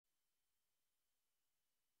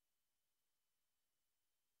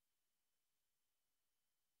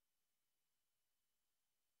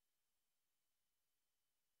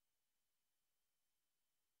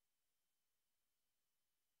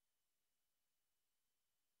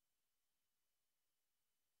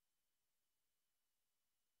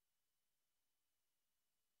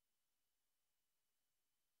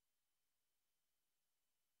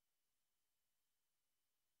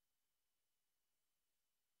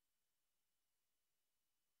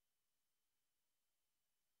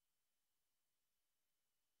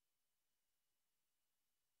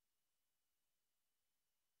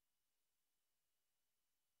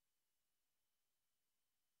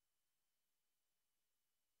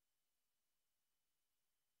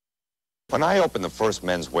When I opened the first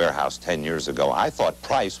Men's Warehouse 10 years ago, I thought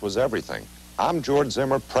price was everything. I'm George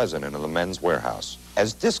Zimmer, president of the Men's Warehouse.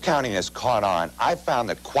 As discounting has caught on, I found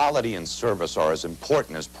that quality and service are as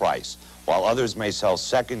important as price. While others may sell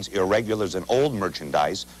seconds, irregulars, and old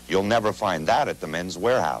merchandise, you'll never find that at the Men's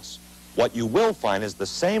Warehouse. What you will find is the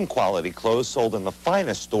same quality clothes sold in the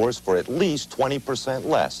finest stores for at least 20%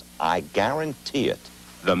 less. I guarantee it.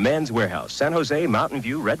 The Men's Warehouse, San Jose, Mountain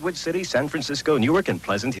View, Redwood City, San Francisco, Newark, and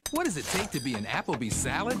Pleasant Hill. What does it take to be an Applebee's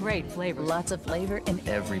salad? Great flavor, lots of flavor in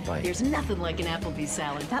every bite. There's nothing like an Applebee's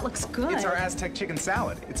salad. That looks good. It's our Aztec chicken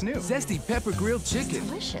salad. It's new. Zesty pepper grilled chicken.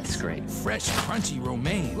 Delicious. It's great. Fresh, crunchy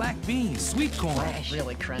romaine, black beans, sweet corn. Fresh.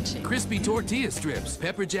 Really crunchy. Crispy tortilla strips,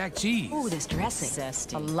 pepper jack cheese. Ooh, this dressing.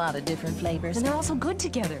 Zesty. A lot of different flavors. And they're also good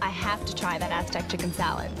together. I have to try that Aztec chicken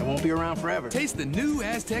salad. It won't be around forever. Taste the new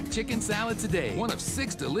Aztec chicken salad today. One of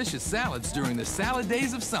 6 delicious salads during the salad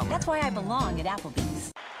days of summer. That's why I belong at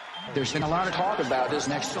Applebee's. There's been a lot of talk about this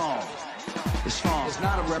next song. This song is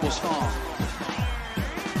not a rebel song.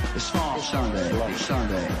 This song is Sunday, like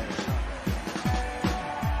Sunday.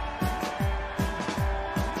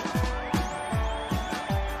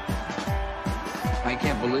 I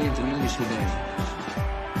can't believe the news today.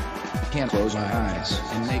 Can't close my eyes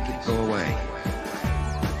and make it go away.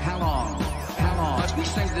 How long? How long must we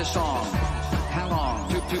sing this song? How long?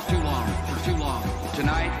 Too long. For too long.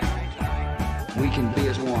 Tonight, we can be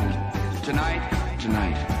as one. Tonight.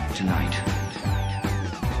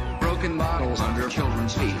 Broken bottles under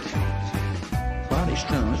children's feet. Bodies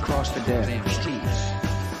strewn across the damn streets.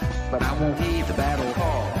 But I won't heed the battle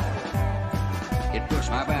call. It puts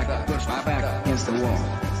my back up against the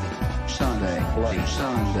wall. Sunday, bloody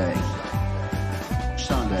Sunday.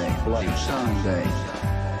 Sunday, bloody Sunday.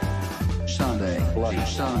 Sunday, bloody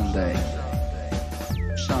Sunday.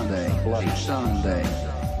 Sunday, bloody Sunday.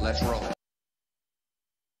 Let's roll.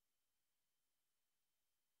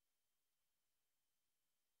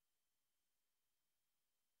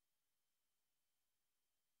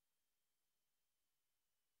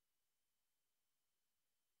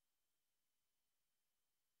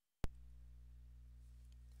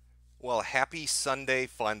 Well, happy Sunday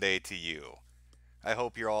fun day to you. I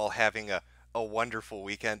hope you're all having a wonderful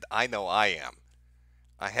weekend. I know I am.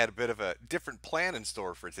 I had a bit of a different plan in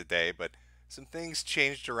store for today, but some things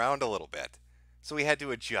changed around a little bit, so we had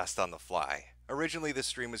to adjust on the fly. Originally, this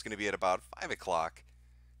stream was going to be at about 5 o'clock,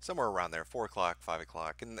 somewhere around there, 4 o'clock, 5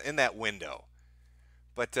 o'clock, in that window.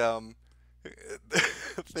 But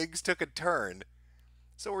things took a turn,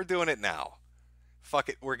 so we're doing it now. Fuck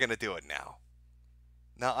it, we're going to do it now.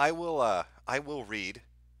 Now, I will read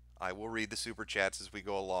the super chats as we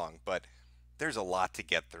go along, but there's a lot to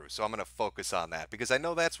get through, so I'm going to focus on that because I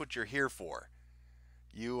know that's what you're here for.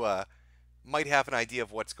 You might have an idea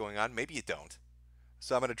of what's going on, maybe you don't.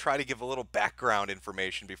 So I'm going to try to give a little background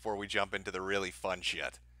information before we jump into the really fun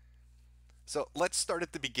shit. So let's start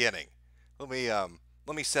at the beginning. Let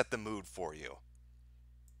me set the mood for you.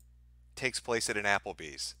 Takes place at an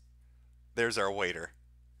Applebee's. There's our waiter,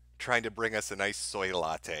 trying to bring us a nice soy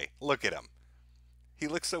latte. Look at him. He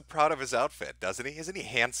looks so proud of his outfit, doesn't he? Isn't he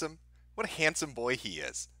handsome? What a handsome boy he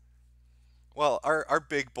is. Well, our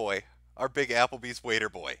big boy, our big Applebee's waiter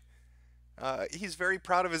boy, he's very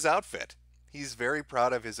proud of his outfit. He's very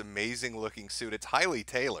proud of his amazing looking suit. It's highly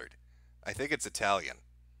tailored. I think it's Italian.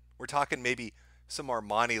 We're talking maybe some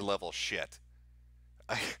Armani level shit.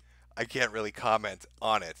 I can't really comment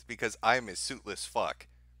on it because I'm a suitless fuck.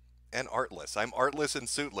 And artless. I'm artless and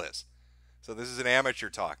suitless. So this is an amateur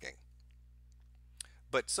talking.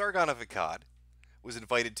 But Sargon of Akkad was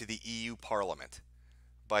invited to the EU Parliament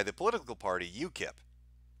by the political party UKIP.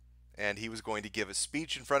 And he was going to give a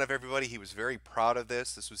speech in front of everybody. He was very proud of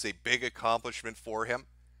this. This was a big accomplishment for him.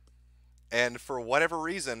 And for whatever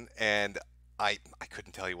reason, and I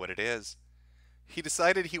couldn't tell you what it is, he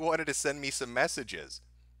decided he wanted to send me some messages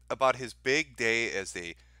about his big day as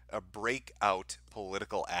a breakout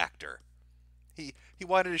political actor. He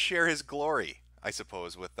wanted to share his glory, I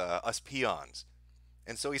suppose, with us peons.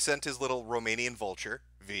 And so he sent his little Romanian vulture,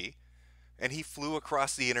 V, and he flew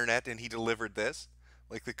across the internet and he delivered this,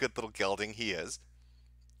 like the good little gelding he is.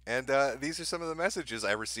 And these are some of the messages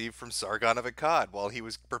I received from Sargon of Akkad while he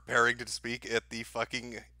was preparing to speak at the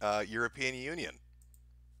fucking European Union.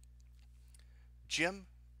 Jim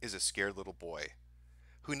is a scared little boy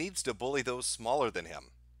who needs to bully those smaller than him.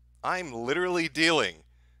 I'm literally dealing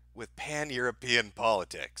with pan-European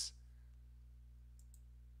politics.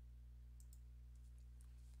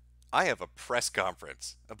 I have a press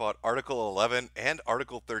conference about Article 11 and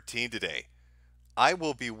Article 13 today. I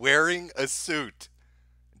will be wearing a suit.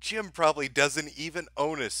 Jim probably doesn't even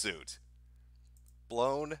own a suit.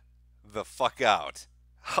 Blown the fuck out.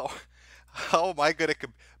 How am I going to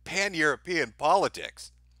pan-European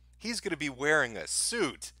politics? He's going to be wearing a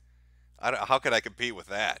suit. How can I compete with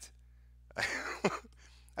that?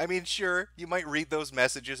 I mean, sure, you might read those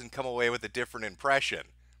messages and come away with a different impression.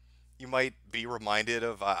 You might be reminded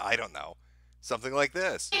of, I don't know, something like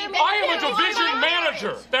this. I am a division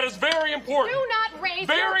manager. That is very important. Do not raise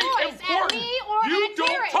very your voice important. at me or you at don't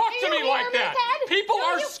Derek. talk Do to you me like hear that. Ted? People Do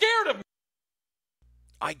are you- scared of me.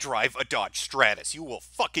 I drive a Dodge Stratus. You will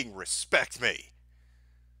fucking respect me.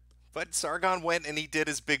 But Sargon went and he did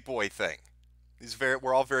his big boy thing.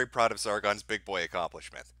 We're all very proud of Sargon's big boy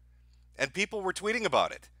accomplishment. And people were tweeting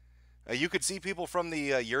about it. You could see people from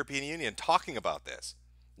the European Union talking about this,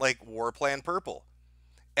 like War Plan Purple.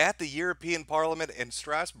 At the European Parliament in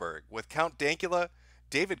Strasbourg with Count Dankula,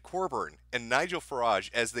 David Coburn, and Nigel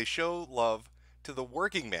Farage as they show love to the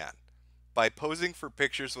working man by posing for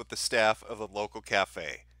pictures with the staff of the local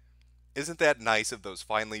cafe. Isn't that nice of those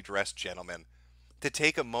finely dressed gentlemen to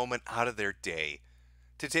take a moment out of their day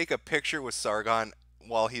to take a picture with Sargon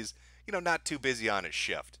while he's, not too busy on his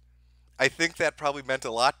shift? I think that probably meant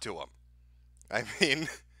a lot to him. I mean,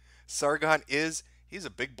 Sargon he's a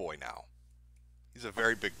big boy now. He's a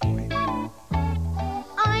very big boy.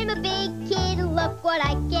 I'm a big kid, look what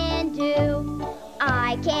I can do.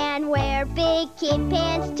 I can wear big kid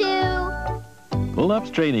pants too.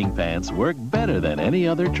 Pull-ups training pants work better than any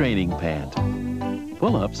other training pant.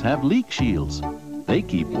 Pull-ups have leak shields. They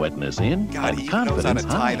keep wetness in God, and he knows how to confidence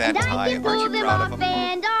tie high. that tie. Aren't you proud of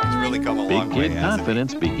him? He's really come a long Big way. kid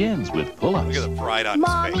confidence begins with pull-ups. Look at the pride on his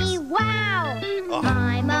Mommy, face. wow! Oh.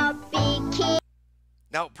 I'm a big kid.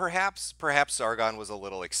 Now, perhaps Sargon was a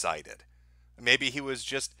little excited. Maybe he was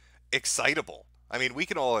just excitable. I mean, we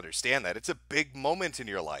can all understand that. It's a big moment in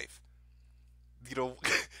your life.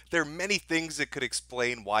 There are many things that could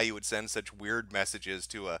explain why you would send such weird messages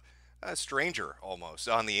to a stranger, almost,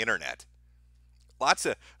 on the internet. Lots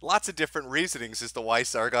of different reasonings as to why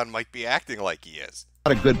Sargon might be acting like he is. A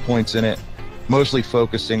lot of good points in it, mostly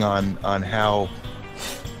focusing on how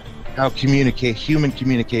human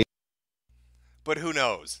communicate. But who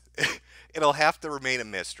knows? It'll have to remain a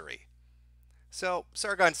mystery. So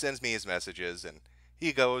Sargon sends me his messages, and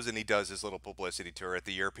he goes and he does his little publicity tour at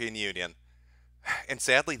the European Union. And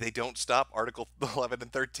sadly, they don't stop Article 11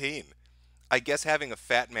 and 13. I guess having a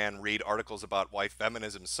fat man read articles about why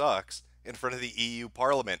feminism sucks in front of the EU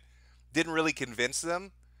Parliament didn't really convince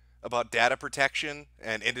them about data protection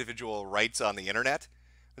and individual rights on the internet.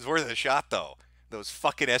 It was worth a shot, though. Those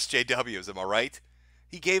fucking SJWs, am I right?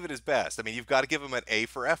 He gave it his best. I mean, you've got to give him an A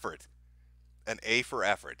for effort. An A for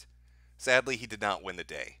effort. Sadly, he did not win the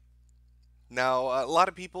day. Now, a lot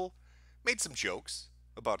of people made some jokes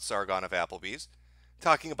about Sargon of Applebee's,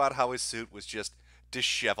 talking about how his suit was just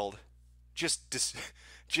disheveled,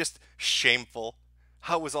 just shameful,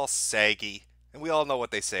 how it was all saggy, and we all know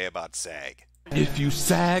what they say about sag. If you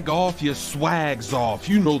sag off, your swag's off.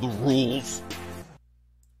 You know the rules.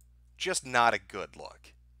 Just not a good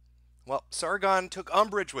look. Well, Sargon took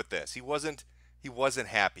umbrage with this. He wasn't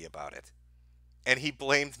happy about it. And he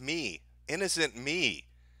blamed me, innocent me,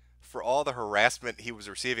 for all the harassment he was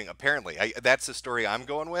receiving, apparently. That's the story I'm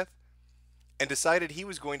going with. And decided he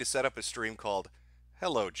was going to set up a stream called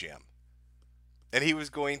Hello Jim. And he was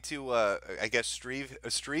going to, I guess,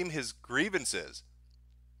 stream his grievances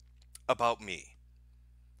about me.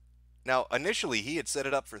 Now, initially, he had set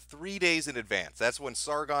it up for 3 days in advance. That's when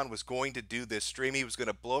Sargon was going to do this stream. He was going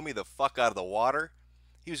to blow me the fuck out of the water.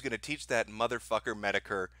 He was going to teach that motherfucker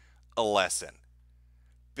Metokur a lesson.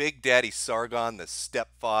 Big Daddy Sargon, the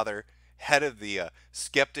stepfather, head of the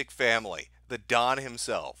skeptic family, the Don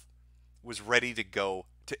himself, was ready to go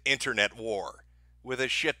to internet war with a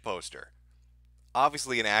shit poster.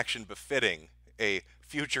 Obviously an action befitting a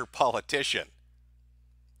future politician.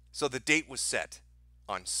 So the date was set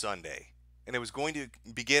on Sunday, and it was going to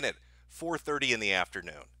begin at 4:30 in the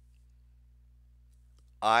afternoon.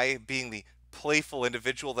 I, being the playful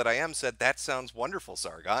individual that I am, said, "That sounds wonderful,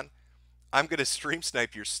 Sargon. I'm going to stream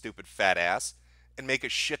snipe your stupid fat ass and make a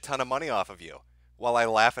shit ton of money off of you while I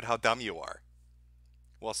laugh at how dumb you are."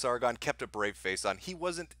 Well, Sargon kept a brave face on. He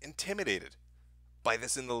wasn't intimidated by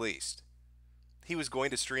this in the least. He was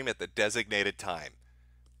going to stream at the designated time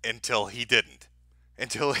until he didn't.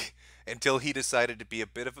 Until he decided to be a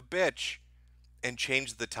bit of a bitch and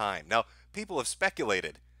changed the time. Now, people have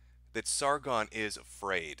speculated that Sargon is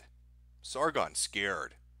afraid. Sargon's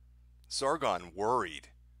scared. Sargon worried.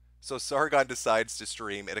 So Sargon decides to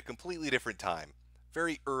stream at a completely different time,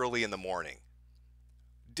 very early in the morning.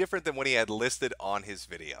 Different than what he had listed on his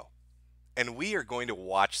video. And we are going to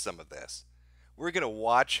watch some of this. We're going to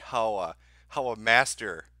watch how a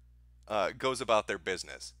master goes about their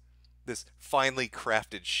business. This finely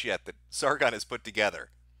crafted shit that Sargon has put together.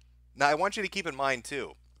 Now, I want you to keep in mind,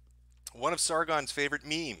 too, one of Sargon's favorite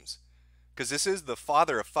memes, because this is the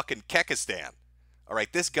father of fucking Kekistan. All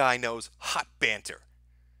right, this guy knows hot banter.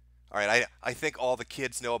 All right, I think all the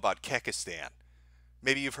kids know about Kekistan.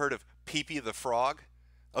 Maybe you've heard of Pee-Pee the Frog?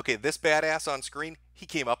 Okay, this badass on screen, he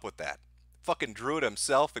came up with that. Fucking drew it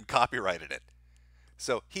himself and copyrighted it.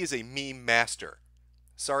 So he is a meme master.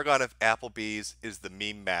 Sargon of Applebee's is the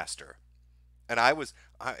meme master. And I was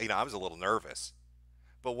a little nervous.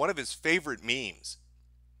 But one of his favorite memes,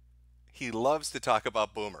 he loves to talk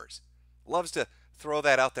about boomers. Loves to throw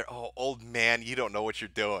that out there. Oh, old man, you don't know what you're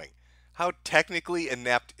doing. How technically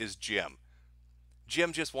inept is Jim?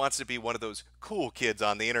 Jim just wants to be one of those cool kids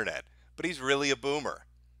on the internet, but he's really a boomer.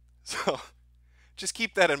 So just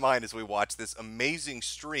keep that in mind as we watch this amazing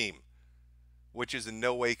stream, which is in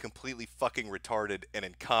no way completely fucking retarded and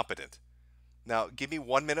incompetent. Now, give me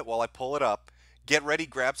 1 minute while I pull it up. Get ready,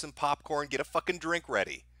 grab some popcorn, get a fucking drink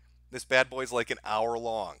ready. This bad boy's like an hour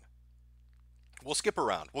long. We'll skip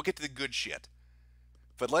around. We'll get to the good shit.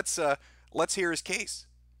 But let's hear his case.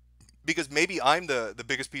 Because maybe I'm the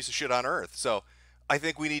biggest piece of shit on earth. So I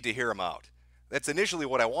think we need to hear him out. That's initially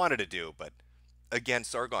what I wanted to do, but again,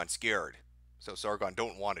 Sargon's scared. So Sargon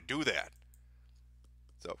don't want to do that.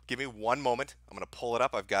 So give me 1 moment. I'm going to pull it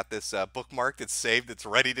up. I've got this bookmarked. It's saved. It's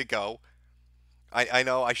ready to go. I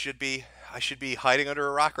know I should be hiding under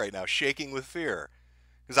a rock right now, shaking with fear,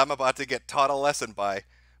 because I'm about to get taught a lesson by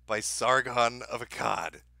Sargon of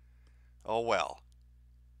Akkad. Oh well.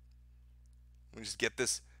 Let me just get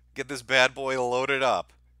this bad boy loaded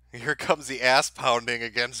up. Here comes the ass pounding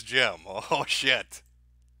against Jim. Oh shit.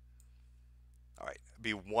 All right,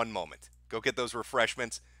 be 1 moment. Go get those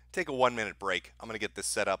refreshments. Take a 1 minute break. I'm going to get this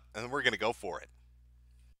set up, and then we're going to go for it.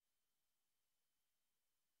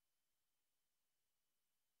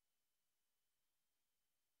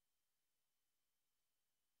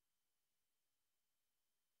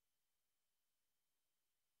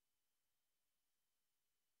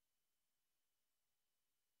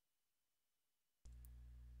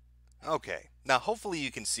 Okay, now hopefully you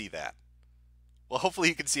can see that. Well, hopefully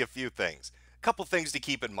you can see a few things. A couple things to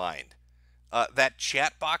keep in mind. That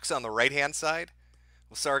chat box on the right-hand side,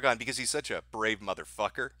 well, Sargon, because he's such a brave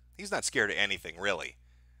motherfucker, he's not scared of anything, really.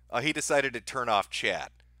 He decided to turn off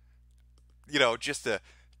chat. You know, just to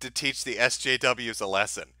teach the SJWs a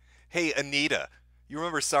lesson. Hey, Anita, you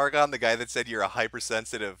remember Sargon, the guy that said you're a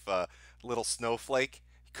hypersensitive little snowflake?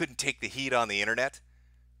 You couldn't take the heat on the internet?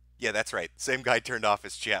 Yeah, that's right. Same guy turned off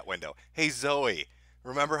his chat window. Hey, Zoe,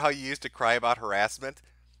 remember how you used to cry about harassment?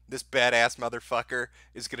 This badass motherfucker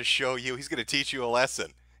is going to show you, he's going to teach you a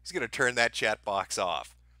lesson. He's going to turn that chat box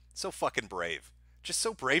off. So fucking brave. Just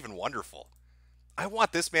so brave and wonderful. I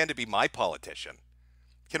want this man to be my politician.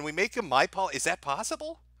 Can we make him my is that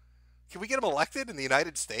possible? Can we get him elected in the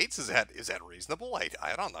United States? Is that reasonable?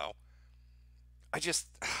 I don't know.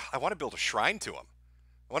 I want to build a shrine to him.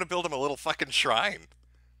 I want to build him a little fucking shrine.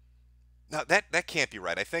 Now, that can't be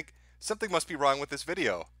right. I think something must be wrong with this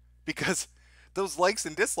video, because those likes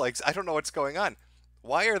and dislikes, I don't know what's going on.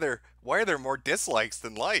 Why are there more dislikes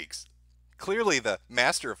than likes? Clearly the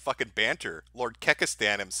master of fucking banter, Lord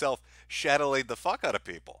Kekistan himself, shadowed the fuck out of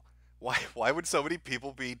people. Why would so many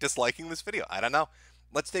people be disliking this video? I don't know.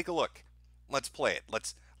 Let's take a look. Let's play it.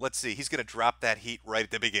 Let's see. He's going to drop that heat right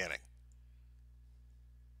at the beginning.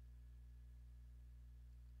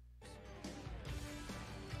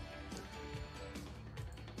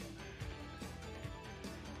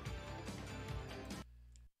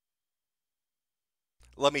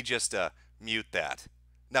 Let me just mute that.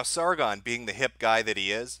 Now, Sargon, being the hip guy that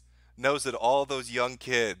he is, knows that all those young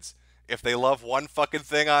kids, if they love one fucking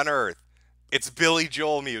thing on earth, it's Billy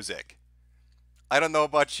Joel music. I don't know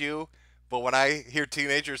about you, but when I hear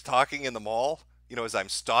teenagers talking in the mall, you know, as I'm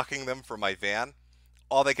stalking them for my van,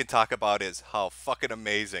 all they can talk about is how fucking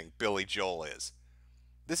amazing Billy Joel is.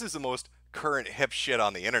 This is the most current hip shit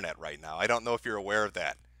on the internet right now. I don't know if you're aware of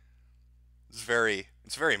that. It's very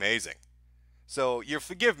amazing. So you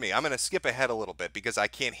forgive me, I'm going to skip ahead a little bit because I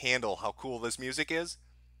can't handle how cool this music is,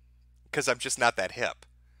 because I'm just not that hip.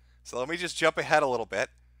 So let me just jump ahead a little bit,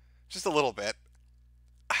 just a little bit.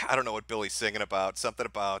 I don't know what Billy's singing about, something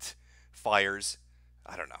about fires.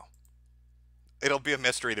 I don't know. It'll be a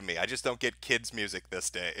mystery to me. I just don't get kids' music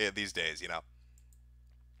these days, you know.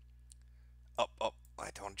 Oh,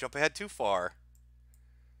 I don't jump ahead too far.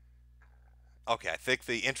 Okay, I think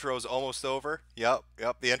the intro's almost over. Yep,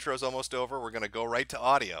 the intro's almost over. We're going to go right to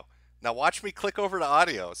audio. Now watch me click over to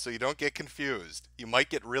audio so you don't get confused. You might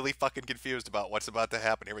get really fucking confused about what's about to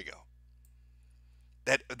happen. Here we go.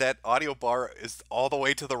 That audio bar is all the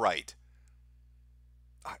way to the right.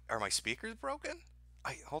 Are my speakers broken?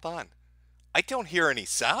 Hold on. I don't hear any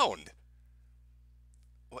sound.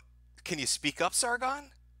 What? Can you speak up,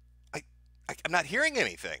 Sargon? I'm not hearing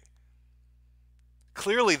anything.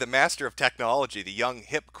 Clearly, the master of technology, the young,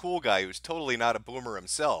 hip, cool guy who's totally not a boomer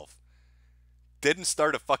himself, didn't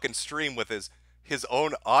start a fucking stream with his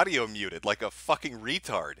own audio muted like a fucking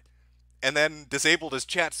retard, and then disabled his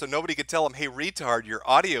chat so nobody could tell him, hey, retard, your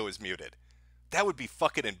audio is muted. That would be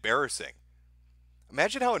fucking embarrassing.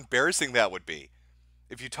 Imagine how embarrassing that would be.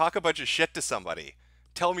 If you talk a bunch of shit to somebody,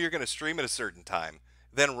 tell them you're going to stream at a certain time,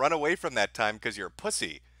 then run away from that time because you're a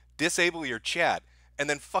pussy, disable your chat, and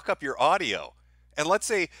then fuck up your audio. And let's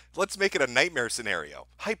make it a nightmare scenario,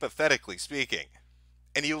 hypothetically speaking,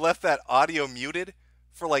 and you left that audio muted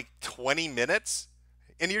for like 20 minutes,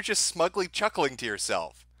 and you're just smugly chuckling to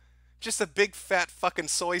yourself. Just a big fat fucking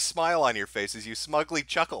soy smile on your face as you smugly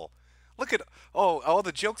chuckle. Look at, all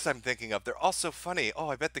the jokes I'm thinking of, they're all so funny. Oh,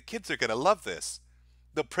 I bet the kids are going to love this.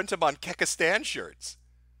 They'll print them on Kekistan shirts.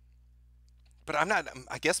 But I'm not,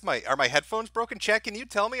 I guess are my headphones broken? Chat, can you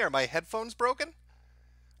tell me, are my headphones broken?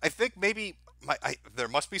 I think maybe there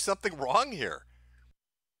must be something wrong here.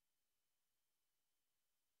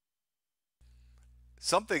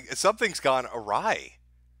 Something's gone awry.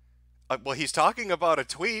 Well, he's talking about a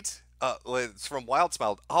tweet. It's from Wild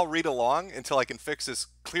Smile. I'll read along until I can fix this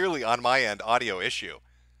clearly on my end audio issue.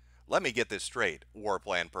 Let me get this straight.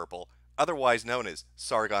 Warplan Purple, otherwise known as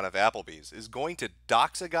Sargon of Applebee's, is going to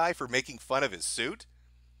dox a guy for making fun of his suit?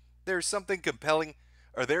 There's something compelling,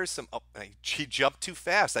 or there's some... Oh, he jumped too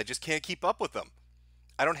fast. I just can't keep up with him.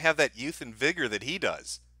 I don't have that youth and vigor that he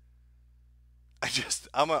does.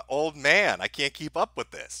 I'm an old man. I can't keep up with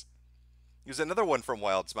this. Here's another one from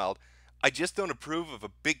Wild Smiled. I just don't approve of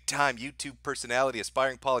a big-time YouTube personality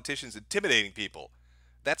aspiring politicians intimidating people.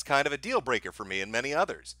 That's kind of a deal breaker for me and many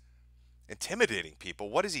others. Intimidating people?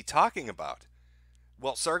 What is he talking about?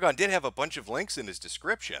 Well, Sargon did have a bunch of links in his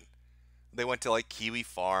description. They went to like Kiwi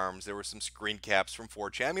Farms. There were some screen caps from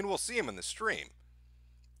 4chan. I mean, we'll see him in the stream.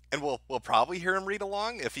 And we'll probably hear him read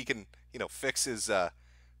along if he can, fix his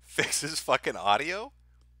fucking audio.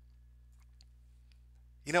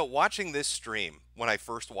 Watching this stream, when I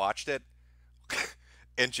first watched it,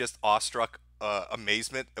 and just awestruck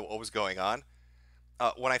amazement at what was going on,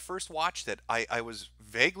 when I first watched it, I was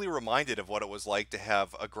vaguely reminded of what it was like to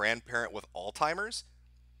have a grandparent with Alzheimer's,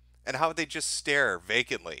 and how they just stare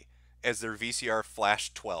vacantly as their VCR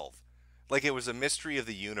flashed 12. Like it was a mystery of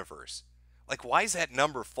the universe. Like, why is that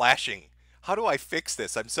number flashing? How do I fix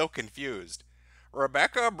this? I'm so confused.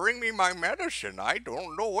 Rebecca, bring me my medicine. I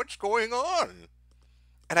don't know what's going on.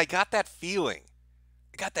 And I got that feeling.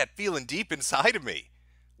 I got that feeling deep inside of me,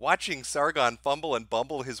 watching Sargon fumble and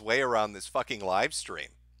bumble his way around this fucking live stream.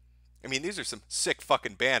 I mean, these are some sick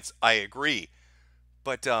fucking bands, I agree.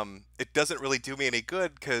 But it doesn't really do me any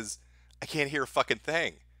good because I can't hear a fucking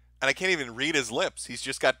thing. And I can't even read his lips. He's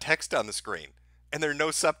just got text on the screen. And there are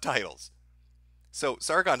no subtitles. So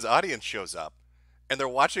Sargon's audience shows up, and they're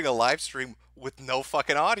watching a live stream with no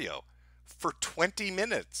fucking audio for 20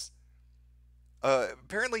 minutes.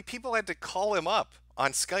 Apparently people had to call him up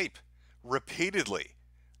on Skype repeatedly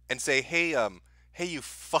and say, hey, you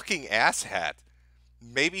fucking asshat,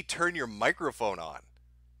 maybe turn your microphone on.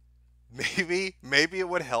 Maybe it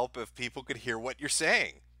would help if people could hear what you're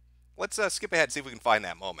saying. Let's skip ahead and see if we can find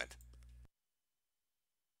that moment.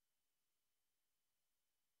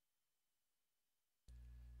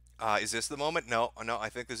 Is this the moment? No, I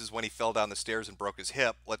think this is when he fell down the stairs and broke his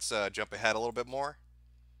hip. Let's jump ahead a little bit more.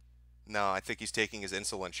 No, I think he's taking his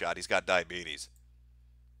insulin shot. He's got diabetes.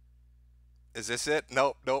 Is this it?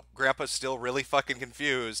 Nope. Grandpa's still really fucking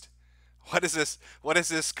confused. What is this? What is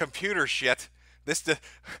this computer shit?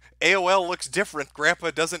 AOL looks different.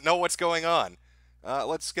 Grandpa doesn't know what's going on.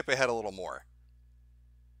 Let's skip ahead a little more.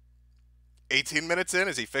 18 minutes in,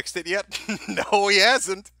 has he fixed it yet? No, he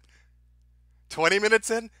hasn't. 20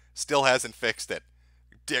 minutes in, still hasn't fixed it.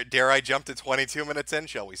 Dare I jump to 22 minutes in?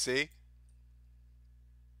 Shall we see?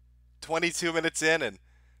 22 minutes in, and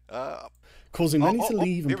causing many to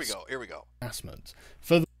leave. Here we go. Harassment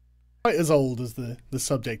for quite as old as the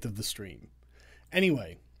subject of the stream.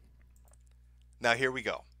 Anyway, now here we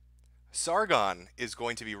go. Sargon is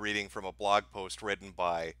going to be reading from a blog post written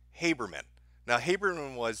by Haberman. Now,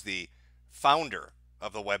 Haberman was the founder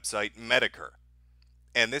of the website Metokur.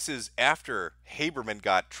 And this is after Haberman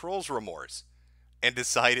got trolls remorse and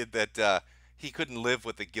decided that he couldn't live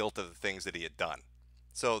with the guilt of the things that he had done.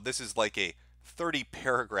 So this is like a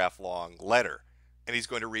 30-paragraph long letter, and he's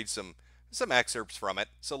going to read some excerpts from it.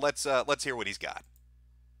 So let's hear what he's got.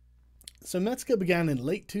 So Metokur began in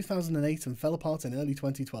late 2008 and fell apart in early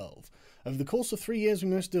 2012. Over the course of 3 years we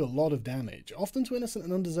managed to do a lot of damage, often to innocent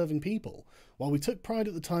and undeserving people, while we took pride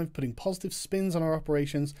at the time of putting positive spins on our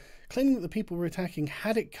operations, claiming that the people we were attacking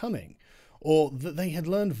had it coming, or that they had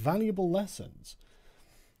learned valuable lessons.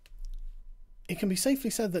 It can be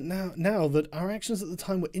safely said that now that our actions at the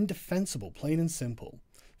time were indefensible, plain and simple.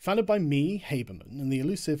 Founded by me, Haberman, and the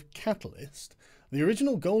elusive Catalyst, the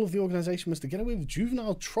original goal of the organisation was to get away with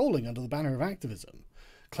juvenile trolling under the banner of activism,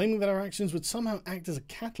 claiming that our actions would somehow act as a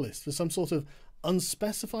catalyst for some sort of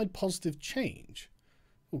unspecified positive change.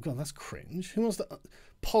 Oh god, that's cringe. Who wants to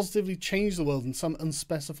positively change the world in some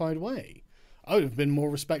unspecified way? I would have been more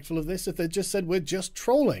respectful of this if they'd just said we're just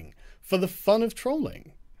trolling, for the fun of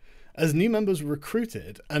trolling. As new members were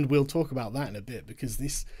recruited, and we'll talk about that in a bit, because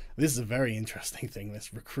this is a very interesting thing,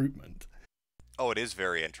 this recruitment. Oh, it is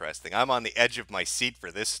very interesting. I'm on the edge of my seat for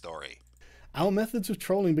this story. Our methods of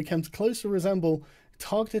trolling began to closely resemble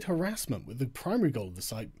targeted harassment, with the primary goal of the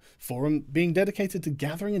site forum being dedicated to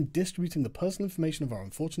gathering and distributing the personal information of our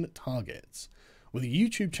unfortunate targets, with a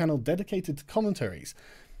YouTube channel dedicated to commentaries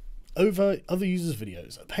over other users'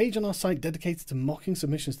 videos, a page on our site dedicated to mocking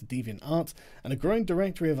submissions to DeviantArt, and a growing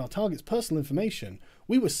directory of our target's personal information.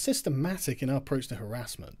 We were systematic in our approach to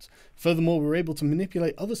harassment. Furthermore, we were able to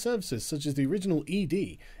manipulate other services, such as the original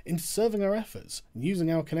ED, into serving our efforts, using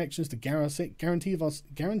our connections to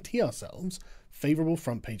guarantee ourselves favourable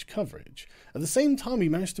front page coverage. At the same time, we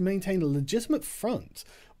managed to maintain a legitimate front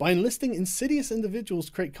by enlisting insidious individuals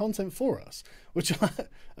to create content for us, which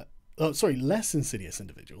less insidious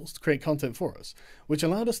individuals to create content for us, which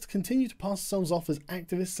allowed us to continue to pass ourselves off as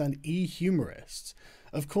activists and e-humorists.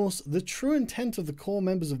 Of course, the true intent of the core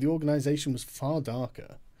members of the organisation was far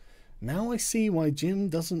darker. Now I see why Jim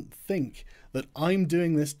doesn't think that I'm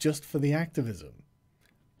doing this just for the activism.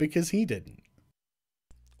 Because he didn't.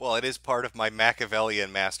 Well, it is part of my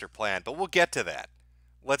Machiavellian master plan, but we'll get to that.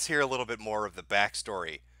 Let's hear a little bit more of the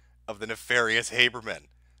backstory of the nefarious Haberman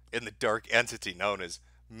in the dark entity known as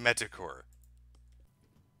Metokur.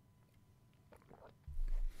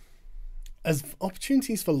 As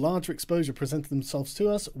opportunities for larger exposure presented themselves to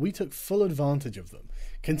us, we took full advantage of them.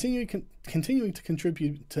 Continuing to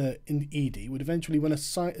contribute to ED would eventually win a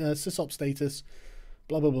sysop status,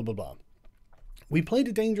 blah blah blah blah blah. We played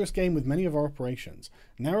a dangerous game with many of our operations,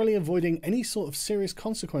 narrowly avoiding any sort of serious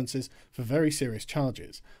consequences for very serious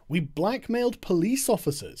charges. We blackmailed police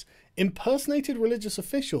officers, impersonated religious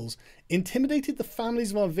officials, intimidated the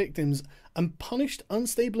families of our victims, and punished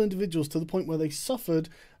unstable individuals to the point where they suffered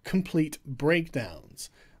complete breakdowns.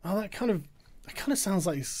 Now that kind of sounds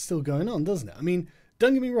like it's still going on, doesn't it? I mean,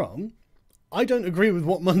 don't get me wrong, I don't agree with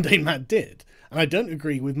what Mundane Matt did, and I don't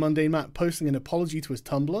agree with Mundane Matt posting an apology to his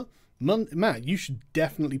Tumblr. Matt, you should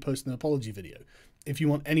definitely post an apology video if you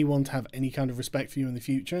want anyone to have any kind of respect for you in the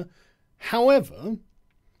future. However,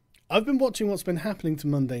 I've been watching what's been happening to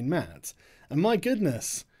Mundane Matt, and my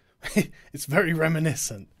goodness, it's very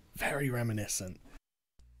reminiscent. Very reminiscent.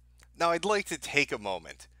 Now, I'd like to take a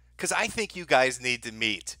moment, because I think you guys need to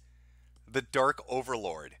meet the Dark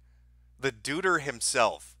Overlord, the Duder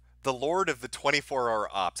himself, the Lord of the 24-hour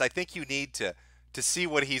ops. I think you need to see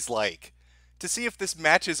what he's like, to see if this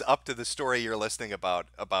matches up to the story you're listening about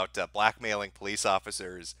blackmailing police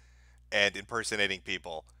officers and impersonating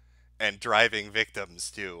people and driving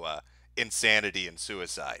victims to insanity and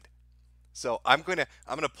suicide. So I'm gonna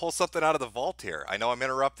pull something out of the vault here. I know I'm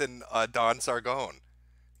interrupting Don Sargon.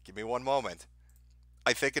 Give me one moment.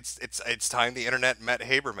 I think it's time the internet met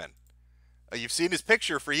Haberman. You've seen his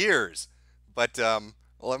picture for years, but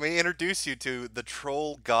let me introduce you to the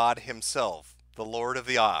troll god himself, the Lord of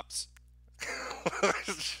the Ops.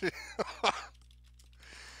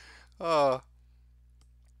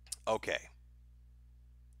 Okay.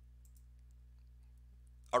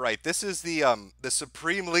 All right, this is the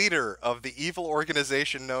supreme leader of the evil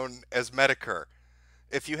organization known as Metokur.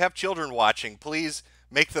 If you have children watching, please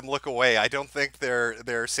make them look away. I don't think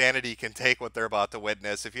their sanity can take what they're about to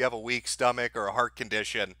witness. If you have a weak stomach or a heart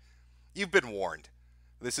condition, you've been warned.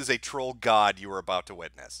 This is a troll god you are about to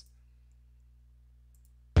witness.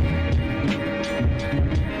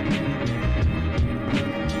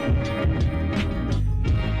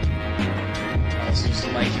 I'll use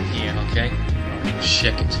the mic in here, okay?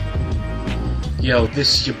 Check it. Yo,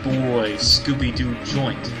 this your boy, Scooby-Doo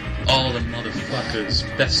Joint. All the motherfuckers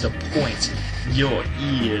best to point your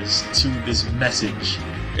ears to this message.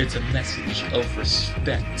 It's a message of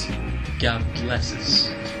respect. God blesses.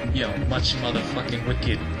 Yo, much motherfucking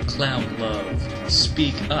wicked clown love.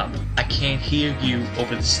 Speak up. I can't hear you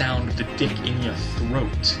over the sound of the dick in your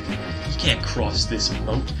throat. You can't cross this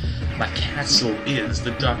moat. My castle is the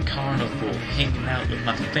dark carnival, hanging out with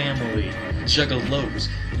my family. Juggalos,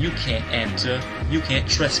 you can't enter, you can't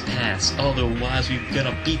trespass, otherwise we're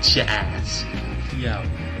gonna beat your ass. Yo,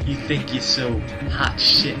 you think you're so hot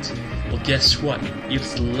shit? Well, guess what? You're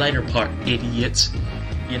just the lighter part, idiot.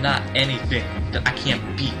 You're not anything that I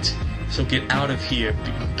can't beat. So get out of here,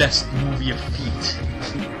 best move your feet.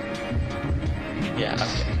 Yeah,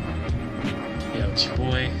 okay. Yo, it's your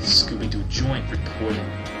boy, Scooby-Doo Joint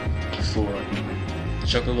reporting for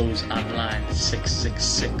Juggalos Online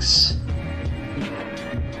 666.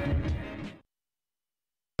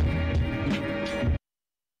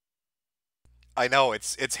 I know,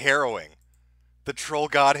 it's harrowing. The troll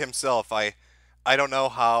god himself. I don't know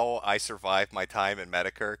how I survived my time in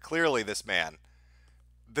Metokur. Clearly this man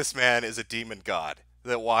is a demon god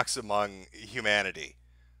that walks among humanity,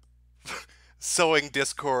 sowing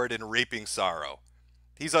discord and reaping sorrow.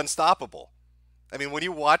 He's unstoppable. I mean, when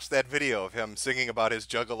you watch that video of him singing about his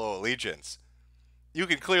Juggalo allegiance, you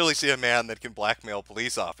can clearly see a man that can blackmail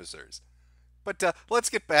police officers. But let's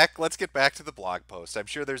get back to the blog post. I'm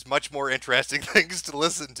sure there's much more interesting things to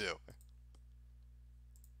listen to.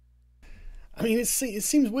 I mean, it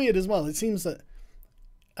seems weird as well. It seems that,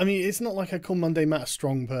 I mean, it's not like I call Monday Matt a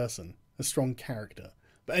strong person, a strong character.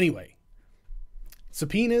 But anyway,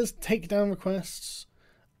 subpoenas, takedown requests.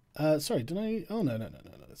 Sorry, did I? Oh, no.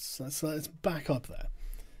 Let's back up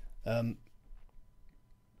there.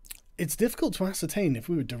 It's difficult to ascertain if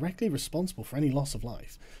we were directly responsible for any loss of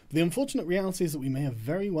life. But the unfortunate reality is that we may have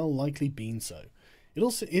very well likely been so.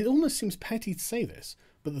 It almost seems petty to say this,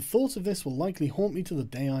 but the thought of this will likely haunt me to the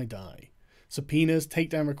day I die. Subpoenas,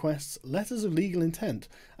 takedown requests, letters of legal intent,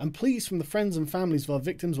 and pleas from the friends and families of our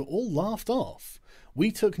victims were all laughed off.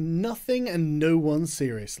 We took nothing and no one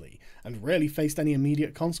seriously, and rarely faced any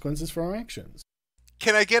immediate consequences for our actions.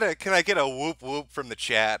 Can I get a whoop whoop from the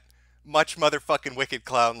chat? Much motherfucking wicked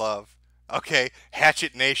clown love. Okay,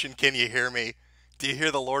 Hatchet Nation, can you hear me? Do you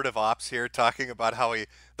hear the Lord of Ops here talking about how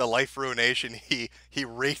the life ruination he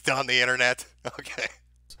wreaked on the internet? Okay.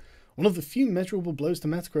 One of the few measurable blows to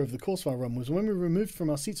Metokur over the course of our run was when we were removed from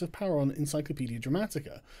our seats of power on Encyclopedia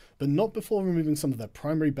Dramatica, but not before removing some of their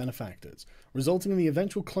primary benefactors, resulting in the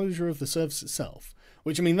eventual closure of the service itself.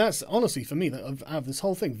 Which, I mean, that's, honestly, for me, out of this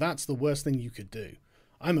whole thing, that's the worst thing you could do.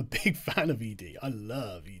 I'm a big fan of ED. I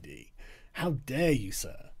love ED. How dare you,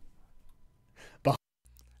 sir? But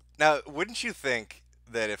now, wouldn't you think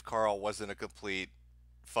that if Carl wasn't a complete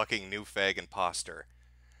fucking new fag imposter,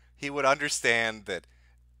 he would understand that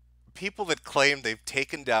people that claim they've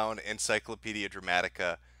taken down Encyclopedia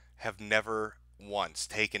Dramatica have never once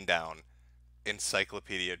taken down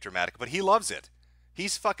Encyclopedia Dramatica, but he loves it.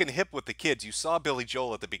 He's fucking hip with the kids. You saw Billy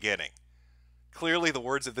Joel at the beginning. Clearly the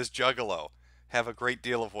words of this juggalo have a great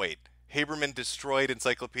deal of weight. Haberman destroyed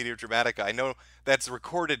Encyclopedia Dramatica. I know that's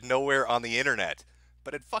recorded nowhere on the internet,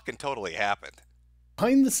 but it fucking totally happened.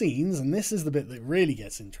 Behind the scenes, and this is the bit that really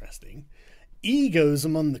gets interesting, egos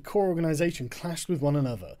among the core organization clashed with one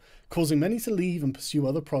another, causing many to leave and pursue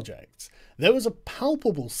other projects. There was a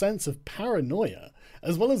palpable sense of paranoia,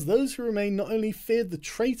 as well as those who remained not only feared the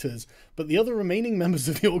traitors, but the other remaining members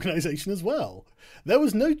of the organization as well. There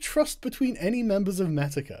was no trust between any members of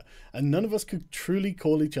Metokur, and none of us could truly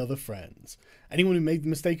call each other friends. Anyone who made the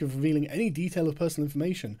mistake of revealing any detail of personal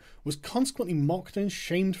information was consequently mocked and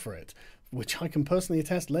shamed for it, which I can personally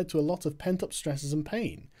attest led to a lot of pent-up stresses and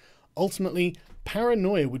pain. Ultimately,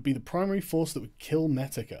 paranoia would be the primary force that would kill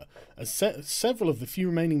Metokur, as several of the few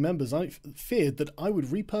remaining members I feared that I would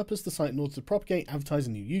repurpose the site in order to propagate, advertise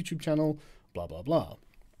a new YouTube channel, blah blah blah.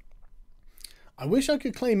 I wish I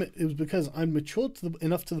could claim it was because I'd matured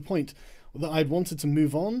enough to the point that I'd wanted to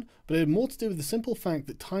move on, but it had more to do with the simple fact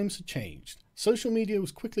that times had changed. Social media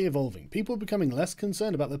was quickly evolving. People were becoming less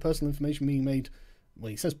concerned about their personal information being made, well,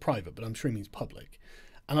 he says private, but I'm sure he means public.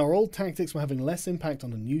 And our old tactics were having less impact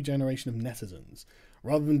on a new generation of netizens.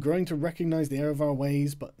 Rather than growing to recognise the error of our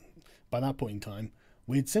ways, but by that point in time,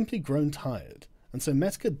 we had simply grown tired. And so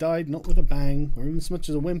Metokur died not with a bang, or even so much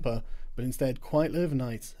as a whimper, but instead quietly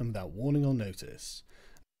overnight and without warning or notice.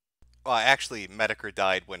 Well, actually, Metokur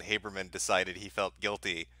died when Haberman decided he felt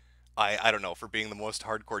guilty, I don't know, for being the most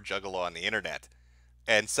hardcore juggalo on the internet,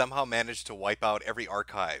 and somehow managed to wipe out every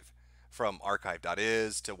archive. From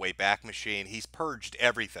archive.is to Wayback Machine, he's purged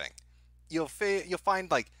everything. You'll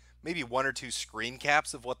find like maybe one or two screen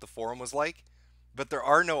caps of what the forum was like, but there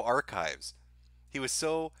are no archives. He was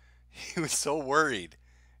so worried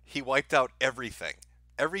he wiped out everything.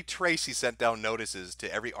 Every trace he sent down notices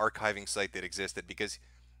to every archiving site that existed because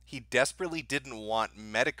he desperately didn't want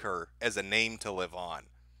Metokur as a name to live on.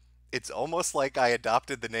 It's almost like I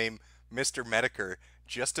adopted the name Mister Metokur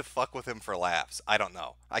just to fuck with him for laughs. I don't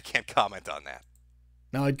know. I can't comment on that.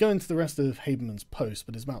 Now, I'd go into the rest of Haberman's post,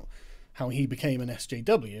 but it's about how he became an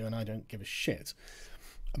SJW, and I don't give a shit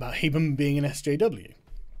about Haberman being an SJW.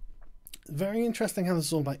 Very interesting how this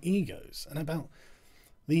is all about egos, and about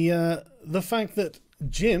the fact that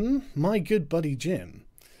Jim, my good buddy Jim,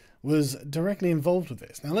 was directly involved with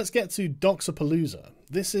this. Now, let's get to Doxapalooza.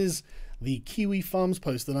 This is the Kiwi Farms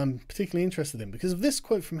post that I'm particularly interested in because of this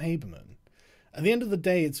quote from Haberman. At the end of the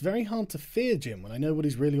day, it's very hard to fear Jim when I know what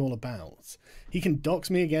he's really all about. He can dox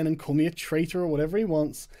me again and call me a traitor or whatever he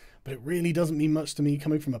wants, but it really doesn't mean much to me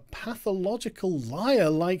coming from a pathological liar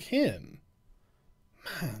like him.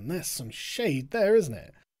 Man, there's some shade there, isn't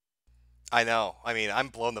it? I know. I mean, I'm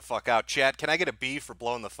blown the fuck out. Chat, can I get a B for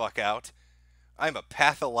blown the fuck out? I'm a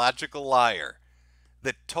pathological liar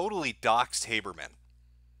that totally doxed Haberman.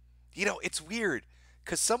 You know, it's weird,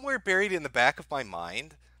 because somewhere buried in the back of my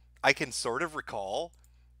mind, I can sort of recall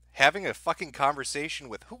having a fucking conversation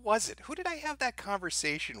with, who was it? Who did I have that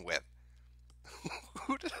conversation with?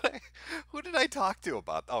 who did I talk to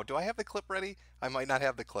about? Oh, do I have the clip ready? I might not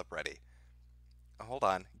have the clip ready. Hold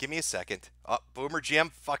on, give me a second. Oh, Boomer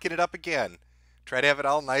Jim fucking it up again. Try to have it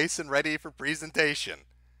all nice and ready for presentation.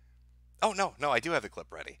 Oh, no, I do have the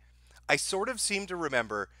clip ready. I sort of seem to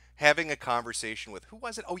remember having a conversation with, who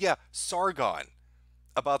was it? Oh yeah, Sargon,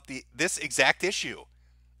 about this exact issue.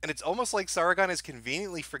 And it's almost like Sargon has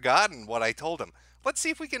conveniently forgotten what I told him. Let's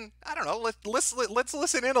see if we can, I don't know, let's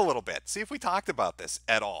listen in a little bit. See if we talked about this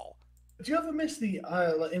at all. Do you ever miss the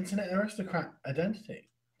internet aristocrat identity?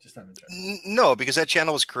 Just out of interest. No, because that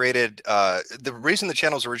channel was created, the reason the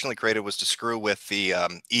channel was originally created was to screw with the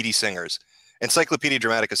ED singers, Encyclopedia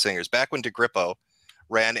Dramatica singers. Back when DeGrippo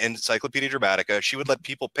ran Encyclopedia Dramatica, she would let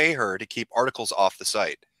people pay her to keep articles off the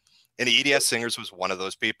site. And the EDS singers was one of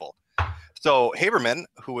those people. So Haberman,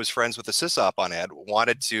 who was friends with the sysop on Ed,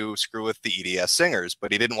 wanted to screw with the EDS singers,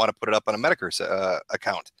 but he didn't want to put it up on a Metokur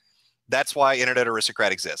account. That's why Internet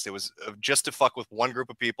Aristocrat exists. It was just to fuck with one group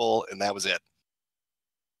of people, and that was it.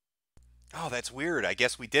 Oh, that's weird. I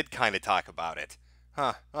guess we did kind of talk about it.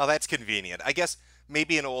 Huh. Oh, that's convenient. I guess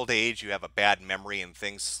maybe in old age you have a bad memory and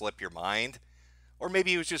things slip your mind. Or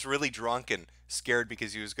maybe he was just really drunk and scared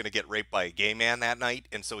because he was going to get raped by a gay man that night,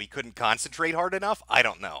 and so he couldn't concentrate hard enough? I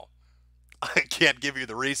don't know. I can't give you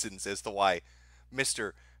the reasons as to why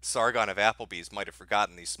Mr. Sargon of Applebee's might have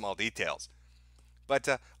forgotten these small details.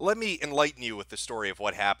 But let me enlighten you with the story of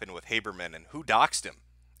what happened with Haberman and who doxed him.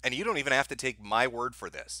 And you don't even have to take my word for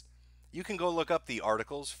this. You can go look up the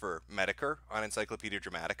articles for Metokur on Encyclopedia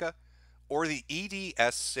Dramatica, or the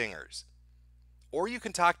EDS singers. Or you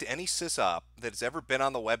can talk to any sysop that has ever been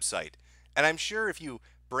on the website, and I'm sure if you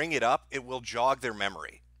bring it up, it will jog their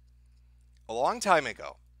memory. A long time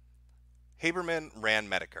ago, Haberman ran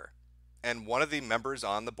Metokur, and one of the members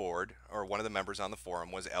on the board, or one of the members on the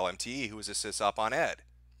forum, was LMTE, who was a sysop on Ed.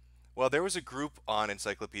 Well, there was a group on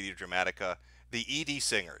Encyclopedia Dramatica, the ED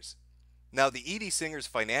Singers. Now, the ED Singers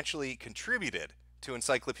financially contributed to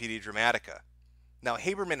Encyclopedia Dramatica. Now,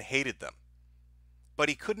 Haberman hated them, but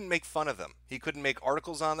he couldn't make fun of them. He couldn't make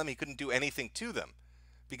articles on them. He couldn't do anything to them,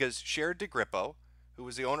 because Sherrod DeGrippo, who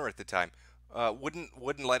was the owner at the time,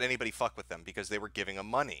 wouldn't let anybody fuck with them because they were giving him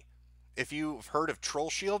money. If you've heard of troll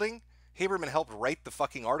shielding, Haberman helped write the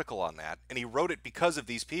fucking article on that, and he wrote it because of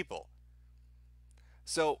these people.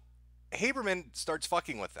 So Haberman starts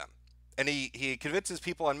fucking with them, and he convinces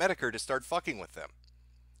people on Metokur to start fucking with them.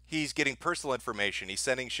 He's getting personal information. He's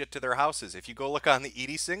sending shit to their houses. If you go look on the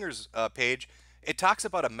ED Singers page, it talks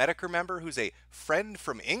about a Metokur member who's a friend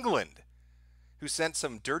from England who sent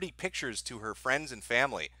some dirty pictures to her friends and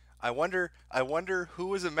family. I wonder who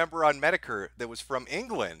was a member on Metokur that was from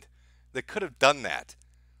England that could have done that.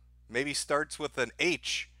 Maybe starts with an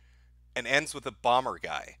H and ends with a bomber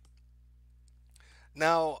guy.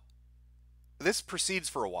 Now, this proceeds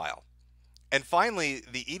for a while. And finally,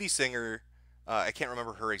 the Edie singer, I can't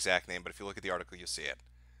remember her exact name, but if you look at the article, you'll see it,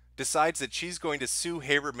 decides that she's going to sue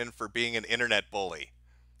Haberman for being an internet bully.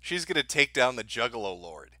 She's going to take down the Juggalo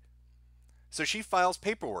Lord. So she files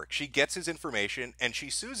paperwork. She gets his information, and she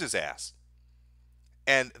sues his ass.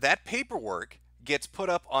 And that paperwork gets put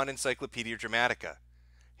up on Encyclopedia Dramatica.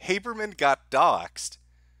 Haberman got doxxed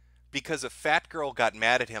because a fat girl got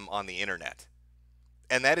mad at him on the internet.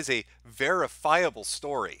 And that is a verifiable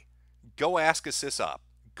story. Go ask a sysop.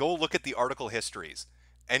 Go look at the article histories,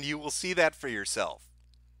 and you will see that for yourself.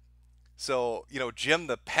 So, Jim,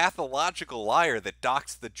 the pathological liar that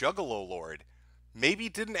doxed the Juggalo Lord, maybe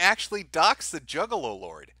didn't actually dox the Juggalo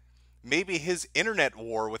Lord. Maybe his internet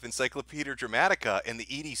war with Encyclopedia Dramatica and the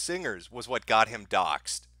Edie Singers was what got him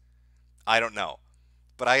doxed. I don't know.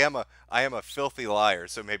 But I am a filthy liar,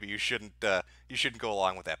 so maybe you shouldn't go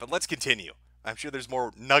along with that. But let's continue. I'm sure there's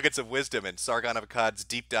more nuggets of wisdom in Sargon of Akkad's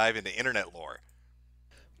deep dive into internet lore.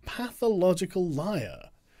 Pathological liar.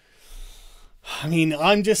 I mean,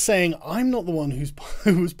 I'm just saying I'm not the one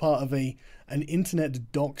who was part of an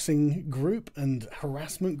internet doxing group and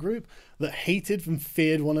harassment group that hated and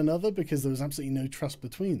feared one another because there was absolutely no trust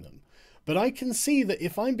between them. But I can see that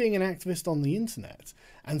if I'm being an activist on the internet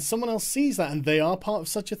and someone else sees that and they are part of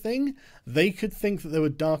such a thing, they could think that there were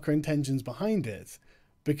darker intentions behind it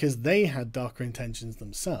because they had darker intentions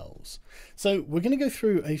themselves. So we're going to go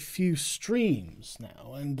through a few streams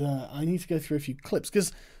now, and I need to go through a few clips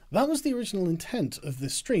because that was the original intent of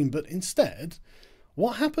this stream, but instead,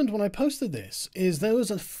 what happened when I posted this is there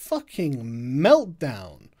was a fucking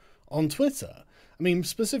meltdown on Twitter. I mean,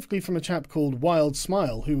 specifically from a chap called Wild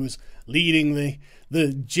Smile, who was leading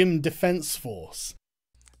the Jim Defense Force.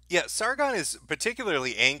 Yeah, Sargon is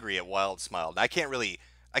particularly angry at Wild Smile. I can't really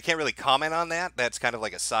comment on that. That's kind of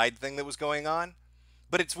like a side thing that was going on.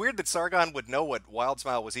 But it's weird that Sargon would know what Wild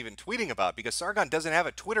Smile was even tweeting about, because Sargon doesn't have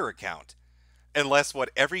a Twitter account. Unless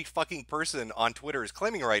what every fucking person on Twitter is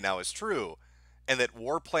claiming right now is true, and that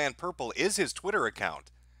Warplan Purple is his Twitter account.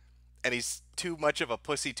 And he's too much of a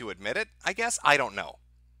pussy to admit it, I guess? I don't know.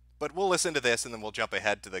 But we'll listen to this and then we'll jump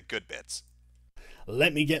ahead to the good bits.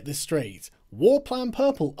 Let me get this straight. Warplan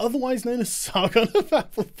Purple, otherwise known as Sargon of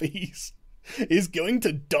Applebee's, is going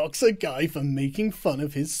to dox a guy for making fun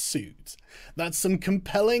of his suit. That's some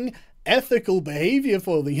compelling, ethical behavior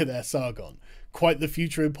for you there, Sargon. Quite the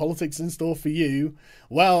future in politics in store for you.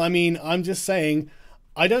 Well, I mean, I'm just saying,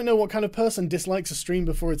 I don't know what kind of person dislikes a stream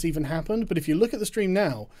before it's even happened, but if you look at the stream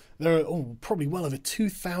now, there are probably well over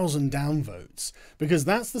 2,000 downvotes, because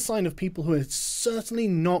that's the sign of people who are certainly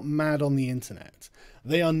not mad on the internet.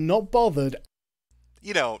 They are not bothered.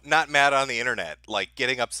 Not mad on the internet, like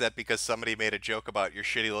getting upset because somebody made a joke about your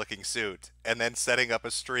shitty looking suit, and then setting up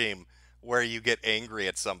a stream where you get angry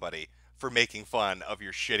at somebody for making fun of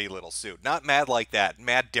your shitty little suit. Not mad like that.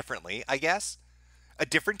 Mad differently, I guess. A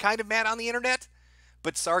different kind of mad on the internet?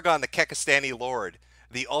 But Sargon the Kekistani Lord,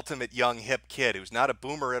 the ultimate young hip kid who's not a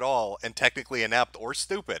boomer at all and technically inept or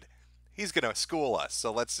stupid, he's going to school us.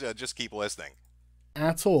 So let's just keep listening.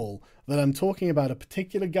 At all, that I'm talking about a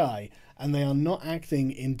particular guy and they are not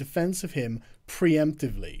acting in defense of him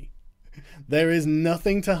preemptively. There is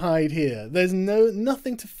nothing to hide here. There's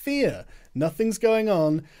nothing to fear. Nothing's going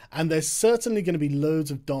on, and there's certainly going to be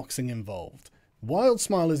loads of doxing involved. Wild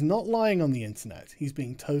Smile is not lying on the internet. He's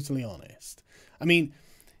being totally honest. I mean,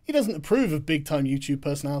 he doesn't approve of big-time YouTube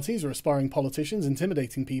personalities or aspiring politicians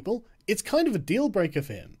intimidating people. It's kind of a deal breaker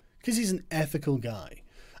for him, because he's an ethical guy.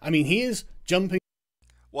 I mean, he is jumping...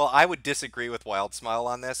 Well, I would disagree with Wild Smile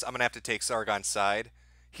on this. I'm going to have to take Sargon's side.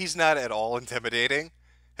 He's not at all intimidating.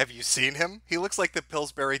 Have you seen him? He looks like the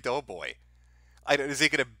Pillsbury Doughboy. Is he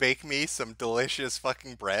going to bake me some delicious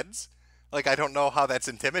fucking breads? Like, I don't know how that's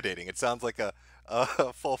intimidating. It sounds like a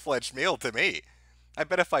full-fledged meal to me. I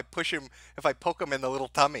bet if I poke him in the little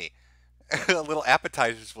tummy, little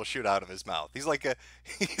appetizers will shoot out of his mouth. He's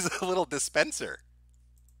a little dispenser.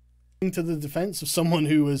 To the defense of someone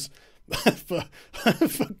who was, for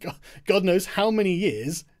God knows how many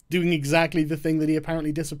years, doing exactly the thing that he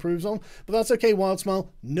apparently disapproves of. But that's okay, Wild Smile.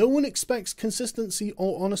 No one expects consistency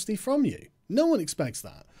or honesty from you. No one expects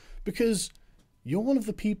that. Because you're one of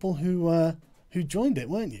the people who joined it,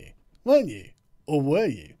 weren't you? Weren't you? Or were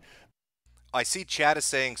you? I see chat is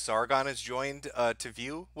saying Sargon has joined to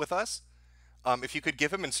view with us. If you could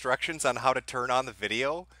give him instructions on how to turn on the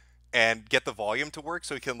video and get the volume to work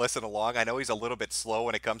so he can listen along. I know he's a little bit slow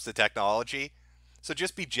when it comes to technology. So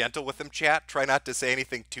just be gentle with him, chat. Try not to say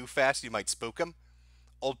anything too fast. You might spook him.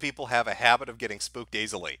 Old people have a habit of getting spooked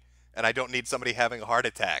easily. And I don't need somebody having a heart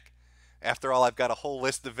attack. After all, I've got a whole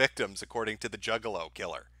list of victims according to the Juggalo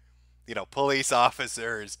killer. Police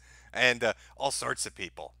officers and all sorts of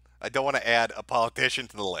people. I don't want to add a politician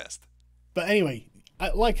to the list. But anyway,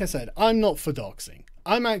 like I said, I'm not for doxing.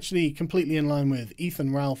 I'm actually completely in line with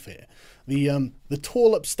Ethan Ralph here, the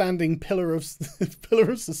tall, upstanding pillar of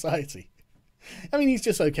society. I mean, he's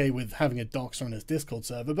just okay with having a doxer on his Discord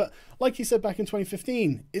server, but like he said back in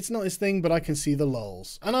 2015, it's not his thing, but I can see the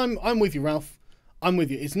lols. And I'm with you, Ralph. I'm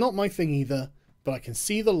with you. It's not my thing either, but I can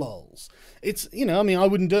see the lols. It's, I mean, I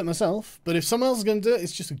wouldn't do it myself, but if someone else is going to do it,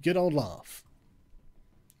 it's just a good old laugh.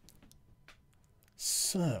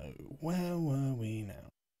 So, where were we now?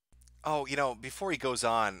 Oh, before he goes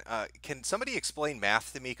on, can somebody explain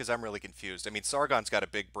math to me? Because I'm really confused. I mean, Sargon's got a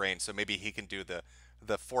big brain, so maybe he can do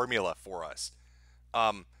the formula for us.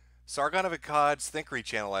 Um, Sargon of Akkad's Thinkery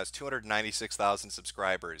channel has 296,000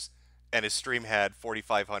 subscribers, and his stream had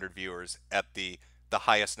 4,500 viewers at the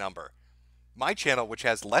highest number. My channel, which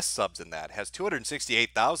has less subs than that, has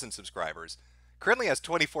 268,000 subscribers, currently has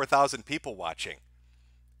 24,000 people watching.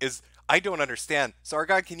 I don't understand.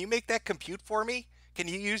 Sargon, can you make that compute for me? Can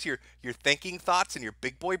you use your thinking thoughts and your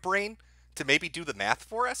big boy brain to maybe do the math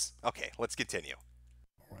for us? Okay, let's continue.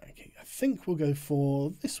 Right, okay, I think we'll go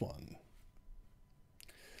for this one.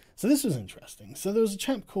 So this was interesting. So there was a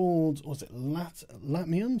chap called, was it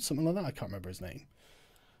Latmium? Something like that? I can't remember his name.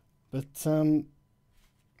 But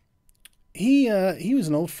he was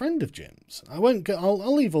an old friend of Jim's. I won't go,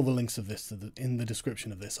 I'll leave all the links of this in the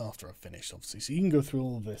description of this after I've finished, obviously. So you can go through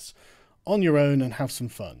all of this on your own and have some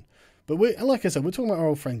fun. But like I said, we're talking about our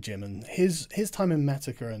old friend Jim and his time in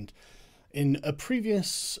Metokur and in a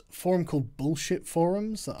previous forum called Bullshit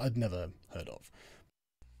Forums that I'd never heard of.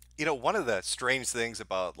 One of the strange things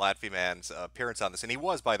about Latvia Man's appearance on this, and he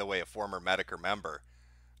was, by the way, a former Metokur member,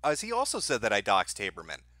 is he also said that I doxed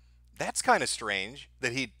Haberman. That's kind of strange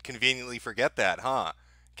that he'd conveniently forget that, huh?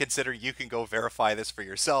 Consider you can go verify this for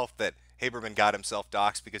yourself that Haberman got himself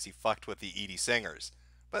doxed because he fucked with the Edie singers.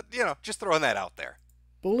 But, just throwing that out there.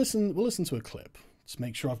 But we'll listen to a clip. Just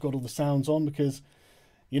make sure I've got all the sounds on because,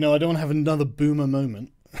 I don't want to have another boomer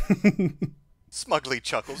moment. Smugly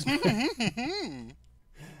chuckles.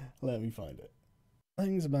 Let me find it.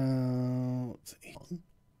 Things about...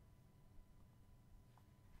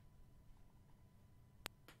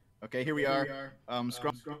 Okay, here we are.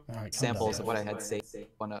 Scroll. Right, examples of what I had to say,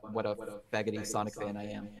 what a faggoty Sonic fan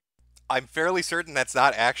I am. I'm fairly certain that's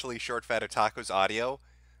not actually Short Fat Otaku's audio.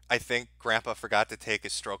 I think Grandpa forgot to take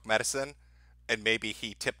his stroke medicine, and maybe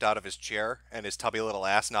he tipped out of his chair, and his tubby little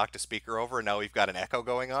ass knocked a speaker over, and now we've got an echo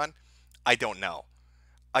going on. I don't know.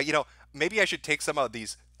 Maybe I should take some of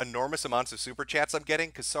these enormous amounts of super chats I'm getting,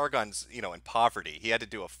 because Sargon's, in poverty. He had to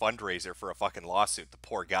do a fundraiser for a fucking lawsuit, the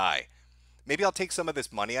poor guy. Maybe I'll take some of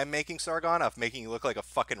this money I'm making, Sargon, off making you look like a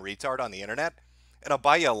fucking retard on the internet, and I'll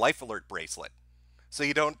buy you a Life Alert bracelet. So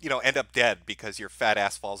you don't, end up dead because your fat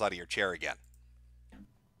ass falls out of your chair again.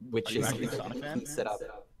 Which is something that set up.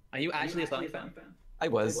 Are you actually a Sonic fan? I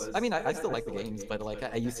was. I mean, I still like the games, but like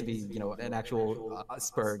I used to be, an actual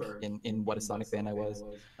spurg in what a Sonic fan I was.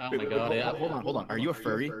 Oh my god! Yeah. Hold on. Are you a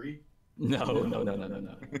furry? No.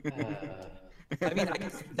 I mean, I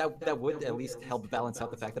guess that would at least help balance out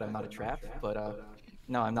the fact that I'm not a trap, but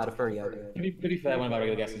no, I'm not a furry either. To be fair, one of our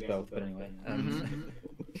regular guests is both, but anyway.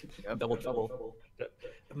 Double trouble.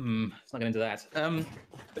 Let's not get into that.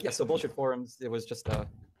 But yeah, so Bullshit Forums, it was just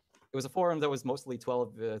it was a forum that was mostly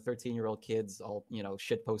 12, 13-year-old kids all,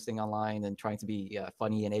 shit posting online and trying to be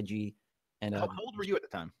funny and edgy. And how old were you at the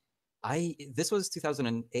time? This was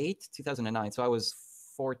 2008, 2009, so I was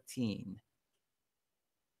 14.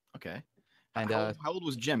 Okay. And how old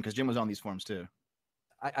was Jim? Because Jim was on these forums too.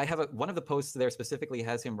 I have one of the posts there specifically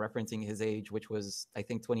has him referencing his age, which was I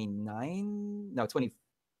think 28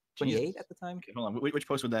 at the time. Okay, hold on. Which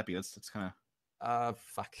post would that be? That's kind of.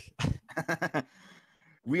 Fuck.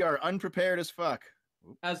 We are unprepared as fuck.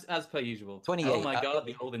 As per usual. 28. Oh my god,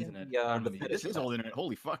 the old internet. Yeah, this is old internet.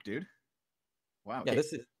 Holy fuck, dude. Wow. Yeah,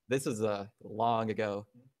 this is long ago.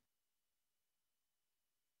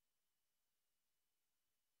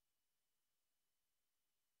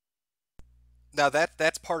 Now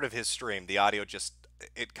that's part of his stream. The audio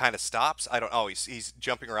it kind of stops. I don't. Oh, he's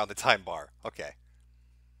jumping around the time bar. Okay.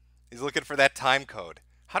 He's looking for that time code.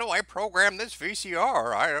 How do I program this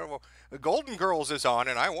VCR? Golden Girls is on,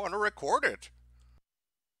 and I want to record it.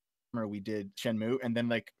 We did Shenmue, and then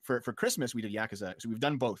like for Christmas we did Yakuza. So we've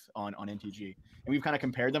done both on NTG, and we've kind of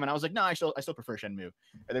compared them. And I was like, no, I still prefer Shenmue.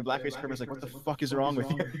 And then Blackface Kermit was like, what the fuck is wrong with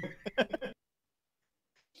you?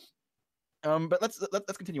 But let's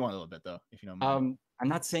continue on a little bit though, if you don't mind. I'm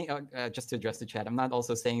not saying just to address the chat. I'm not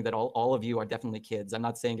also saying that all of you are definitely kids. I'm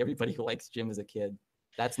not saying everybody who likes Jim is a kid.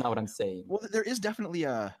 That's not what I'm saying. Well, there is definitely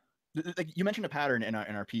like you mentioned a pattern in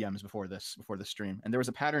our PMs before this stream, and there was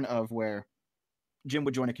a pattern of where Jim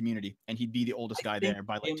would join a community and he'd be the oldest guy there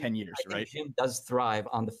by like 10 years, right? Jim does thrive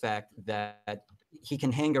on the fact that he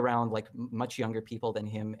can hang around like much younger people than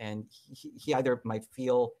him, and he either might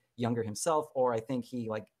feel younger himself, or I think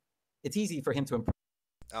it's easy for him to improve.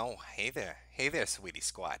 Oh, hey there, sweetie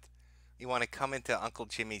squat. You want to come into Uncle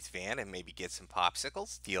Jimmy's van and maybe get some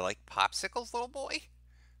popsicles? Do you like popsicles, little boy?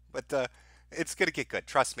 But it's gonna get good.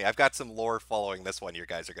 Trust me, I've got some lore following this one you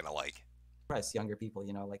guys are gonna like. impress younger people,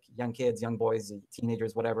 you know, like young kids, young boys,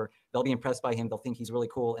 teenagers, whatever. They'll be impressed by him. They'll think he's really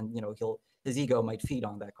cool, and you know, his ego might feed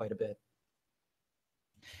on that quite a bit.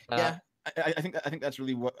 Yeah, I think that's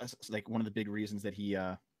really what, like, one of the big reasons that he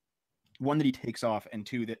one, that he takes off, and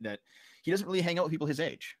two, that he doesn't really hang out with people his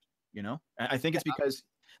age. You know, I think it's because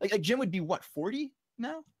like Jim would be what, 40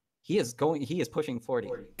 now? He is pushing 40.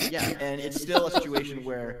 Yeah, and it's still a situation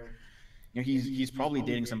where, you know, he's probably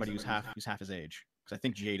dating somebody who's half his age. Because I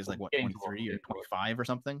think Jade is like what, 23 or 25 or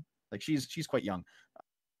something. Like she's quite young.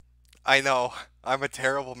 I know. I'm a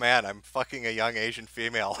terrible man. I'm fucking a young Asian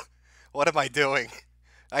female. What am I doing?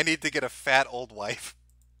 I need to get a fat old wife.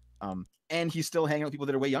 And he's still hanging out with people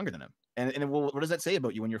that are way younger than him. And well, what does that say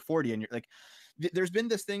about you when you're 40 and you're like, there's been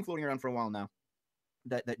this thing floating around for a while now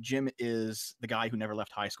that Jim is the guy who never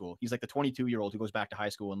left high school. He's like the 22-year-old who goes back to high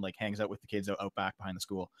school and like hangs out with the kids out back behind the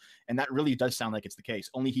school. And that really does sound like it's the case.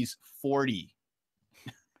 Only he's 40.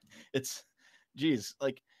 It's, geez,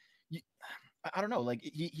 like, I don't know. Like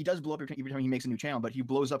he does blow up every time he makes a new channel, but he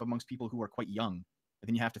blows up amongst people who are quite young. And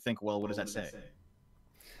then you have to think, well, what does that say?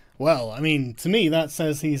 Well, I mean, to me, that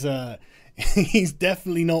says he's he's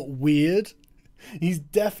definitely not weird. He's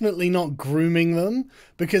definitely not grooming them,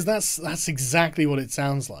 because that's exactly what it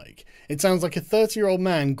sounds like. It sounds like a 30-year-old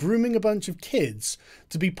man grooming a bunch of kids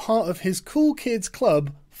to be part of his cool kids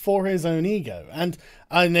club for his own ego. And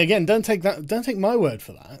again, don't take my word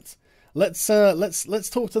for that. Let's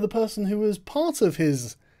talk to the person who was part of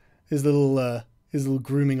his little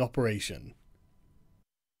grooming operation.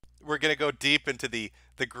 We're gonna go deep into the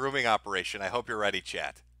grooming operation. I hope you're ready,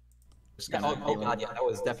 chat. Oh god, yeah, that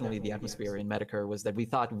was definitely the atmosphere in Metokur, was that we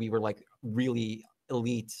thought we were like really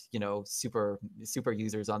elite, you know, super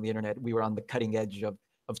users on the internet. We were on the cutting edge of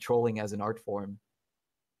trolling as an art form.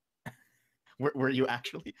 Were you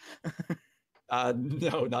actually?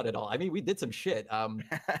 No, not at all. I mean, we did some shit.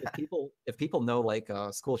 If people know like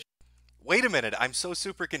school. Wait a minute, I'm so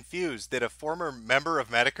super confused. Did a former member of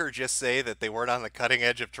Metokur just say that they weren't on the cutting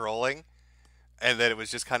edge of trolling? And that it was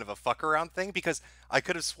just kind of a fuck around thing? Because I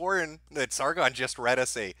could have sworn that Sargon just read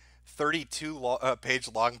us a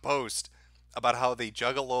 32-page long post about how the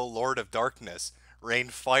Juggalo Lord of Darkness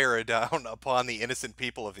rained fire down upon the innocent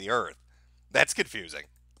people of the earth. That's confusing.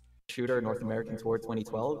 Shooter North American Tour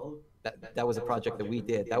 2012. That was a project that we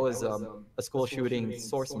did. That was a school shooting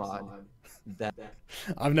source mod. That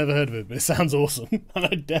I've never heard of it, but it sounds awesome, and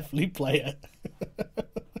I'd definitely play it.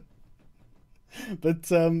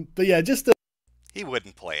 but yeah, just. He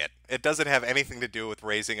wouldn't play it. It doesn't have anything to do with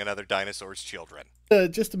raising another dinosaur's children.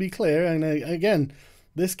 Just to be clear, and again,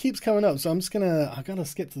 this keeps coming up, so I gotta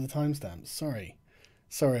skip to the timestamps. Sorry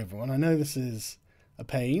everyone. I know this is a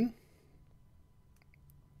pain.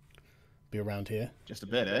 Be around here. Just a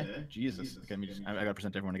bit, eh? Jesus. Okay, I gotta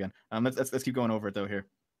present everyone again. Let's keep going over it though here.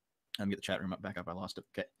 Get the chat room back up. I lost it.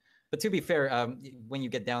 Okay. But to be fair, when you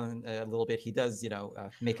get down a little bit, he does, you know,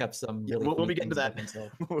 make up some really. We'll be getting to that.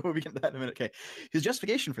 We'll be getting to that in a minute. Okay. His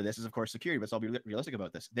justification for this is, of course, security. But I'll be realistic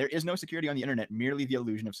about this. There is no security on the internet. Merely the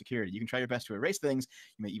illusion of security. You can try your best to erase things.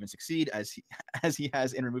 You may even succeed, as he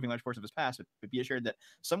has in removing large portions of his past. But be assured that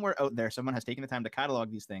somewhere out there, someone has taken the time to catalog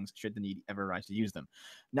these things, should the need ever arise to use them.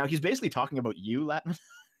 Now he's basically talking about you, Latin.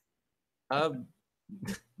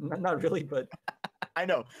 Not really, but I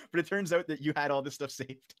know. But it turns out that you had all this stuff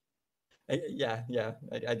saved. Yeah,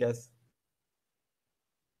 I guess.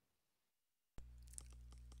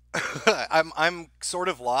 I'm sort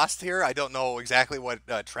of lost here. I don't know exactly what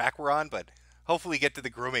track we're on, but hopefully get to the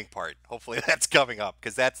grooming part. Hopefully that's coming up,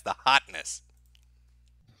 because that's the hotness.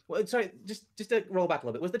 Well, sorry, just to roll back a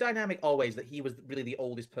little bit. Was the dynamic always that he was really the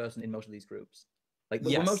oldest person in most of these groups? Like,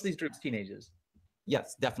 were most of these groups teenagers?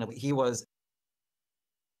 Yes, definitely. He was.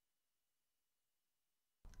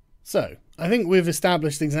 So, I think we've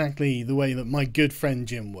established exactly the way that my good friend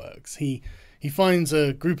Jim works. He finds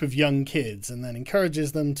a group of young kids and then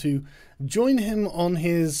encourages them to join him on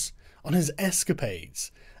his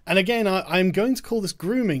escapades. And again, I'm going to call this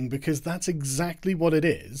grooming, because that's exactly what it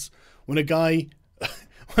is. When a guy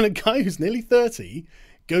who's nearly 30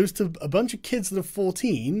 goes to a bunch of kids that are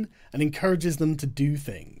 14 and encourages them to do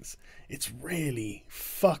things. It's really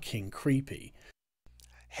fucking creepy.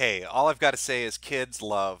 Hey, all I've got to say is kids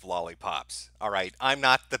love lollipops. All right, I'm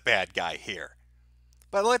not the bad guy here.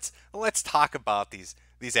 But let's talk about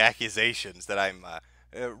these accusations that I'm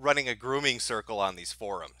running a grooming circle on these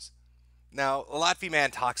forums. Now, Latvi Man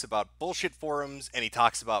talks about bullshit forums, and he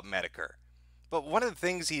talks about Metokur. But one of the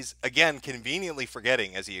things he's, again, conveniently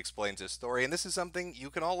forgetting as he explains his story, and this is something you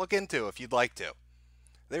can all look into if you'd like to.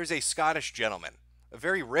 There's a Scottish gentleman, a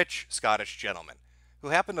very rich Scottish gentleman, who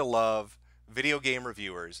happened to love video game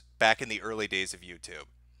reviewers back in the early days of YouTube.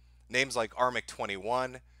 Names like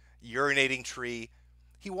Armic21, Urinating Tree.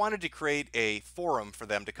 He wanted to create a forum for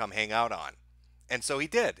them to come hang out on. And so he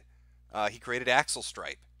did. He created Axel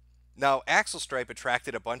Stripe. Now, Axel Stripe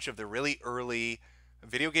attracted a bunch of the really early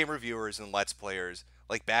video game reviewers and Let's Players,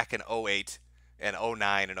 like back in 08 and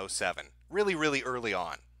 09 and 07. Really, really early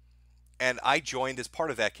on. And I joined as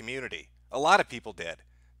part of that community. A lot of people did,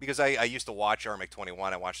 because I used to watch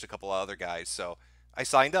Armic21. I watched a couple of other guys, so I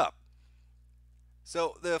signed up.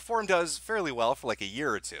 So the forum does fairly well for like a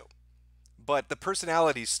year or two. But the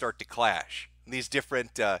personalities start to clash. These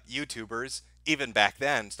different YouTubers, even back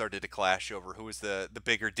then, started to clash over who was the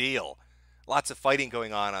bigger deal. Lots of fighting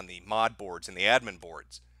going on the mod boards and the admin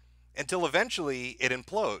boards. Until eventually it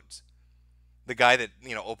implodes. The guy that,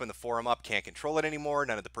 opened the forum up can't control it anymore.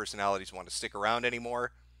 None of the personalities want to stick around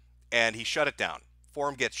anymore. And he shut it down.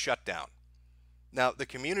 Forum gets shut down. Now, the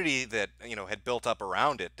community that, had built up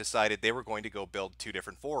around it decided they were going to go build two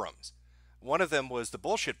different forums. One of them was the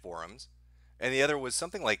bullshit forums, and the other was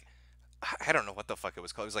something like, I don't know what the fuck it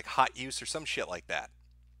was called. It was like Hot Use or some shit like that.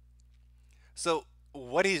 So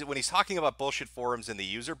when he's talking about bullshit forums in the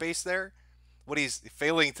user base there, what he's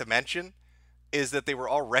failing to mention is that they were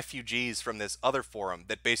all refugees from this other forum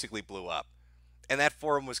that basically blew up. And that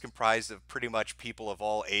forum was comprised of pretty much people of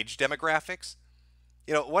all age demographics.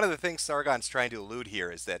 One of the things Sargon's trying to allude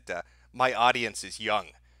here is that my audience is young,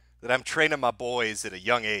 that I'm training my boys at a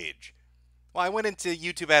young age. Well, I went into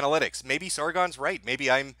YouTube analytics. Maybe Sargon's right.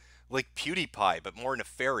 Maybe I'm like PewDiePie, but more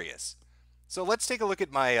nefarious. So let's take a look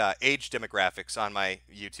at my age demographics on my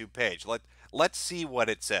YouTube page. Let's see what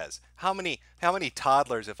it says. How many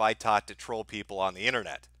toddlers have I taught to troll people on the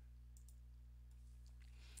internet?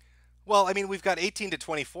 Well, I mean, we've got 18 to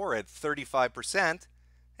 24 at 35%,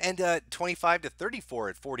 and 25 to 34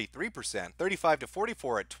 at 43%, 35 to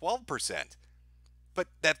 44 at 12%. But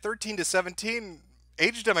that 13 to 17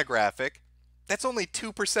 age demographic, that's only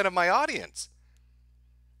 2% of my audience.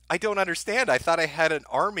 I don't understand. I thought I had an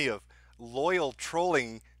army of loyal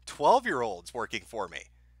trolling 12-year-olds working for me.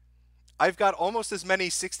 I've got almost as many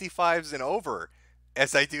 65s and over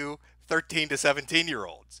as I do 13 to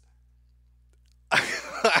 17-year-olds.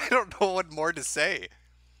 I don't know what more to say.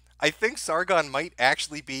 I think Sargon might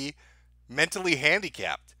actually be mentally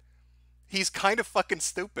handicapped. He's kind of fucking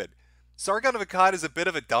stupid. Sargon of Akkad is a bit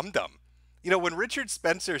of a dum-dum. When Richard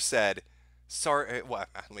Spencer said,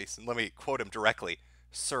 let me quote him directly,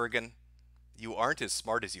 Sargon, you aren't as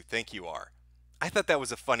smart as you think you are. I thought that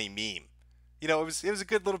was a funny meme. It was a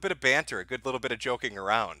good little bit of banter, a good little bit of joking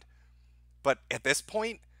around. But at this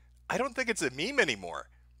point, I don't think it's a meme anymore.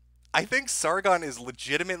 I think Sargon is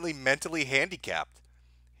legitimately mentally handicapped.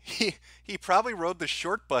 He probably rode the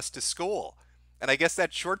short bus to school, and I guess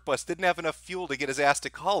that short bus didn't have enough fuel to get his ass to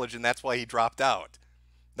college, and that's why he dropped out.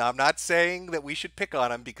 Now, I'm not saying that we should pick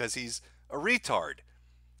on him because he's a retard.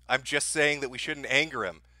 I'm just saying that we shouldn't anger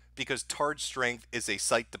him because tard strength is a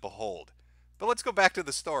sight to behold. But let's go back to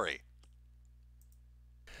the story.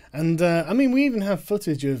 And I mean, we even have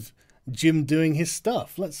footage of Jim doing his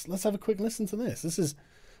stuff. Let's have a quick listen to this.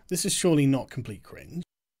 This is surely not complete cringe.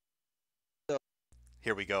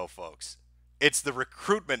 Here we go, folks. It's the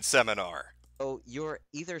recruitment seminar. Oh, you're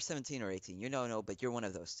either 17 or 18. No, but you're one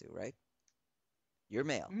of those two, right? You're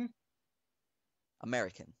male. Mm-hmm.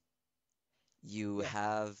 American. You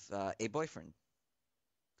have a boyfriend.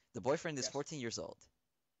 The boyfriend is 14 years old.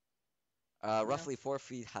 Roughly 4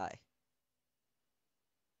 feet high.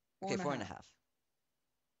 Okay, 4.5.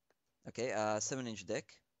 Okay, 7-inch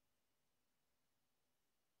dick.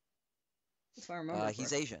 If I remember.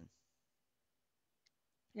 He's Asian.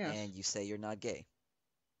 Yes. And you say you're not gay.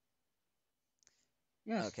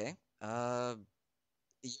 Yes. Okay. I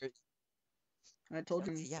told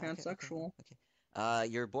you I'm pansexual. Okay.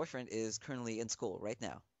 Your boyfriend is currently in school right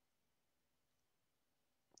now.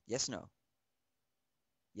 Yes, no.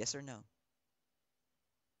 Yes or no?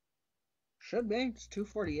 Should be. It's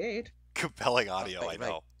 2:48. Compelling audio, I know.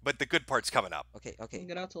 Right. But the good part's coming up. Okay.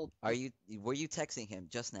 Get out till... Were you texting him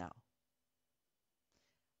just now?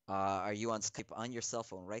 Are you on Skype on your cell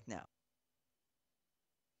phone right now?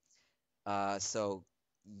 So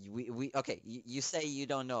okay. You say you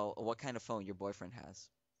don't know what kind of phone your boyfriend has.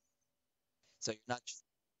 So you're not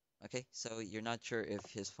okay. So you're not sure if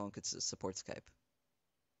his phone could support Skype.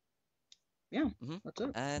 Yeah, that's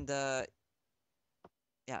it. And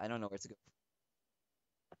yeah, I don't know where to go.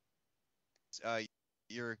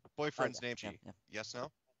 Your boyfriend's name? Yeah. Yes,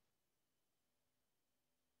 no?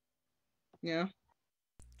 Yeah.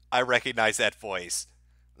 I recognize that voice.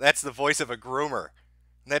 That's the voice of a groomer.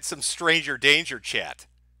 That's some stranger danger chat.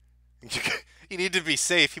 You need to be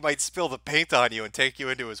safe. He might spill the paint on you and take you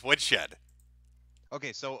into his woodshed.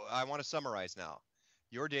 Okay, so I want to summarize now.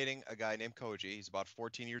 You're dating a guy named Koji. He's about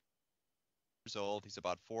 14 years old. He's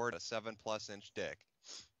about 4 to 7+ inch dick,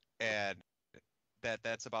 and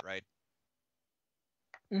that's about right.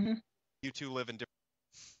 Mm-hmm. You two live in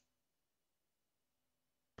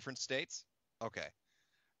different states. Okay,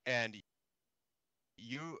 and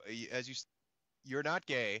you're not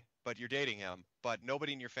gay, but you're dating him, but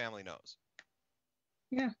nobody in your family knows.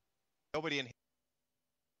 Yeah. Nobody in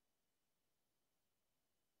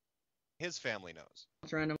his family knows.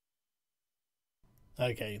 It's random.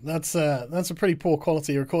 Okay, that's a pretty poor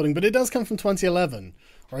quality recording, but it does come from 2011,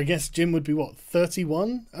 or I guess Jim would be, what,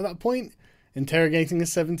 31 at that point? Interrogating a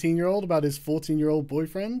 17-year-old about his 14-year-old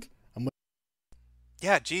boyfriend?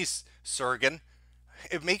 Yeah, geez, Sargon.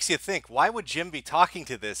 It makes you think, why would Jim be talking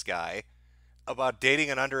to this guy about dating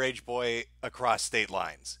an underage boy across state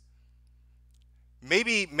lines?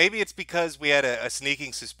 Maybe it's because we had a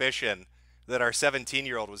sneaking suspicion that our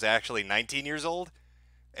 17-year-old was actually 19 years old,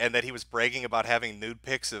 and that he was bragging about having nude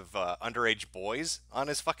pics of underage boys on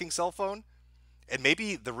his fucking cell phone. And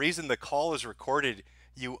maybe the reason the call is recorded,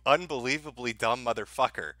 you unbelievably dumb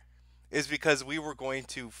motherfucker, is because we were going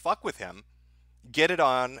to fuck with him, get it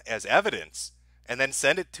on as evidence, and then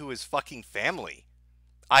send it to his fucking family.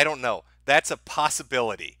 I don't know. That's a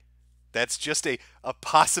possibility. That's just a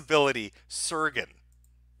possibility, Sargon.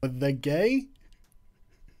 Are they gay?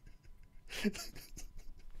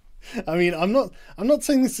 I mean, I'm not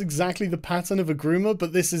saying this is exactly the pattern of a groomer,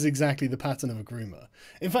 but this is exactly the pattern of a groomer.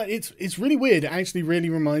 In fact, it's really weird. It actually really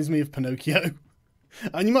reminds me of Pinocchio.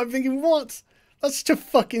 And you might be thinking, what? That's such a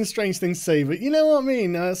fucking strange thing to say, but you know what I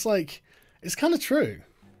mean? It's like, it's kind of true.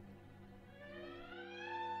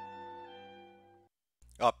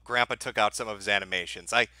 Oh, Grandpa took out some of his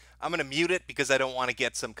animations. I'm going to mute it because I don't want to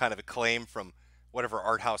get some kind of a claim from whatever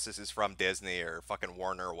art house this is from, Disney or fucking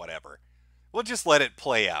Warner or whatever. We'll just let it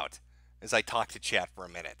play out as I talk to chat for a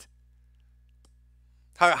minute.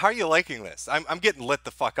 How are you liking this? I'm getting lit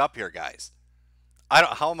the fuck up here, guys.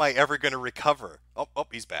 How am I ever going to recover? Oh,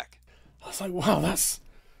 he's back. I was like, wow,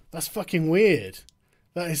 that's fucking weird.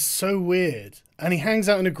 That is so weird. And he hangs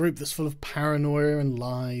out in a group that's full of paranoia and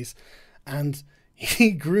lies, and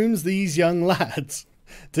he grooms these young lads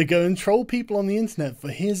to go and troll people on the internet for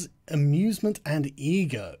his amusement and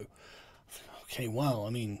ego. Okay, wow,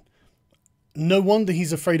 I mean, no wonder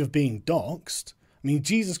he's afraid of being doxxed. I mean,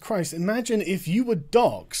 Jesus Christ, imagine if you were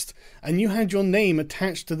doxxed and you had your name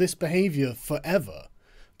attached to this behavior forever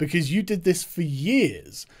because you did this for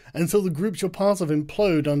years until the groups you're part of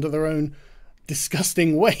implode under their own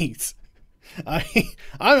disgusting weight.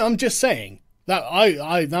 I'm just saying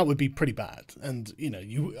that that would be pretty bad. And, you know,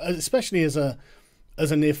 you, especially as a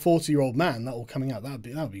near 40-year-old man, that all coming out, that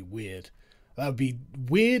would be weird. That would be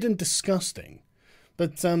weird and disgusting.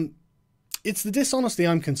 But it's the dishonesty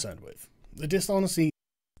I'm concerned with. The dishonesty.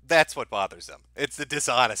 That's what bothers him. It's the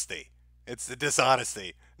dishonesty. It's the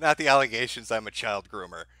dishonesty, not the allegations I'm a child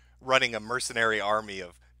groomer, running a mercenary army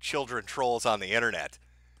of children trolls on the internet.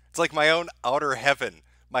 It's like my own outer heaven,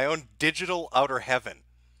 my own digital outer heaven.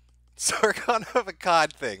 Sargon of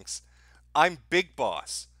Akkad thinks I'm big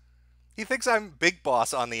boss. He thinks I'm big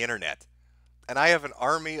boss on the internet, and I have an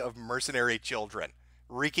army of mercenary children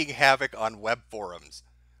wreaking havoc on web forums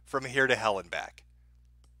from here to hell and back.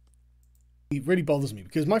 It really bothers me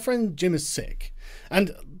because my friend Jim is sick.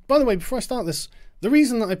 And by the way, before I start this, the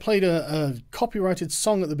reason that I played a copyrighted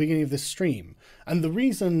song at the beginning of this stream, and the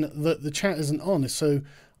reason that the chat isn't on, is so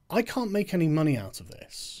I can't make any money out of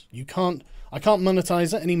this. I can't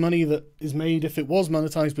monetize it. Any money that is made, if it was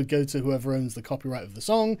monetized, would go to whoever owns the copyright of the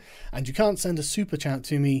song, and you can't send a super chat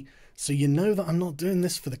to me, so you know that I'm not doing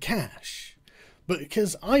this for the cash. But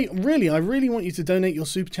because I really want you to donate your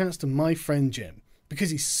super chats to my friend Jim, because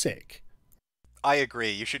he's sick. I agree.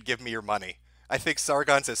 You should give me your money. I think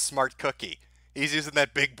Sargon's a smart cookie. He's using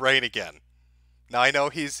that big brain again. Now, I know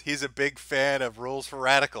he's a big fan of Rules for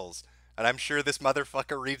Radicals, and I'm sure this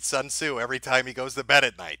motherfucker reads Sun Tzu every time he goes to bed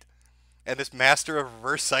at night. And this master of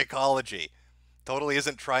reverse psychology totally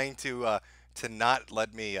isn't trying to not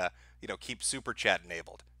let me keep super chat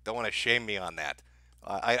enabled. Don't want to shame me on that.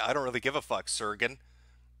 I don't really give a fuck, Sargon.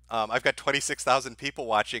 I've got 26,000 people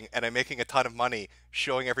watching, and I'm making a ton of money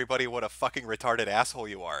showing everybody what a fucking retarded asshole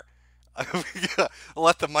you are.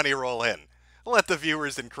 Let the money roll in. Let the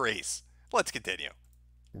viewers increase. Let's continue.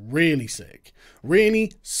 Really sick.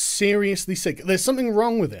 Really seriously sick. There's something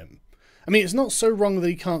wrong with him. I mean, it's not so wrong that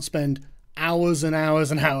he can't spend hours and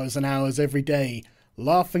hours and hours and hours every day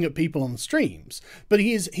laughing at people on streams, but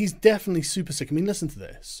he's definitely super sick. I mean, listen to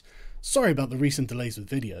this. Sorry about the recent delays with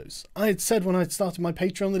videos. I had said when I started my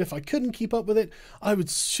Patreon that if I couldn't keep up with it, I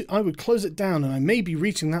would close it down, and I may be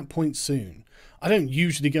reaching that point soon. I don't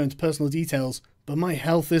usually go into personal details, but my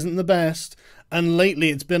health isn't the best, and lately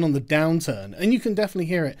it's been on the downturn, and you can definitely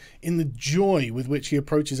hear it in the joy with which he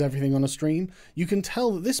approaches everything on a stream. You can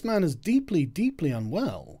tell that this man is deeply, deeply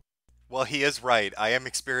unwell. Well, he is right. I am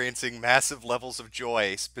experiencing massive levels of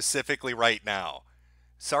joy, specifically right now.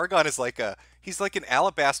 Sargon is he's like an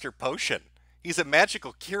alabaster potion. He's a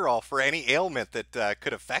magical cure-all for any ailment that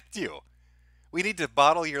could affect you. We need to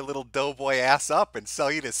bottle your little doughboy ass up and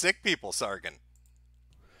sell you to sick people, Sargon.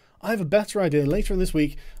 I have a better idea later in this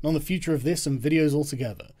week and on the future of this and videos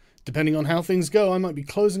altogether. Depending on how things go, I might be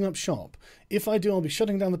closing up shop. If I do, I'll be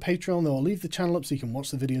shutting down the Patreon, though I'll leave the channel up so you can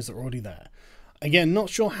watch the videos that are already there. Again,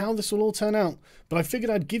 not sure how this will all turn out, but I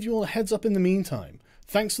figured I'd give you all a heads up in the meantime.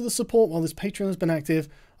 Thanks for the support while this Patreon has been active,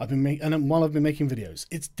 while I've been making videos.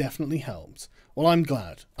 It's definitely helped. Well, I'm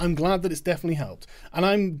glad. I'm glad that it's definitely helped. And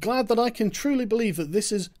I'm glad that I can truly believe that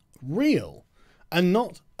this is real and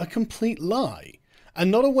not a complete lie. And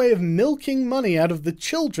not a way of milking money out of the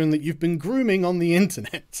children that you've been grooming on the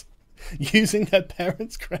internet using their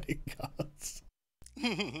parents' credit cards.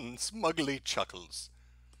 Smugly chuckles.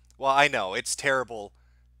 Well, I know, it's terrible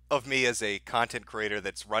of me as a content creator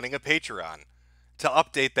that's running a Patreon to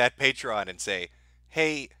update that Patreon and say,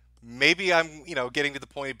 hey, maybe I'm, getting to the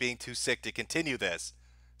point of being too sick to continue this.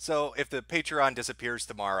 So if the Patreon disappears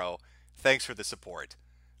tomorrow, thanks for the support.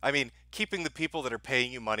 I mean, keeping the people that are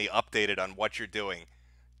paying you money updated on what you're doing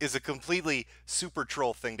is a completely super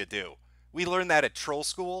troll thing to do. We learned that at troll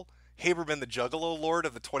school. Haberman, the Juggalo Lord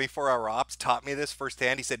of the 24-hour ops, taught me this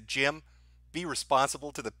firsthand. He said, Jim, be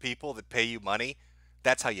responsible to the people that pay you money.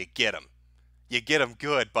 That's how you get them. You get them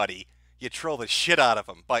good, buddy. You troll the shit out of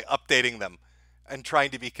them by updating them and trying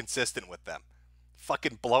to be consistent with them.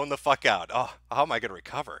 Fucking blown the fuck out. Oh, how am I going to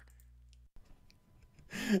recover?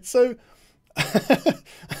 So,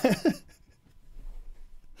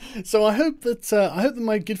 I hope that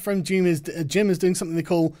my good friend Jim is doing something they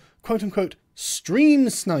call quote unquote stream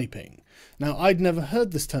sniping. Now, I'd never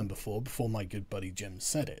heard this term before my good buddy Jim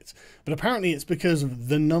said it, but apparently it's because of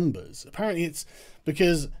the numbers. Apparently it's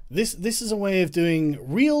because this is a way of doing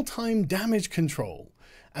real-time damage control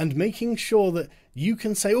and making sure that you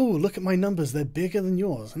can say, oh, look at my numbers, they're bigger than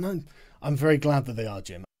yours. And I'm very glad that they are,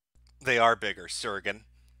 Jim. They are bigger, Sargon.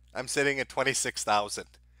 I'm sitting at 26,000.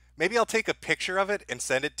 Maybe I'll take a picture of it and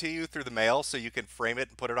send it to you through the mail so you can frame it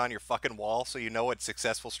and put it on your fucking wall so you know what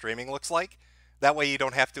successful streaming looks like. That way you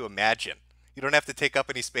don't have to imagine. You don't have to take up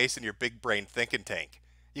any space in your big brain thinking tank.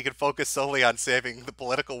 You can focus solely on saving the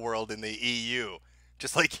political world in the EU,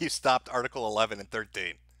 just like you stopped Article 11 and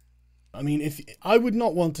 13. I mean, if I would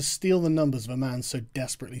not want to steal the numbers of a man so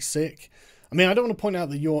desperately sick. I mean, I don't want to point out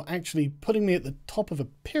that you're actually putting me at the top of a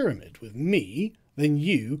pyramid with me, then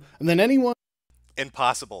you, and then anyone.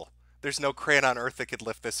 Impossible. There's no crane on Earth that could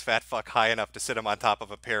lift this fat fuck high enough to sit him on top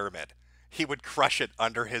of a pyramid. He would crush it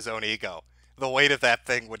under his own ego. The weight of that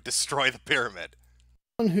thing would destroy the pyramid.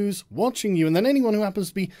 Who's watching you, and then anyone who happens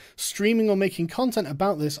to be streaming or making content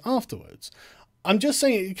about this afterwards. I'm just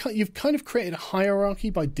saying, you've kind of created a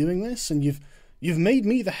hierarchy by doing this, and you've made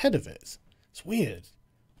me the head of it. It's weird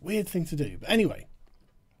thing to do. But anyway,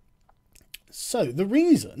 so the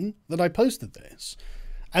reason that I posted this,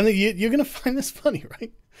 and you're going to find this funny,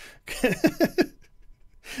 right?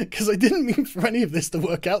 Because I didn't mean for any of this to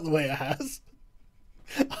work out the way it has.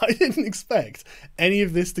 I didn't expect any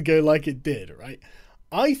of this to go like it did, right?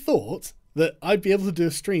 I thought that I'd be able to do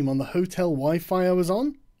a stream on the hotel Wi-Fi I was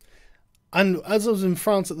on. And as I was in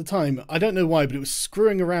France at the time, I don't know why, but it was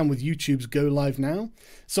screwing around with YouTube's Go Live Now.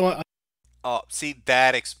 So Oh, see,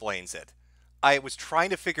 that explains it. I was trying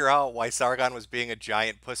to figure out why Sargon was being a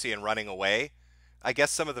giant pussy and running away. I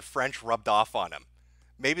guess some of the French rubbed off on him.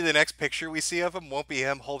 Maybe the next picture we see of him won't be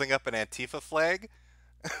him holding up an Antifa flag,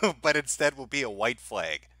 but instead will be a white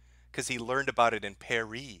flag, because he learned about it in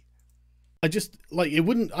Paris. I just,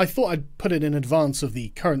 I thought I'd put it in advance of the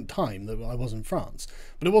current time that I was in France,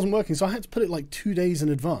 but it wasn't working, so I had to put it 2 days in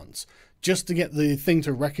advance, just to get the thing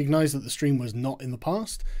to recognize that the stream was not in the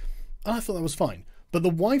past, and I thought that was fine. But the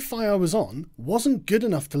Wi-Fi I was on wasn't good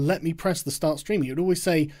enough to let me press the start streaming. It would always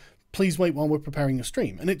say, please wait while we're preparing your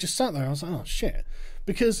stream, and it just sat there. I was like, oh shit,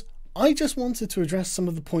 because I just wanted to address some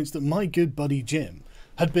of the points that my good buddy Jim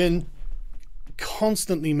had been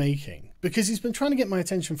constantly making, because he's been trying to get my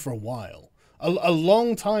attention for a while. A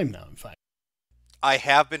long time now, in fact. I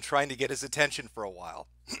have been trying to get his attention for a while.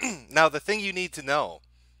 Now, the thing you need to know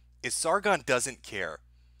is Sargon doesn't care.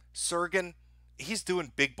 Sargon, he's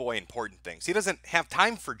doing big boy important things. He doesn't have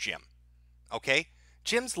time for Jim, okay?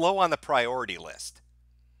 Jim's low on the priority list.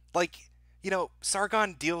 Like,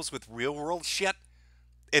 Sargon deals with real-world shit.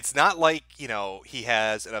 It's not like, he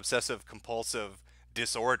has an obsessive-compulsive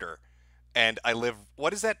disorder. And I live,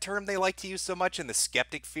 what is that term they like to use so much in the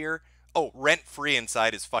skeptic fear? Oh, rent-free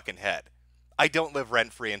inside his fucking head. I don't live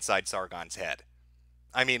rent-free inside Sargon's head.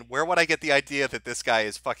 I mean, where would I get the idea that this guy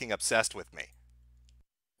is fucking obsessed with me?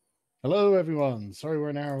 Hello, everyone. Sorry we're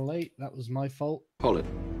an hour late. That was my fault. Hold it.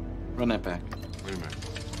 Run that back. Wait a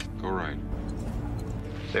minute. Go right.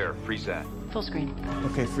 There, freeze that. Full screen.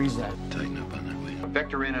 Okay, freeze that. Tighten up on that way.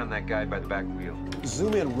 Vector in on that guy by the back wheel.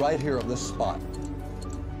 Zoom in right here on this spot.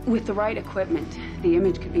 With the right equipment, the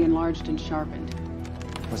image could be enlarged and sharpened.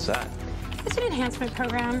 What's that? It's an enhancement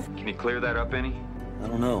program. Can you clear that up any? I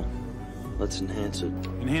don't know. Let's enhance it.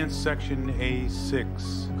 Enhance section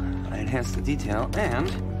A6. I enhanced the detail, and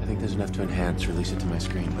I think there's enough to enhance. Release it to my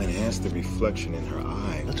screen. Enhance the reflection in her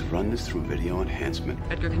eye. Let's run this through video enhancement.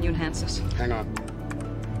 Edgar, can you enhance this? Hang on.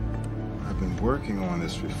 I've been working on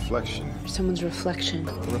this reflection. Someone's reflection.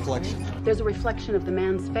 The reflection. There's a reflection of the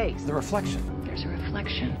man's face. The reflection. There's a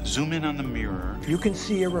reflection. Zoom in on the mirror. You can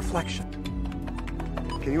see a reflection.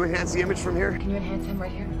 Can you enhance the image from here? Can you enhance him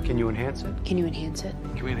right here? Can you enhance it? Can you enhance it?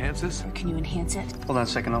 Can we enhance this? Can you enhance it? Hold on a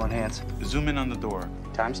second, I'll enhance. Zoom in on the door.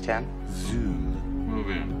 Times 10. Zoom.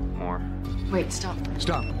 Move in. More. Wait, stop.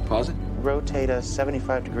 Stop. Pause it. Rotate us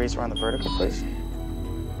 75 degrees around the vertical, please.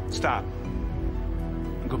 Stop.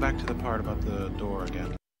 And go back to the part about the door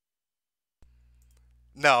again.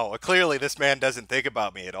 No, clearly this man doesn't think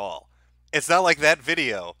about me at all. It's not like that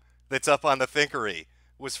video that's up on the Thinkery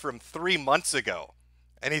was from 3 months ago.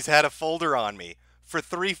 And he's had a folder on me for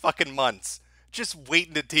 3 fucking months, just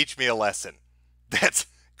waiting to teach me a lesson. That's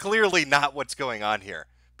clearly not what's going on here.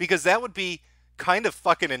 Because that would be kind of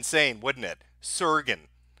fucking insane, wouldn't it? Sargon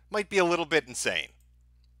might be a little bit insane.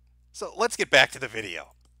 So let's get back to the video.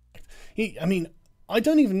 I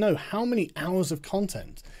don't even know how many hours of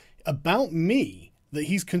content about me that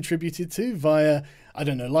he's contributed to via, I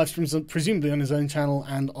don't know, live streams, presumably on his own channel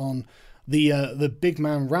and on the Big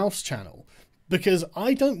Man Ralph's channel. Because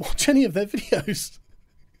I don't watch any of their videos.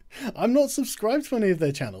 I'm not subscribed to any of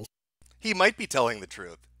their channels. He might be telling the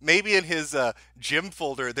truth. Maybe in his gym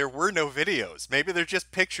folder there were no videos. Maybe they're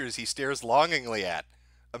just pictures he stares longingly at,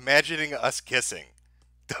 imagining us kissing.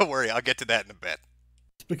 Don't worry, I'll get to that in a bit.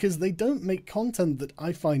 Because they don't make content that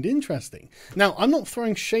I find interesting. Now, I'm not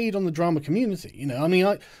throwing shade on the drama community.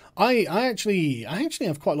 I actually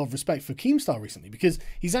have quite a lot of respect for Keemstar recently because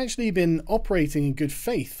he's actually been operating in good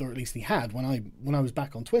faith, or at least he had when I was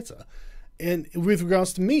back on Twitter, and with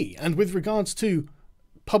regards to me and with regards to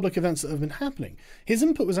public events that have been happening. His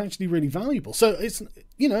input was actually really valuable. So it's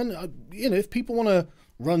if people want to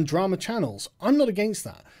run drama channels, I'm not against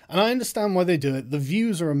that, and I understand why they do it. The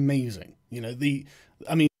views are amazing.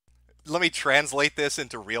 Let me translate this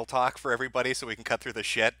into real talk for everybody so we can cut through the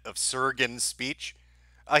shit of Sargon's speech.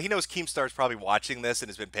 He knows Keemstar's probably watching this and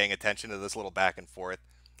has been paying attention to this little back and forth,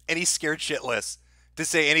 and he's scared shitless to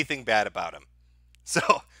say anything bad about him. So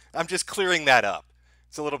I'm just clearing that up.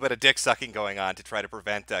 It's a little bit of dick sucking going on to try to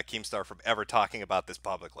prevent Keemstar from ever talking about this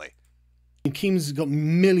publicly. Keem's got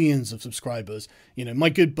millions of subscribers. My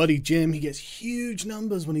good buddy Jim, he gets huge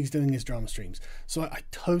numbers when he's doing his drama streams. So I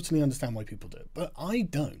totally understand why people do it, but I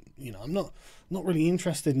don't. I'm not really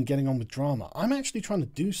interested in getting on with drama. I'm actually trying to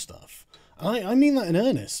do stuff. I mean that in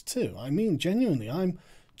earnest too. I mean genuinely. I'm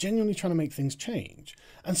genuinely trying to make things change.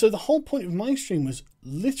 And so the whole point of my stream was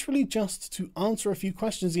literally just to answer a few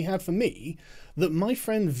questions he had for me that my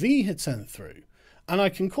friend V had sent through. And I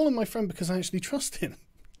can call him my friend because I actually trust him.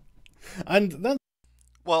 And that.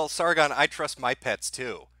 Well, Sargon, I trust my pets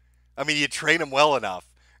too. I mean, you train them well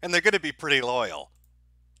enough, and they're going to be pretty loyal.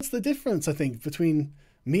 That's the difference, I think, between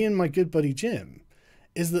me and my good buddy Jim,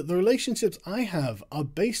 is that the relationships I have are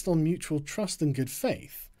based on mutual trust and good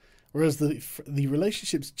faith, whereas the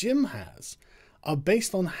relationships Jim has are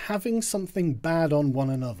based on having something bad on one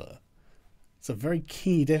another. It's a very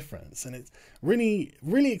key difference, and it really,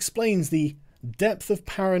 really explains the depth of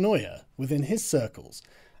paranoia within his circles.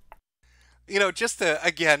 Just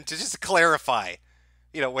to clarify,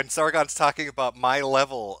 when Sargon's talking about my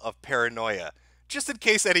level of paranoia, just in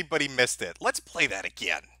case anybody missed it, let's play that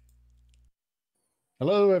again.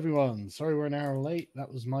 Hello, everyone. Sorry we're an hour late.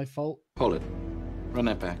 That was my fault. Hold it. Run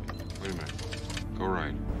that back. Wait a minute. Go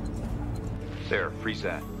right. There, freeze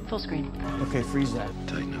that. Full screen. Okay, freeze that.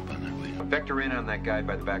 Tighten up on that way. Vector in on that guy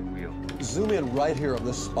by the back wheel. Zoom in right here on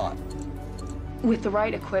this spot. With the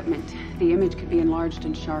right equipment, the image could be enlarged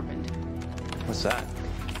and sharpened. What's that?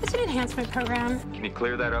 It's an enhancement program. Can you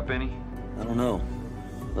clear that up any? I don't know.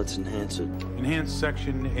 Let's enhance it. Enhance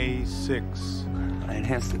section A6. I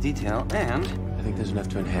enhanced the detail, and I think there's enough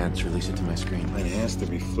to enhance. Release it to my screen. I enhanced the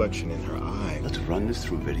reflection in her eye. Let's run this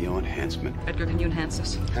through video enhancement. Edgar, can you enhance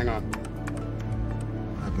this? Hang on.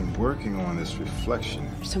 I've been working on this reflection.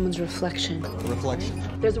 Someone's reflection. Reflection.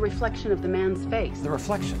 There's a reflection of the man's face. The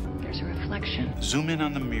reflection. There's a reflection. Zoom in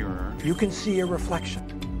on the mirror. You can see a reflection.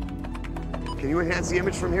 Can you enhance the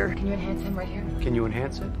image from here? Can you enhance him right here? Can you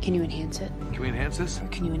enhance it? Can you enhance it? Can we enhance this?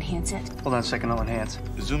 Can you enhance it? Hold on a second, I'll enhance.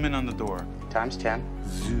 Zoom in on the door. Times 10.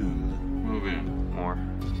 Zoom. Move in. More.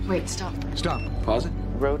 Wait, stop. Stop. Pause it.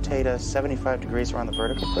 Rotate us 75 degrees around the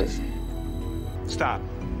vertical, please. Stop.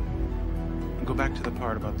 And go back to the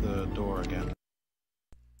part about the door again.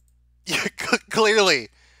 Yeah, clearly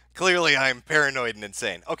I'm paranoid and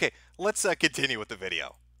insane. Okay, let's continue with the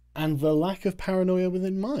video. And the lack of paranoia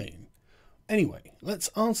within mine. Anyway, let's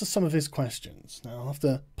answer some of his questions. Now, I'll have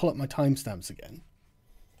to pull up my timestamps again.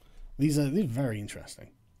 These are very interesting.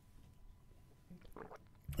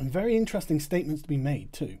 And very interesting statements to be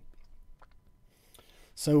made, too.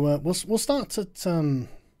 So we'll start at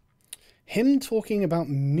him talking about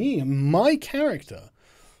me and my character,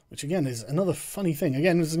 which, again, is another funny thing.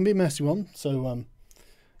 Again, this is going to be a messy one, so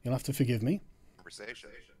you'll have to forgive me. Conversation.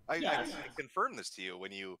 I confirmed this to you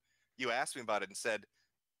when you asked me about it and said,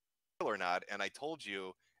 or not, and I told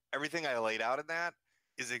you everything I laid out in that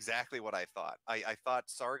is exactly what I thought. I thought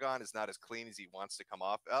Sargon is not as clean as he wants to come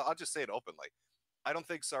off. I'll just say it openly. I don't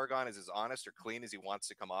think Sargon is as honest or clean as he wants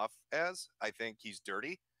to come off as. I think he's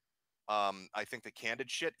dirty. I think the candid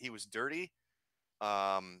shit, he was dirty.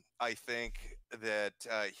 I think that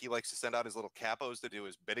he likes to send out his little capos to do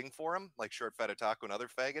his bidding for him, like Short Fat Otaku and other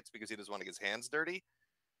faggots, because he doesn't want to get his hands dirty.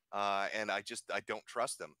 And I don't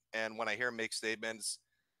trust him. And when I hear him make statements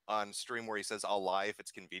on stream where he says, I'll lie if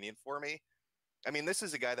it's convenient for me. I mean, this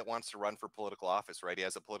is a guy that wants to run for political office, right? He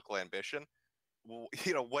has a political ambition. Well,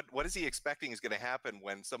 you know, what is he expecting is going to happen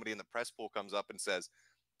when somebody in the press pool comes up and says,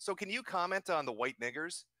 so can you comment on the white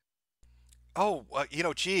niggers? Oh, you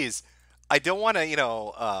know, geez, I don't want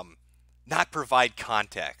to, not provide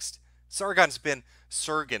context. Sargon's been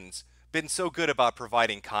so good about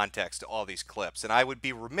providing context to all these clips, and I would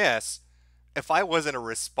be remiss if I wasn't a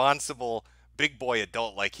responsible big boy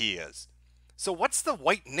adult like he is. So what's the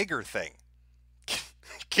white nigger thing?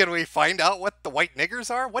 Can we find out what the white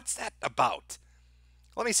niggers are? What's that about?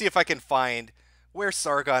 Let me see if I can find where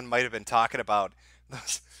Sargon might have been talking about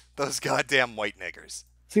those goddamn white niggers.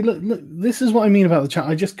 See, look, this is what I mean about the chat.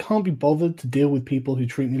 I just can't be bothered to deal with people who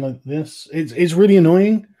treat me like this. It's really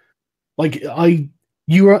annoying. Like,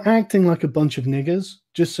 you are acting like a bunch of niggers,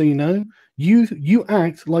 just so you know. You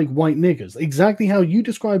act like white niggers. Exactly how you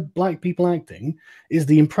describe black people acting is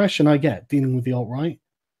the impression I get dealing with the alt-right.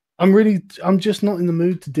 I'm just not in the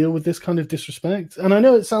mood to deal with this kind of disrespect. And I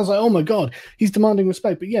know it sounds like, oh my God, he's demanding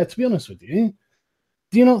respect. But yeah, to be honest with you,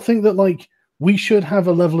 do you not think that, like, we should have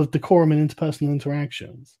a level of decorum in interpersonal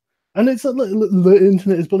interactions? And it's like, the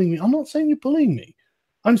internet is bullying me. I'm not saying you're bullying me.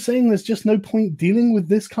 I'm saying there's just no point dealing with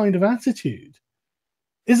this kind of attitude.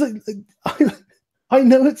 Is it? I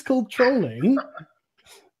know it's called trolling,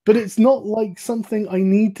 but it's not like something I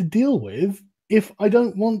need to deal with if I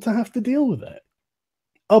don't want to have to deal with it.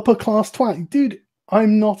 Upper class twat. Dude,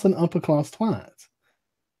 I'm not an upper class twat.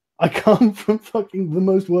 I come from fucking the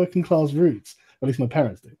most working class roots. At least my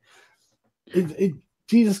parents do.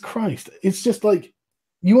 Jesus Christ. It's just like,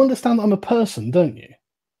 you understand that I'm a person, don't you?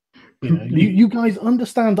 You know, you guys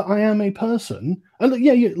understand that I am a person. And look,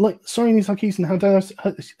 yeah, you like, sorry, Sarkeesian, how dare I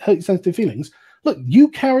hurt your sensitive feelings? Look, you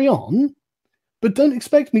carry on, but don't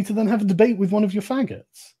expect me to then have a debate with one of your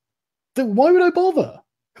faggots. Why would I bother?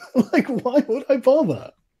 Like, why would I bother?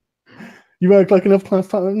 You act like an upper-class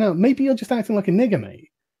type now. Maybe you're just acting like a nigger, mate.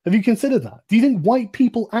 Have you considered that? Do you think white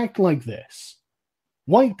people act like this?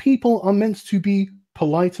 White people are meant to be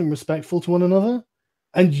polite and respectful to one another,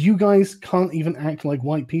 and you guys can't even act like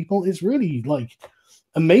white people. It's really, like,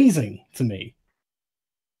 amazing to me.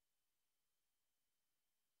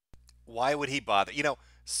 Why would he bother? You know,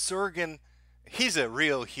 Sargon, he's a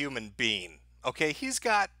real human being. Okay, he's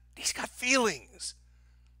got feelings,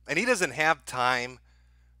 and he doesn't have time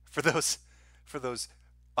for those.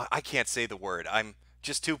 I can't say the word. I'm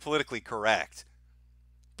just too politically correct.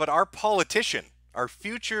 But our politician, our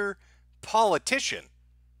future politician,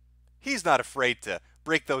 he's not afraid to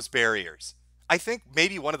break those barriers. I think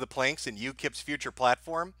maybe one of the planks in UKIP's future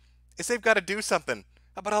platform is they've got to do something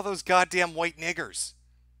about all those goddamn white niggers.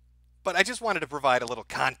 But I just wanted to provide a little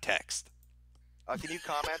context. Can you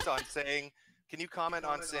comment on saying? Can you comment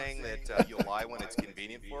on saying that you'll lie when it's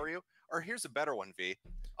convenient for you? Or here's a better one, V.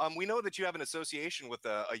 We know that you have an association with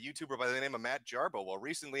a YouTuber by the name of Matt Jarbo. Well,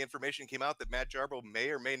 recently information came out that Matt Jarbo may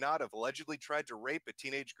or may not have allegedly tried to rape a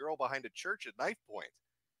teenage girl behind a church at knife point.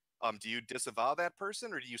 Do you disavow that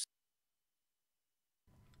person, or do you?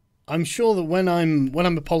 I'm sure that when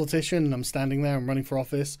I'm a politician and I'm standing there and running for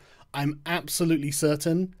office, I'm absolutely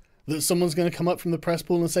certain that someone's going to come up from the press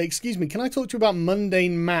pool and say, "Excuse me, can I talk to you about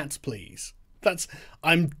mundane Matt, please?"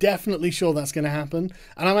 I'm definitely sure that's going to happen,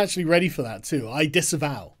 and I'm actually ready for that too. I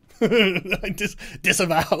disavow. I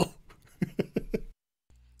disavow.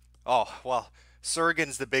 Oh well,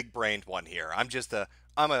 Sargon's the big-brained one here. I'm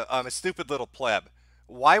a stupid little pleb.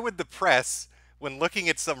 Why would the press, when looking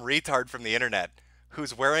at some retard from the internet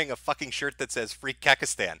who's wearing a fucking shirt that says "Free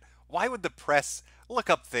Kekistan," why would the press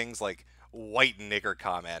look up things like white nigger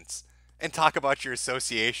comments and talk about your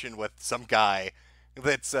association with some guy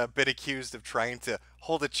that's been accused of trying to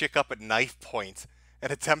hold a chick up at knife point and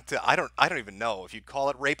attempt to, I don't even know if you'd call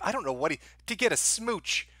it rape. I don't know to get a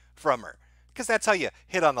smooch from her, because that's how you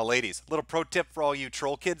hit on the ladies. Little pro tip for all you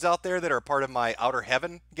troll kids out there that are part of my Outer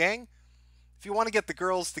Heaven gang. If you want to get the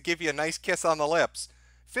girls to give you a nice kiss on the lips,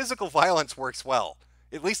 physical violence works well.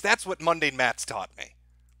 At least that's what Mundane Matt's taught me.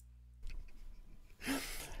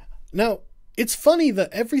 Now, it's funny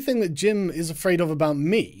that everything that Jim is afraid of about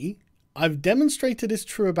me, I've demonstrated is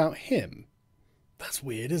true about him. That's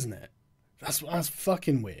weird, isn't it? That's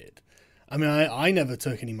fucking weird. I mean, I never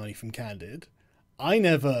took any money from Candid. I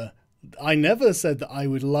never said that I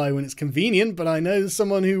would lie when it's convenient, but I know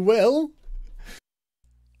someone who will.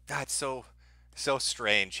 That's so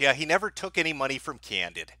strange. Yeah, he never took any money from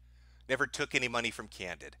Candid. Never took any money from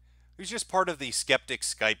Candid. He was just part of the skeptic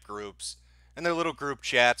Skype groups and their little group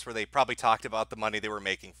chats where they probably talked about the money they were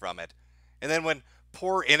making from it. And then when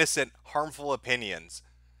poor, innocent, harmful opinions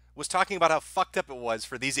was talking about how fucked up it was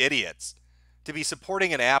for these idiots to be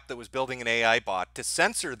supporting an app that was building an AI bot to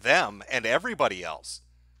censor them and everybody else.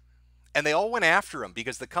 And they all went after him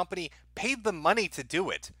because the company paid them money to do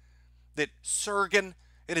it. That Sargon,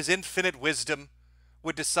 in his infinite wisdom,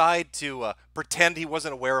 would decide to pretend he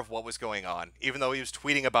wasn't aware of what was going on, even though he was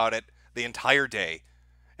tweeting about it the entire day,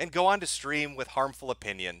 and go on to stream with harmful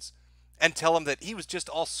opinions and tell him that he was just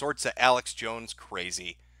all sorts of Alex Jones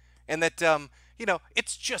crazy, and that,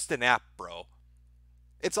 it's just an app, bro.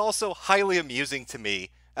 It's also highly amusing to me,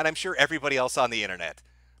 and I'm sure everybody else on the internet,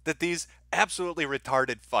 that these absolutely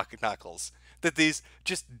retarded fuck knuckles, that these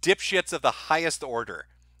just dipshits of the highest order,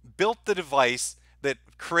 built the device that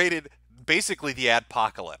created basically the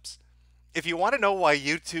adpocalypse. If you want to know why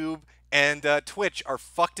YouTube and Twitch are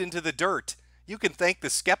fucked into the dirt, you can thank the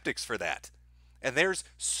skeptics for that. And there's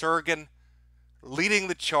Sargon leading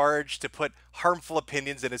the charge to put harmful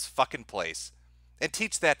opinions in his fucking place and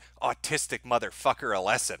teach that autistic motherfucker a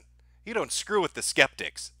lesson. You don't screw with the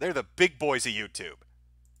skeptics. They're the big boys of YouTube.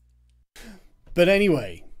 But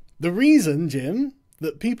anyway, the reason, Jim,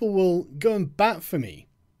 that people will go and bat for me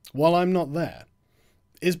while I'm not there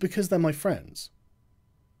is because they're my friends.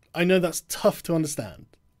 I know that's tough to understand.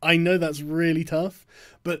 I know that's really tough,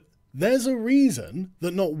 but there's a reason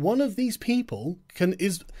that not one of these people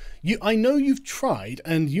I know you've tried,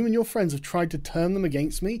 and you and your friends have tried to turn them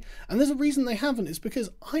against me, and there's a reason they haven't. It's because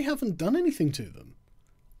I haven't done anything to them.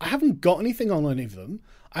 I haven't got anything on any of them.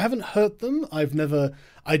 I haven't hurt them.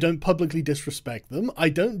 I don't publicly disrespect them. I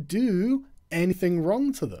don't do anything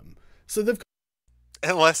wrong to them. So they've...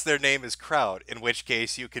 Unless their name is Crowd, in which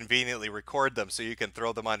case you conveniently record them so you can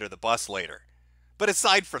throw them under the bus later. But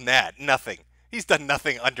aside from that, nothing. He's done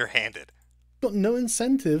nothing underhanded. Got no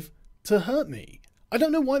incentive to hurt me. I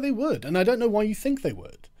don't know why they would, and I don't know why you think they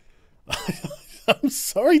would. I'm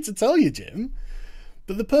sorry to tell you, Jim,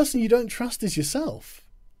 but the person you don't trust is yourself.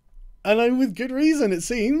 And I'm with good reason, it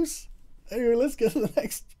seems. Anyway, let's go to the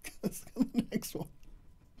next one.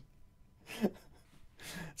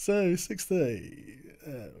 So, 6:30.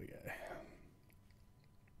 There we go.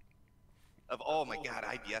 Oh my god,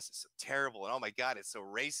 IBS is so terrible, and oh my god, it's so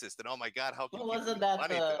racist, and oh my god, how can Well, people wasn't be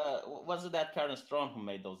funny to that Karen Strong who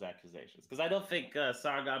made those accusations? Because I don't think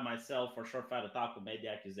Sargon, myself, or Short Fat Otaku made the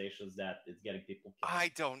accusations that it's getting people killed.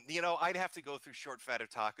 I don't, I'd have to go through Short Fat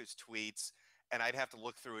Otaku's tweets, and I'd have to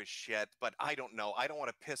look through his shit, but I don't know. I don't want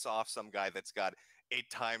to piss off some guy that's got 8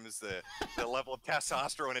 times the level of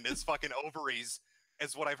testosterone in his fucking ovaries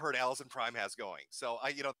as what I've heard Allison Prime has going. So,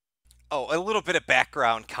 Oh, a little bit of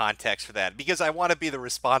background context for that, because I want to be the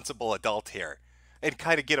responsible adult here and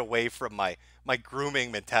kind of get away from my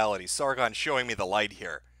grooming mentality. Sargon showing me the light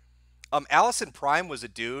here. Allison Prime was a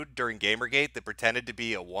dude during Gamergate that pretended to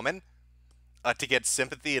be a woman to get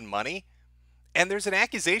sympathy and money. And there's an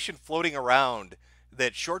accusation floating around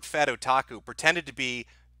that Short Fat Otaku pretended to be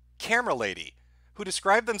Camera Lady, who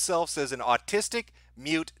described themselves as an autistic,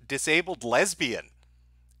 mute, disabled lesbian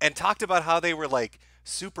and talked about how they were like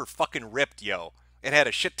super fucking ripped, yo, and had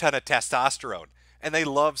a shit ton of testosterone and they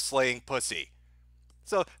love slaying pussy.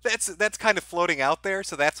 So that's kind of floating out there,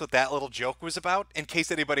 so that's what that little joke was about, in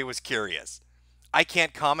case anybody was curious. I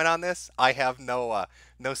can't comment on this. I have no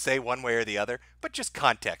say one way or the other, but just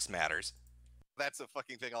context matters. That's a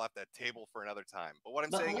fucking thing I'll have to table for another time. But what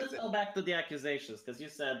I'm saying let's is go back to the accusations, because you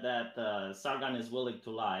said that Sargon is willing to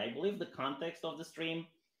lie. I believe the context of the stream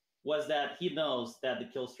was that he knows that the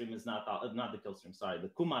kill stream is not the kill stream. Sorry, the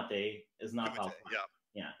Kumite is not outright.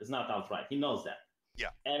 Yeah, it's not outright. He knows that. Yeah.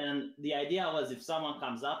 And the idea was, if someone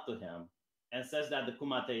comes up to him and says that the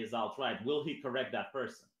Kumite is outright, will he correct that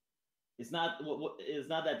person? It's not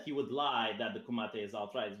that he would lie that the Kumite is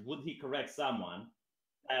outright. Would he correct someone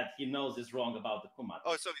that he knows is wrong about the Kumite?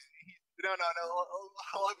 Oh, so no.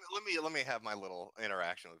 Let me have my little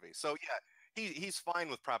interaction with me. So yeah, he's fine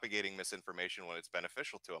with propagating misinformation when it's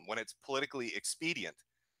beneficial to him, when it's politically expedient.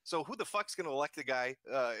 So who the fuck's going to elect a guy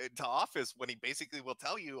to office when he basically will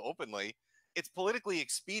tell you openly, it's politically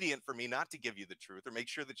expedient for me not to give you the truth or make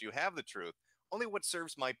sure that you have the truth. Only what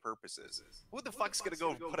serves my purposes. Who the fuck's going to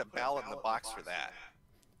go put a ballot in the box for that?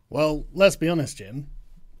 Well, let's be honest, Jim.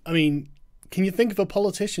 I mean, can you think of a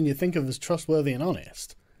politician you think of as trustworthy and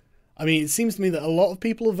honest? I mean, it seems to me that a lot of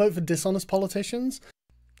people will vote for dishonest politicians.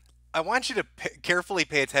 I want you to carefully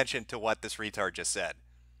pay attention to what this retard just said.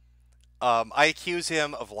 I accuse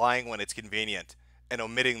him of lying when it's convenient and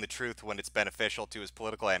omitting the truth when it's beneficial to his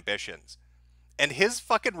political ambitions. And his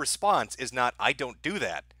fucking response is not, I don't do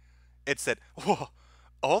that. It's that, whoa,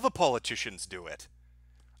 all the politicians do it.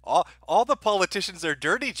 All the politicians are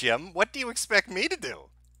dirty, Jim. What do you expect me to do?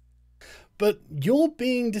 But you're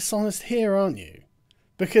being dishonest here, aren't you?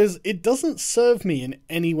 Because it doesn't serve me in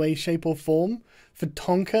any way, shape or form for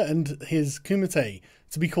Tonka and his Kumite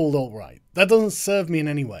to be called alt-right. That doesn't serve me in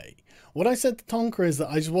any way. What I said to Tonka is that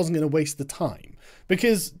I just wasn't going to waste the time.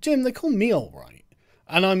 Because, Jim, they call me alt-right.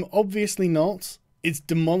 And I'm obviously not. It's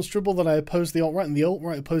demonstrable that I oppose the alt-right and the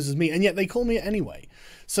alt-right opposes me, and yet they call me it anyway.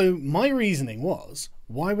 So my reasoning was,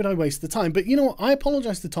 why would I waste the time? But you know what? I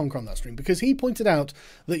apologize to Tonka on that stream because he pointed out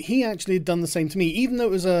that he actually had done the same to me, even though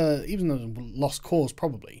it was a lost cause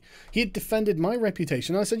probably. He had defended my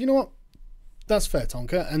reputation. I said, you know what? That's fair,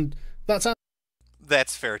 Tonka, and that's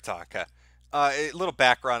fair, Tonka. A little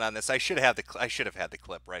background on this. I should have had the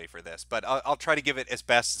clip ready for this, but I'll try to give it as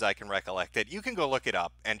best as I can recollect it. You can go look it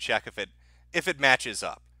up and check if it matches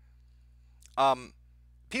up.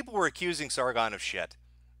 People were accusing Sargon of shit.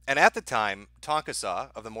 And at the time, Tonkasa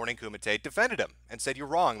of the Morning Kumite defended him and said, you're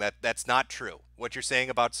wrong, that's not true. What you're saying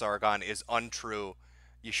about Sargon is untrue.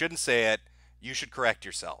 You shouldn't say it. You should correct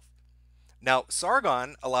yourself. Now,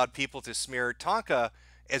 Sargon allowed people to smear Tonka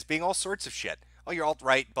as being all sorts of shit. Oh, you're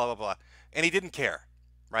alt-right, blah, blah, blah. And he didn't care,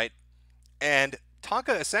 right? And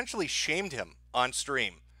Tonka essentially shamed him on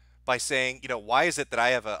stream by saying, you know, why is it that I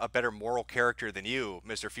have a better moral character than you,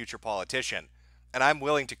 Mr. Future Politician? And I'm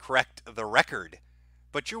willing to correct the record.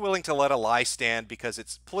 But you're willing to let a lie stand because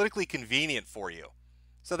it's politically convenient for you.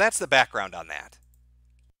 So that's the background on that.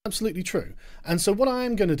 absolutely true. And so what I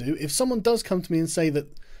am going to do, if someone does come to me and say that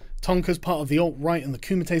Tonka's part of the alt-right and the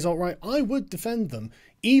Kumite's alt-right, I would defend them,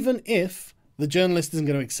 even if the journalist isn't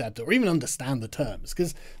going to accept it or even understand the terms,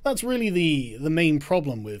 because that's really the main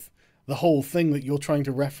problem with the whole thing that you're trying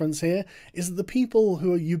to reference here, is that the people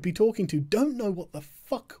who you'd be talking to don't know what the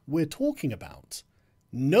fuck we're talking about.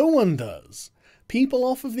 No one does. People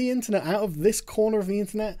off of the internet, out of this corner of the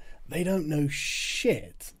internet, they don't know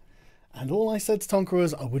shit. And all I said to Tonka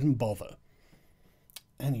was I wouldn't bother.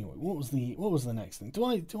 Anyway, what was the next thing? Do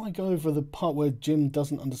I go over the part where Jim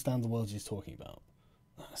doesn't understand the words he's talking about?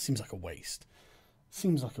 Seems like a waste.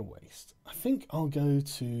 Seems like a waste. I think I'll go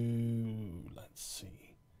to, let's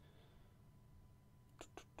see.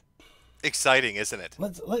 Exciting, isn't it?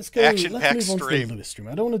 Let's go. Let's move on to the Lewis stream.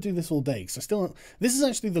 I don't want to do this all day because this is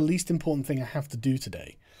actually the least important thing I have to do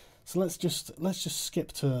today. So let's just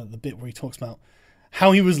skip to the bit where he talks about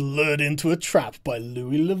how he was lured into a trap by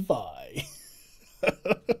Louis Levi.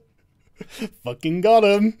 Fucking got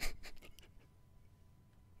him.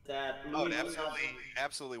 Oh, it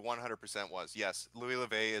absolutely 100% was. Yes, Louis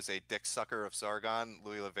Levi is a dick sucker of Sargon.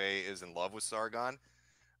 Louis Levi is in love with Sargon.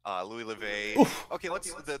 Louis Levi. Oof. Okay,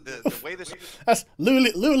 let's the way this. That's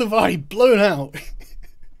Louis Levi blown out.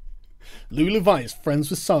 Louis Levi is friends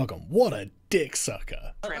with Sargon. What a dick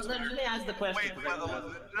sucker. Let me ask the question.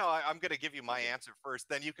 No, I'm going to give you my answer first.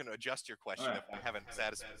 Then you can adjust your question if I haven't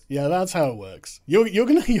satisfied. Yeah, that's how it works. You're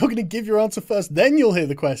gonna give your answer first, then you'll hear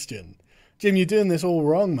the question. Jim, you're doing this all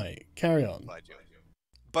wrong, mate. Carry on.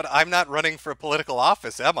 But I'm not running for political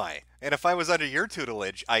office, am I? And if I was under your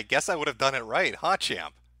tutelage, I guess I would have done it right, huh,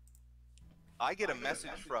 champ? I get a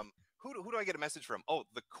message from who do I get a message from? Oh,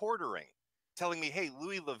 the Quartering, telling me, "Hey,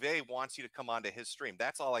 Louis Levet wants you to come onto his stream."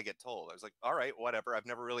 That's all I get told. I was like, "All right, whatever." I've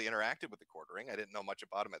never really interacted with the Quartering. I didn't know much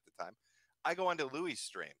about him at the time. I go onto Louis'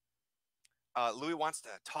 stream. Louis wants to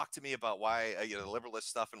talk to me about why the liberalist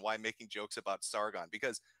stuff and why making jokes about Sargon,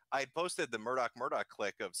 because I had posted the Murdoch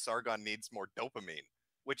click of Sargon needs more dopamine,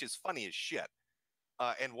 which is funny as shit.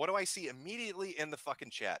 And what do I see immediately in the fucking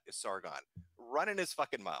chat is Sargon running his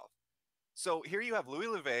fucking mouth. So here you have Louis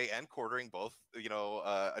Levet and Quartering, both,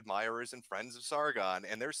 admirers and friends of Sargon,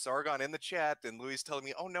 and there's Sargon in the chat, and Louis telling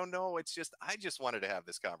me, "Oh, no, it's just, I just wanted to have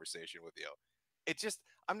this conversation with you."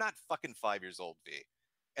 I'm not fucking 5 years old, V.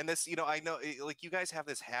 And this, I know, like, you guys have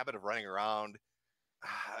this habit of running around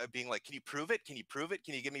being like, "Can you prove it? Can you prove it?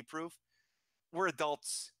 Can you give me proof?" We're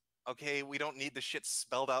adults, okay? We don't need the shit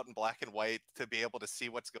spelled out in black and white to be able to see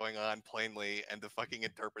what's going on plainly and to fucking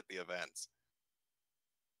interpret the events.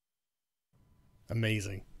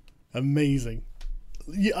 Amazing. Amazing.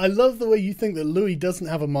 I love the way you think that Louis doesn't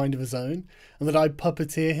have a mind of his own and that I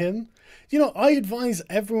puppeteer him. I advise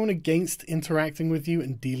everyone against interacting with you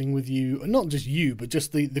and dealing with you, and not just you, but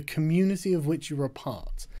just the community of which you're a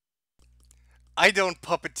part. I don't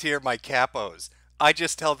puppeteer my capos. I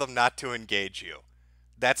just tell them not to engage you.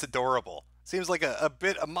 That's adorable. Seems like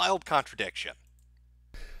a mild contradiction.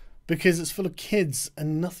 Because it's full of kids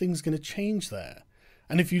and nothing's going to change there.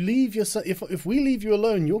 And if you leave if we leave you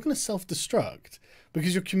alone, you're going to self-destruct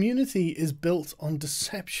because your community is built on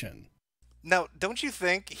deception. Now, don't you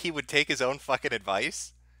think he would take his own fucking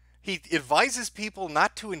advice? He advises people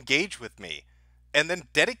not to engage with me, and then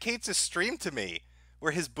dedicates a stream to me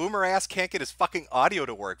where his boomer ass can't get his fucking audio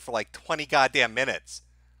to work for like 20 goddamn minutes.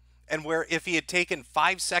 And where if he had taken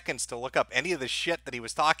 5 seconds to look up any of the shit that he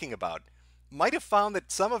was talking about, might have found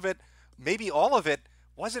that some of it, maybe all of it,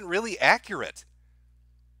 wasn't really accurate.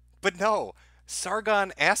 But no,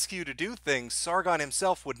 Sargon asks you to do things Sargon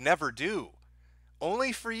himself would never do.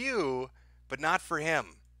 Only for you, but not for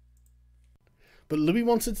him. But Louis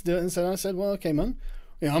wanted to do it, and so I said, "Well, okay, man.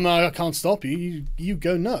 I can't stop you. You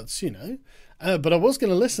go nuts, But I was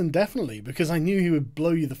going to listen, definitely, because I knew he would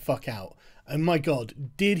blow you the fuck out. And my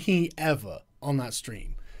God, did he ever on that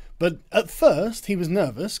stream. But at first, he was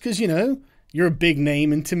nervous, because, you're a big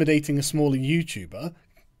name intimidating a smaller YouTuber.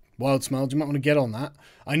 Wild Smile, you might want to get on that.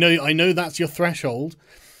 I know that's your threshold.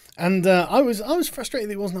 And I was frustrated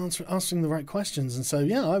that he wasn't answering the right questions. And so,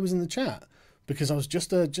 yeah, I was in the chat because I was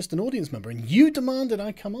just an audience member. And you demanded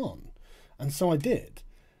I come on. And so I did.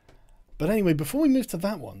 But anyway, before we move to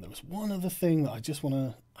that one, there was one other thing that I just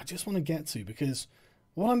want to get to, because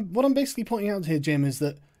what I'm basically pointing out here, Jim, is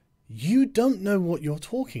that you don't know what you're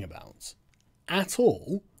talking about at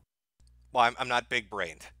all. Well, I'm not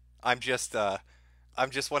big-brained. I'm just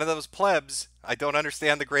one of those plebs. I don't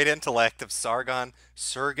understand the great intellect of Sargon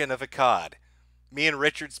of Akkad. Me and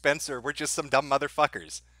Richard Spencer, we're just some dumb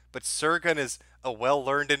motherfuckers. But Sargon is a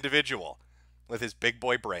well-learned individual with his big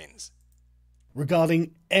boy brains.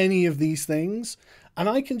 Regarding any of these things, and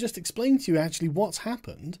I can just explain to you actually what's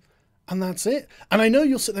happened, and that's it. And I know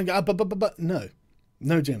you'll sit there and go, but no,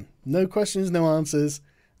 Jim, no questions, no answers.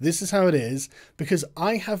 This is how it is, because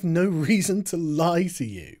I have no reason to lie to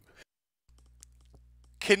you.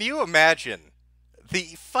 Can you imagine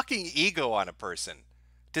the fucking ego on a person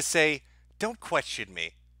to say, "Don't question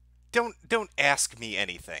me. Don't ask me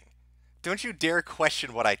anything. Don't you dare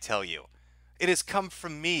question what I tell you. It has come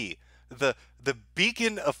from me, the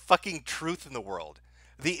beacon of fucking truth in the world,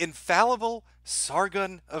 the infallible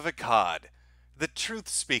Sargon of Akkad, the truth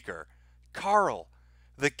speaker, Carl,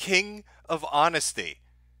 the king of honesty."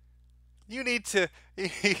 You need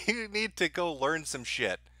to go learn some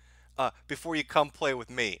shit before you come play with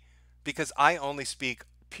me, because I only speak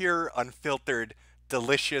pure, unfiltered,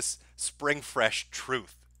 delicious, spring fresh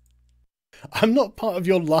truth. I'm not part of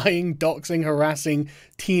your lying, doxing, harassing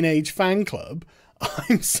teenage fan club.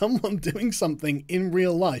 I'm someone doing something in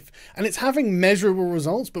real life, and it's having measurable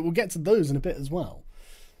results, but we'll get to those in a bit as well.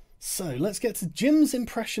 So let's get to Jim's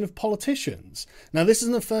impression of politicians. Now, this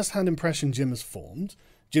isn't a first-hand impression Jim has formed.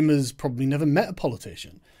 Jim has probably never met a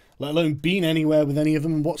politician, let alone been anywhere with any of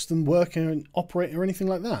them and watched them work and operate or anything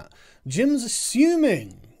like that. Jim's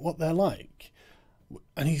assuming what they're like,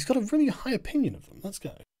 and he's got a really high opinion of them. Let's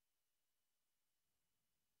go.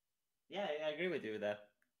 Yeah, I agree with you with that.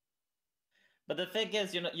 But the thing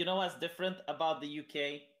is, you know what's different about the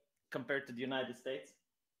UK compared to the United States?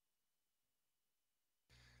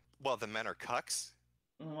 Well, the men are cucks.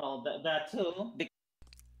 Well, that too.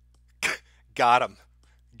 Got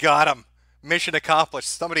him. Mission accomplished.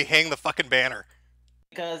 Somebody hang the fucking banner.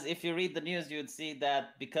 Because if you read the news, you'd see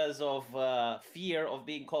that because of fear of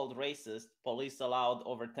being called racist, police allowed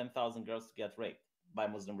over 10,000 girls to get raped by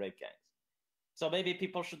Muslim rape gangs. So maybe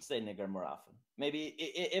people should say nigger more often. Maybe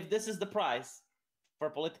if this is the price for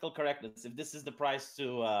political correctness, if this is the price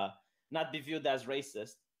to not be viewed as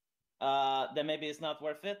racist, then maybe it's not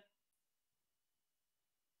worth it.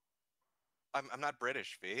 I'm not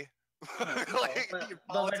British, V. Like, but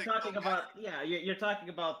we're talking about, yeah, you're talking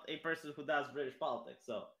about a person who does British politics.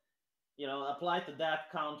 So, you know, apply to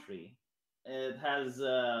that country. It has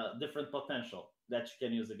different potential that you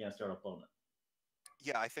can use against your opponent.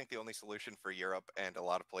 Yeah, I think the only solution for Europe and a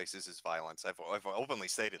lot of places is violence. I've openly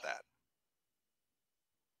stated that.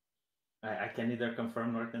 I can neither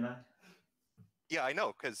confirm nor deny. Yeah, I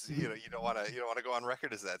know, because you don't want to go on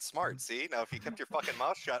record as that smart. See, now if you kept your fucking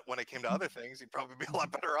mouth shut when it came to other things, you'd probably be a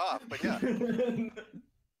lot better off. But yeah,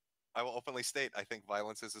 I will openly state I think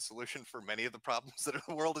violence is a solution for many of the problems that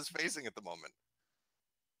the world is facing at the moment.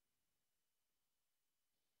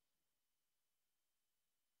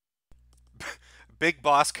 Big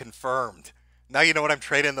Boss confirmed. Now you know what I'm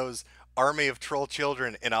trading those army of troll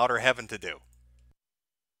children in outer heaven to do.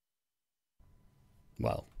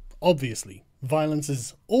 Well, obviously, violence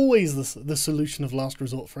is always the solution of last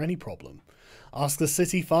resort for any problem. Ask the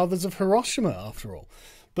city fathers of Hiroshima, after all.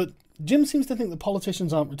 But Jim seems to think that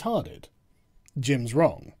politicians aren't retarded. Jim's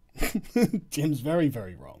wrong. Jim's very,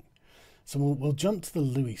 very wrong. So we'll jump to the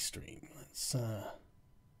Louis stream. Let's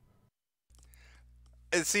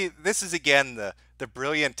And see, this is again the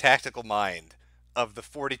brilliant tactical mind of the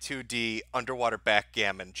 42D underwater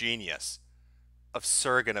backgammon genius of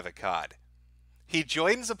Sargon of Akkad. He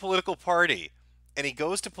joins a political party, and he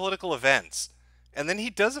goes to political events, and then he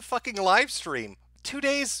does a fucking live stream 2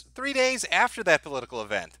 days, 3 days after that political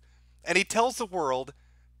event, and he tells the world,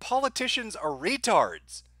 politicians are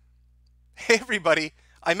retards. Hey everybody,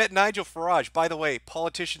 I met Nigel Farage. By the way,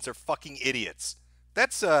 politicians are fucking idiots.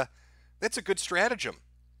 That's a good stratagem.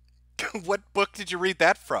 What book did you read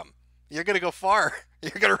that from? You're gonna go far.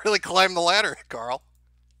 You're gonna really climb the ladder, Carl.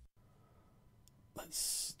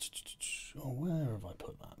 Let's. Oh, where have I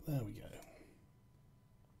put that? There we go.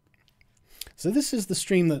 So this is the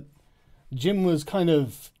stream that Jim was kind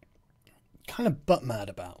of butt mad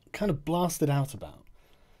about, kind of blasted out about,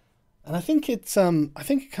 and I think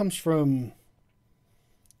it comes from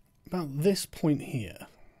about this point here.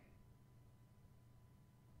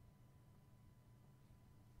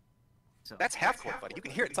 So that's half-court, buddy. You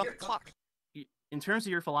can hear it. It's on the clock. In terms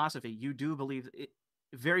of your philosophy, you do believe it,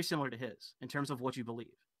 very similar to his in terms of what you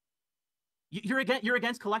believe. You're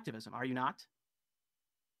against collectivism, are you not?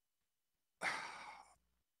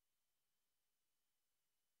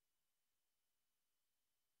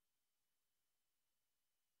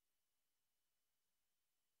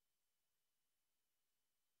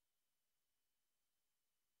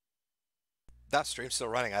 That stream's still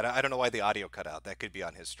running. I don't know why the audio cut out. That could be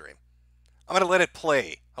on his stream. I'm going to let it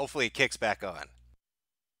play. Hopefully it kicks back on.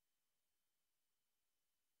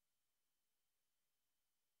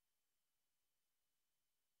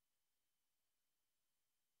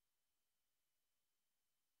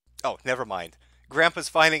 Oh, never mind. Grandpa's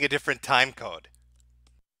finding a different time code.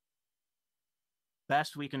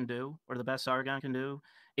 Best we can do, or the best Sargon can do,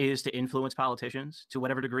 is to influence politicians to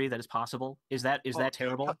whatever degree that is possible. Is that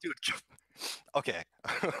terrible? Dude. Okay.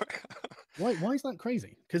 Why is that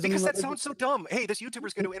crazy? Because that sounds so dumb. Hey, this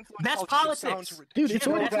YouTuber's going to influence that's politics. Dude, it's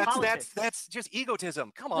all that's just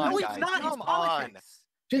egotism. Come on, no, guys. It's not. Come it's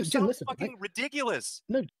on. Jim, listen. Fucking ridiculous.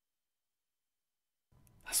 No.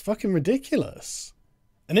 That's fucking ridiculous.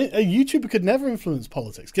 And a YouTuber could never influence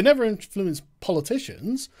politics, could never influence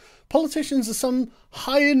politicians. Politicians are some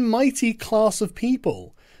high and mighty class of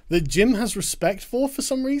people that Jim has respect for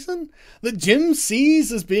some reason, that Jim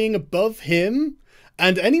sees as being above him,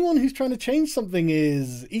 and anyone who's trying to change something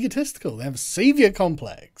is egotistical. They have a savior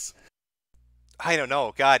complex. I don't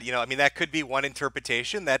know. God, I mean, that could be one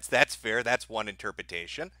interpretation. That's fair. That's one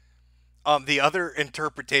interpretation. The other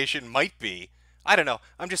interpretation might be, I don't know,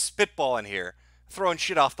 I'm just spitballing here, throwing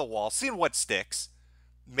shit off the wall, seeing what sticks.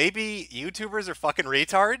 Maybe YouTubers are fucking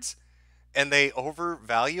retards and they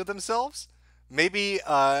overvalue themselves. Maybe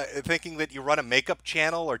thinking that you run a makeup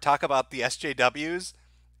channel or talk about the SJWs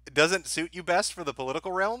doesn't suit you best for the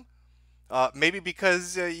political realm. Maybe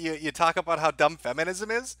because you talk about how dumb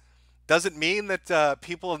feminism is doesn't mean that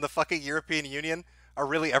people in the fucking European Union are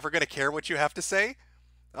really ever going to care what you have to say.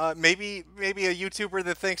 Maybe a YouTuber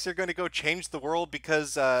that thinks they're going to go change the world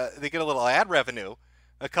because they get a little ad revenue,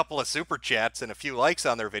 a couple of super chats, and a few likes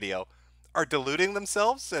on their video are deluding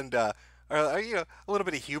themselves and Or you know, a little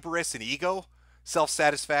bit of hubris and ego,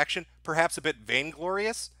 self-satisfaction, perhaps a bit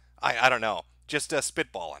vainglorious. I don't know. Just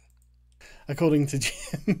spitballing. According to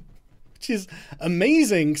Jim, which is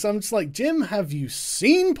amazing. So I'm just like, Jim, have you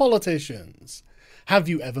seen politicians? Have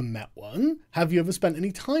you ever met one? Have you ever spent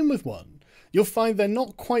any time with one? You'll find they're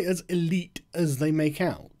not quite as elite as they make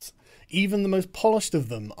out. Even the most polished of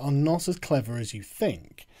them are not as clever as you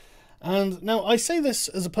think. And now I say this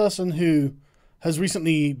as a person who has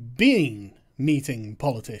recently been meeting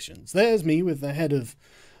politicians. There's me with the head of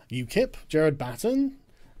UKIP, Gerard Batten,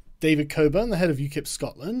 David Coburn, the head of UKIP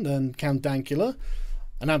Scotland, and Count Dankula,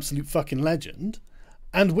 an absolute fucking legend.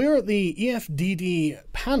 And we're at the EFDD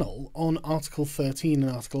panel on Article 13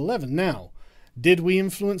 and Article 11. Now, did we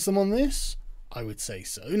influence them on this? I would say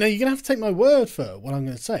so. Now, you're going to have to take my word for what I'm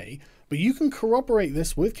going to say, but you can corroborate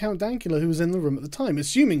this with Count Dankula, who was in the room at the time,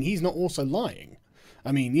 assuming he's not also lying.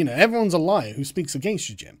 I mean, you know, everyone's a liar who speaks against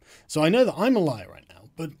you, Jim. So I know that I'm a liar right now,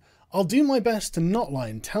 but I'll do my best to not lie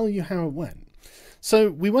and tell you how it went.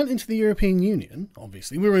 So we went into the European Union,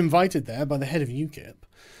 obviously. We were invited there by the head of UKIP,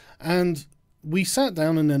 and we sat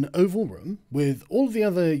down in an oval room with all of the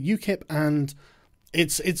other UKIP, and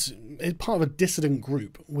it's part of a dissident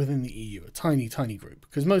group within the EU, a tiny, tiny group,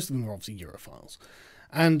 because most of them are obviously Europhiles.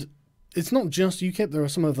 And it's not just UKIP, there are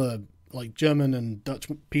some other like German and Dutch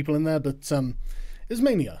people in there, but it's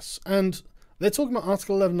mainly us. And they're talking about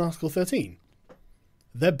Article 11 and Article 13.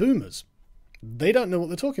 They're boomers. They don't know what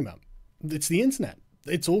they're talking about. It's the internet.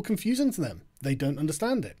 It's all confusing to them. They don't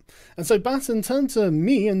understand it. And so Batten turned to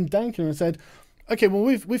me and Duncan and said, okay, well,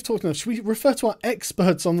 we've talked enough. Should we refer to our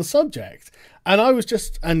experts on the subject? And I was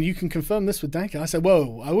just, and you can confirm this with Duncan, I said,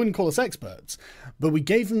 whoa, I wouldn't call us experts, but we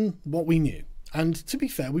gave them what we knew. And to be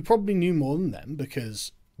fair, we probably knew more than them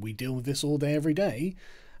because we deal with this all day, every day.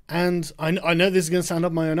 And I know this is going to sound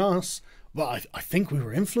up my own ass, but I think we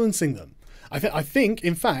were influencing them. I think,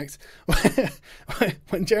 in fact,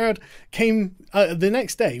 when Gerard came the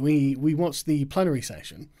next day, we watched the plenary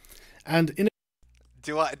session, and in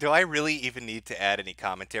do I really even need to add any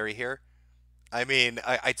commentary here? I mean,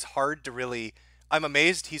 it's hard to really. I'm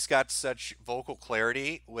amazed he's got such vocal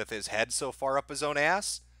clarity with his head so far up his own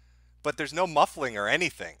ass, but there's no muffling or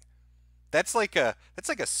anything. That's like a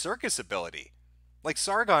circus ability. Like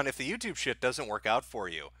Sargon, if the YouTube shit doesn't work out for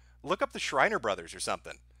you, look up the Shriner Brothers or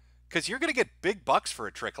something. Because you're going to get big bucks for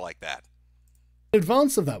a trick like that. In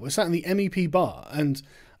advance of that, we're sat in the MEP bar, and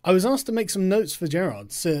I was asked to make some notes for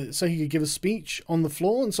Gerard so he could give a speech on the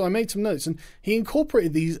floor, and so I made some notes, and he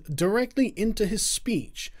incorporated these directly into his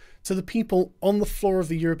speech to the people on the floor of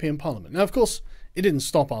the European Parliament. Now, of course, it didn't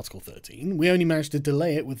stop Article 13. We only managed to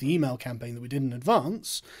delay it with the email campaign that we did in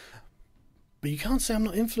advance, but you can't say I'm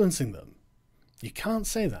not influencing them. You can't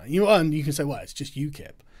say that. And you can say, well, it's just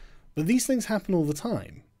UKIP. But these things happen all the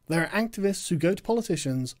time. There are activists who go to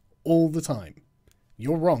politicians all the time.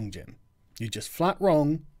 You're wrong, Jim. You're just flat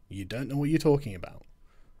wrong. You don't know what you're talking about.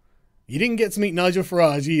 You didn't get to meet Nigel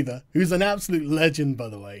Farage either, who's an absolute legend, by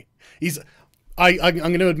the way. I'm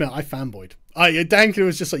going to admit, I fanboyed. Dankin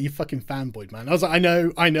was just like, you fucking fanboyed, man. I was like,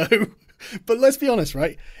 I know. But let's be honest,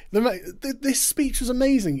 right? This speech was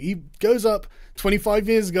amazing. He goes up 25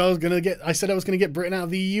 years ago. I said I was going to get Britain out of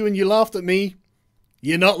the EU, and you laughed at me.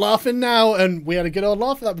 You're not laughing now, and we had a good old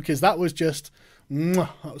laugh at that because that was just, that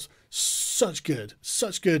was such good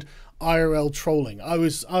IRL trolling. I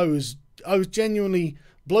was genuinely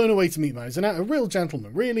blown away to meet him. He's a real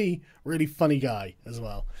gentleman, really, really funny guy as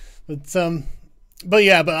well. But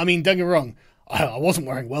I mean, don't get me wrong, I wasn't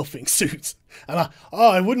wearing well-fitting suits, and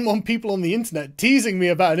I wouldn't want people on the internet teasing me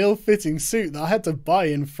about an ill-fitting suit that I had to buy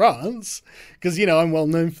in France because I'm well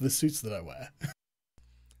known for the suits that I wear.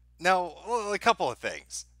 Now, a couple of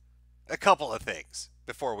things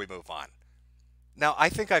before we move on. Now, I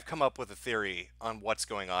think I've come up with a theory on what's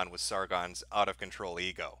going on with Sargon's out-of-control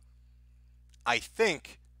ego. I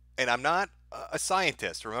think, and I'm not a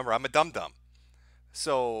scientist, remember, I'm a dum-dum,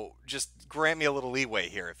 so just grant me a little leeway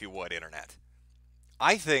here, if you would, Internet.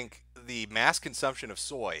 I think the mass consumption of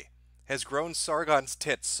soy has grown Sargon's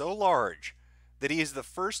tits so large that he is the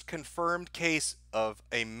first confirmed case of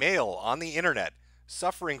a male on the Internet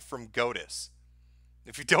suffering from goatus.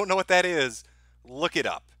 If you don't know what that is, look it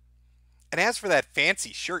up. And as for that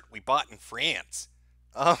fancy shirt we bought in France,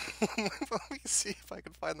 let me see if I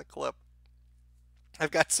can find the clip.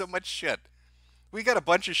 I've got so much shit. We got a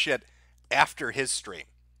bunch of shit after his stream.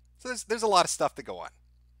 So there's a lot of stuff to go on.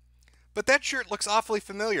 But that shirt looks awfully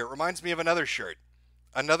familiar. It reminds me of another shirt.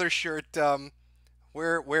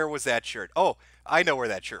 Where was that shirt? Oh, I know where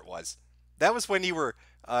that shirt was. That was when you were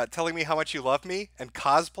telling me how much you love me and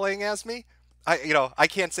cosplaying as me. I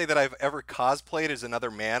can't say that I've ever cosplayed as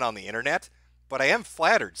another man on the internet, but I am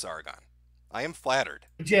flattered, Sargon. I am flattered.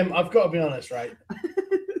 Jim, I've got to be honest, right?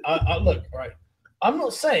 Look, right. I'm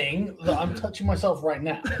not saying that I'm touching myself right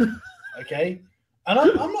now, okay? And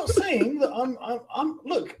I'm not saying that I'm.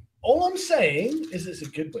 Look, all I'm saying is it's a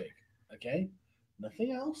good wig, okay?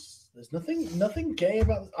 Nothing else. There's nothing gay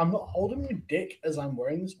about this. I'm not holding my dick as I'm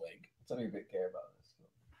wearing this wig. Something a bit gay about this.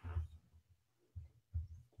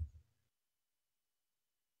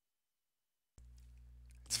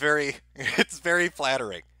 It's very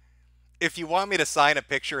flattering. If you want me to sign a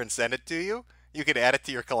picture and send it to you, you can add it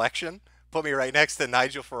to your collection. Put me right next to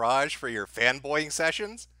Nigel Farage for your fanboying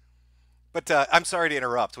sessions. But I'm sorry to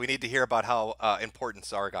interrupt. We need to hear about how important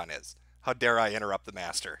Sargon is. How dare I interrupt the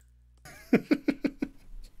master?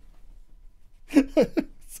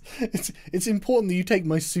 it's important that you take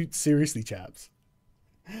my suit seriously, chaps.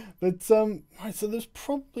 But right, so there's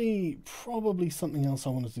probably something else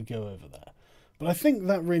I wanted to go over there. But I think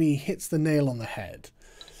that really hits the nail on the head.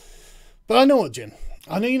 But I know what, Jim.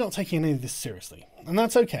 I know you're not taking any of this seriously. And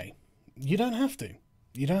that's okay. You don't have to.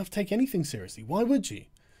 You don't have to take anything seriously. Why would you?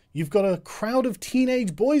 You've got a crowd of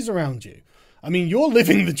teenage boys around you. I mean, you're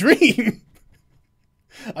living the dream.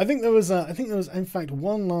 I think there was in fact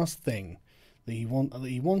one last thing that he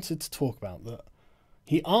wanted to talk about, that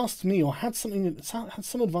he asked me or had some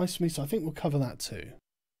advice for me, so I think we'll cover that too.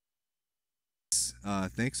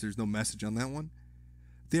 Thanks. There's no message on that one.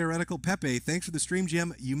 Theoretical Pepe, thanks for the stream,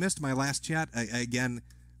 Jim. You missed my last chat. Again,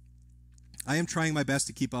 I am trying my best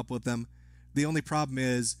to keep up with them. The only problem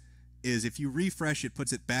is if you refresh, it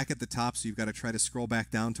puts it back at the top, so you've got to try to scroll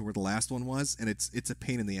back down to where the last one was, and it's a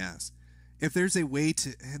pain in the ass. If there's a way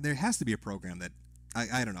to, there has to be a program that,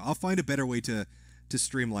 I don't know. I'll find a better way to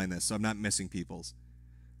streamline this so I'm not missing people's.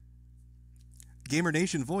 Gamer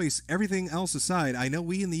Nation Voice, everything else aside, I know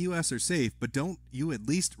we in the U.S. are safe, but don't you at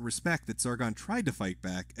least respect that Sargon tried to fight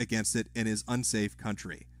back against it in his unsafe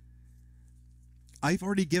country? I've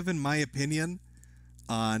already given my opinion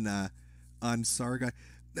on Sargon.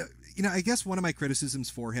 You know, I guess one of my criticisms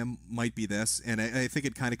for him might be this, and I think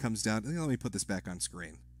it kind of comes down, let me put this back on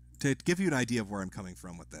screen to give you an idea of where I'm coming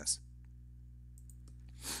from with this.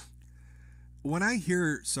 When I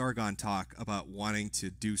hear Sargon talk about wanting to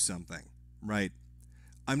do something, right,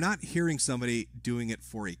 I'm not hearing somebody doing it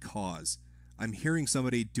for a cause. I'm hearing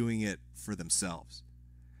somebody doing it for themselves.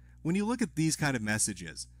 When you look at these kind of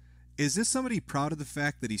messages, is this somebody proud of the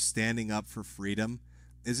fact that he's standing up for freedom?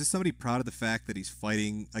 Is this somebody proud of the fact that he's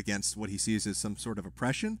fighting against what he sees as some sort of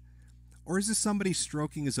oppression? Or is this somebody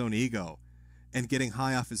stroking his own ego and getting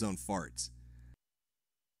high off his own farts?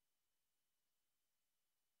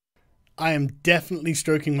 I am definitely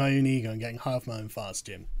stroking my own ego and getting high off my own farts,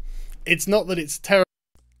 Jim. It's not that it's terrible.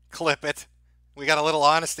 Clip it. We got a little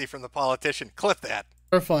honesty from the politician. Clip that.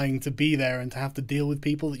 Terrifying to be there and to have to deal with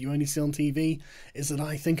people that you only see on TV. Is that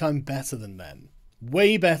I think I'm better than them.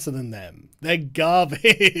 Way better than them. They're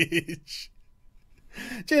garbage.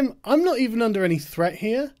 Jim, I'm not even under any threat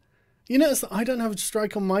here. You notice that I don't have a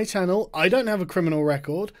strike on my channel. I don't have a criminal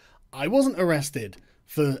record. I wasn't arrested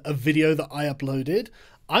for a video that I uploaded.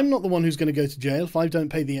 I'm not the one who's going to go to jail if I don't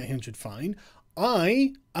pay the 800 fine.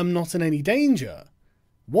 I am not in any danger.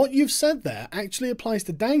 What you've said there actually applies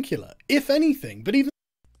to Dankula, if anything, but even...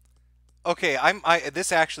 Okay,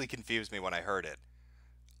 this actually confused me when I heard it.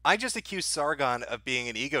 I just accused Sargon of being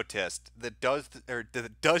an egotist that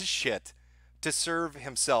does shit to serve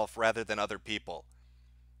himself rather than other people.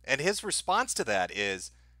 And his response to that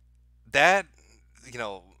is that, you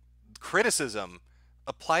know, criticism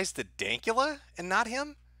applies to Dankula and not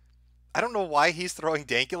him. I don't know why he's throwing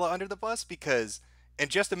Dankula under the bus, because in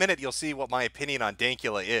just a minute you'll see what my opinion on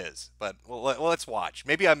Dankula is. But well, let's watch.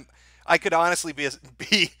 Maybe I could honestly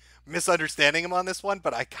be misunderstanding him on this one,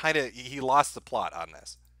 but he lost the plot on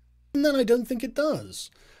this. And then I don't think it does.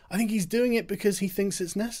 I think he's doing it because he thinks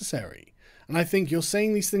it's necessary. And I think you're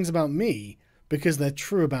saying these things about me because they're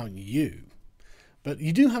true about you. But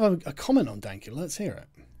you do have a comment on Dankula. Let's hear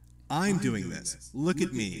it. I'm doing this. Look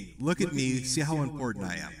at me. Look at me. See how important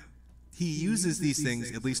I am. He uses these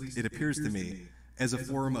things, at least it appears to me, as a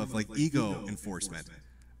form of like ego enforcement,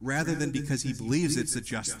 rather than because he believes it's a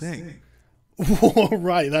just thing.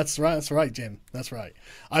 Right, that's right, Jim. That's right.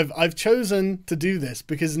 I've chosen to do this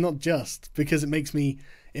because it's not just, because it makes me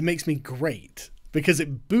great, because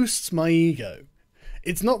it boosts my ego.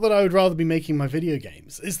 It's not that I would rather be making my video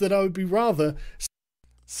games, it's that I would be rather...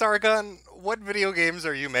 Sargon, what video games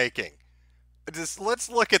are you making? Let's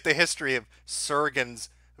look at the history of Sargon's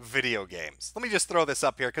video games. Let me just throw this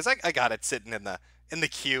up here because I got it sitting in the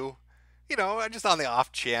queue. You know, just on the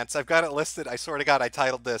off chance. I've got it listed. I swear to God, I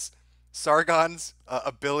titled this Sargon's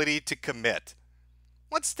ability to commit.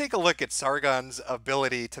 Let's take a look at Sargon's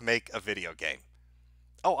ability to make a video game.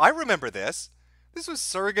 Oh, I remember this. This was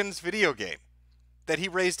Sargon's video game that he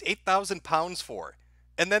raised 8,000 pounds for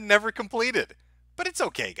and then never completed. But it's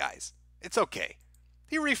okay, guys. It's okay.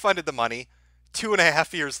 He refunded the money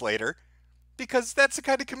 2.5 years later because that's the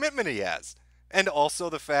kind of commitment he has. And also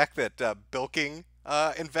the fact that bilking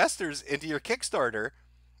investors into your Kickstarter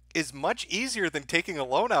is much easier than taking a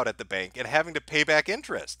loan out at the bank and having to pay back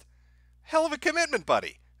interest. Hell of a commitment,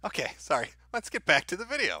 buddy. Okay, sorry. Let's get back to the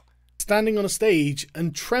video. Standing on a stage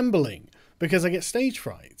and trembling because I get stage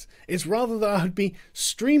fright. It's rather that I would be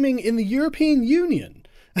streaming in the European Union.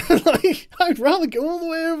 Like, I'd rather go all the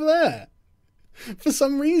way over there for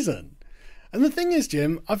some reason. And the thing is,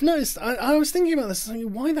 Jim, I've noticed, I was thinking about this,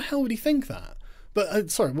 why the hell would he think that?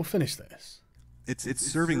 But, sorry, we'll finish this. It's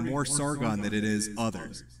serving more Sargon than it is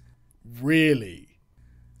others. Really?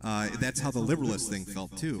 That's how the liberalist thing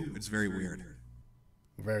felt too. It's very weird.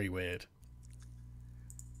 Very weird.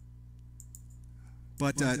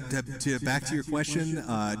 But back to your question,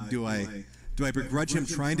 do I begrudge him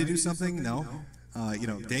trying to do something? No. You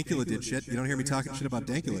know, Dankula did shit. You don't hear me talking shit about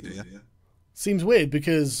Dankula, do you? Seems weird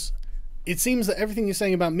because it seems that everything you're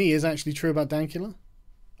saying about me is actually true about Dankula.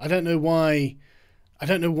 I don't know why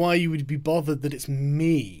you would be bothered that it's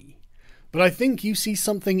me. But I think you see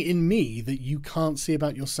something in me that you can't see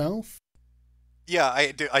about yourself. Yeah,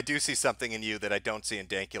 I do see something in you that I don't see in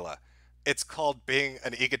Dankula. It's called being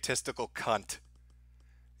an egotistical cunt.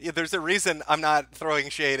 Yeah, there's a reason I'm not throwing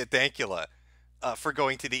shade at Dankula for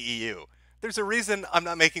going to the EU. There's a reason I'm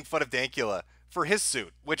not making fun of Dankula for his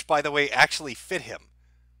suit, which, by the way, actually fit him.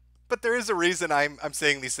 But there is a reason I'm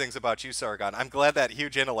saying these things about you, Sargon. I'm glad that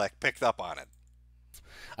huge intellect picked up on it.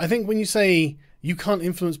 I think when you say you can't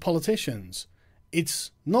influence politicians, it's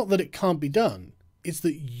not that it can't be done. It's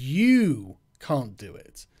that you can't do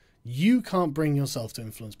it. You can't bring yourself to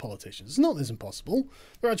influence politicians. It's not this impossible.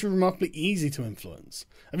 They're actually remarkably easy to influence.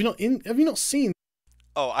 Have you not seen?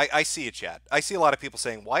 Oh, I see it, chat. I see a lot of people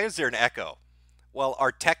saying, why is there an echo? Well,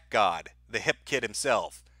 our tech god, the hip kid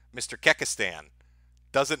himself, Mr. Kekistan,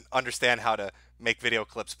 doesn't understand how to make video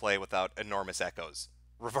clips play without enormous echoes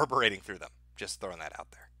reverberating through them. Just throwing that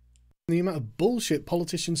out there. The amount of bullshit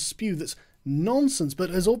politicians spew that's nonsense, but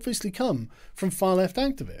has obviously come from far-left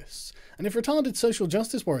activists. And if retarded social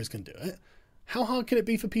justice warriors can do it, how hard can it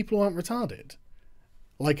be for people who aren't retarded?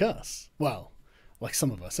 Like us. Well, like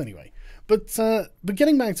some of us anyway. But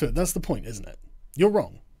getting back to it, that's the point, isn't it? You're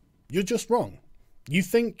wrong. You're just wrong. You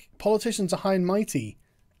think politicians are high and mighty,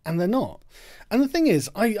 and they're not. And the thing is,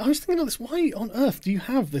 I was thinking about this, why on earth do you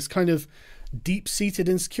have this kind of deep-seated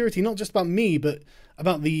insecurity, not just about me, but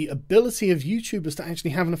about the ability of YouTubers to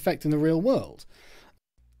actually have an effect in the real world?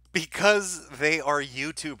 Because they are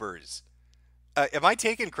YouTubers. Am I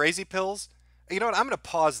taking crazy pills? You know what, I'm going to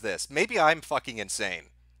pause this. Maybe I'm fucking insane.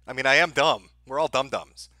 I mean, I am dumb. We're all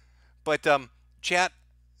dum-dums. But, chat,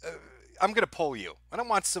 I'm going to poll you. I don't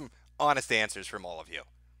want some honest answers from all of you.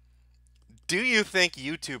 Do you think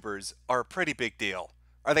YouTubers are a pretty big deal?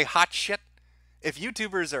 Are they hot shit? If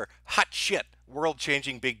YouTubers are hot shit,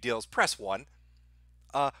 world-changing big deals, press 1.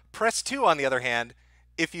 Press 2, on the other hand,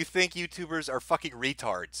 if you think YouTubers are fucking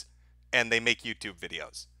retards and they make YouTube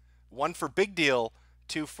videos. 1 for big deal,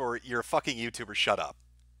 2 for you're a fucking YouTuber, shut up.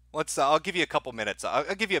 Let's, I'll give you a couple minutes.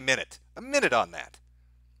 I'll give you a minute on that.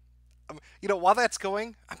 You know, while that's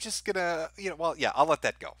going, I'm just gonna, you know, well, yeah, I'll let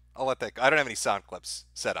that go. I'll let that go. I don't have any sound clips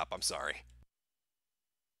set up. I'm sorry.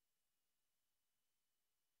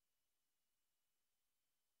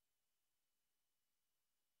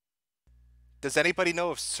 Does anybody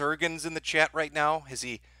know if Sargon's in the chat right now? Has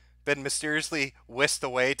he been mysteriously whisked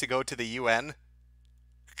away to go to the UN?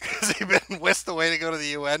 Has he been whisked away to go to the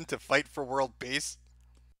UN to fight for world peace?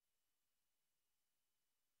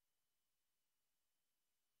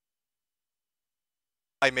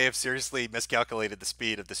 I may have seriously miscalculated the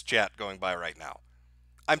speed of this chat going by right now.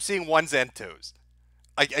 I'm seeing ones and twos.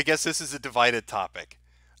 I guess this is a divided topic.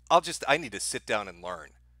 I need to sit down and learn.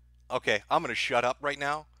 Okay, I'm going to shut up right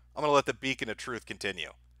now. I'm going to let the beacon of truth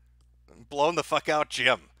continue. Blown the fuck out,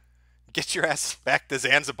 Jim. Get your ass back to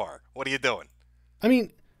Zanzibar. What are you doing? I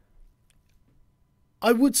mean,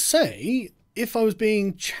 I would say, if I was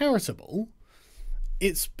being charitable,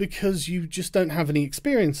 it's because you just don't have any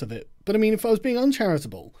experience of it. But I mean, if I was being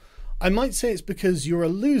uncharitable, I might say it's because you're a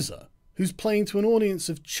loser who's playing to an audience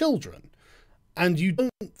of children and you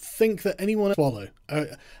don't think that anyone swallow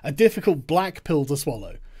a difficult black pill to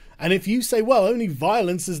swallow. And if you say, well, only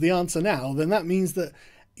violence is the answer now, then that means that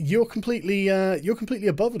you're completely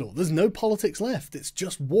above it all. There's no politics left. It's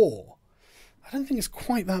just war. I don't think it's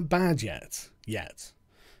quite that bad yet.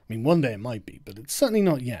 I mean, one day it might be, but it's certainly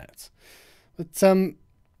not yet. But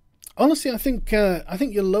honestly, I think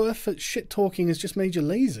your low effort shit talking has just made you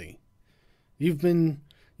lazy. You've been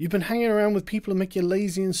hanging around with people who make you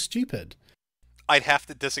lazy and stupid. I'd have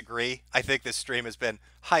to disagree. I think this stream has been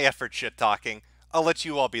high effort shit talking. I'll let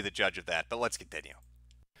you all be the judge of that, but let's continue.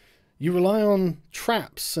 You rely on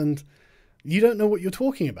traps and you don't know what you're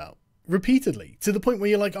talking about repeatedly, to the point where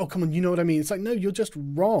you're like, oh, come on, you know what I mean? It's like, no, you're just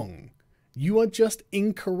wrong. You are just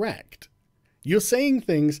incorrect. You're saying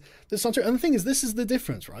things that's not true. And the thing is, this is the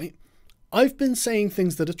difference, right? I've been saying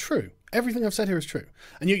things that are true. Everything I've said here is true.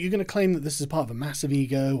 And you're going to claim that this is part of a massive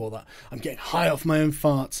ego, or that I'm getting high off my own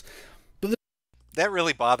farts. But that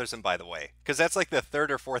really bothers him, by the way, because that's like the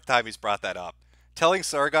third or fourth time he's brought that up. Telling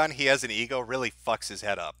Sargon he has an ego really fucks his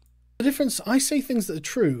head up. The difference, I say things that are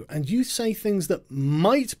true, and you say things that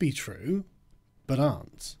might be true, but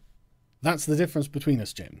aren't. That's the difference between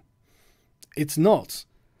us, Jim. It's not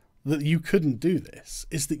that you couldn't do this,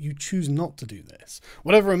 it's that you choose not to do this.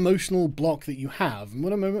 Whatever emotional block that you have, and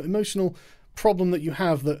whatever emotional problem that you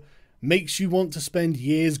have that makes you want to spend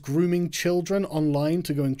years grooming children online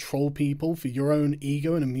to go and troll people for your own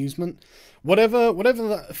ego and amusement, whatever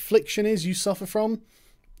that affliction is you suffer from,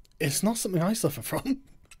 it's not something I suffer from.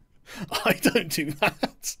 I don't do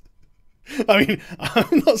that. I mean,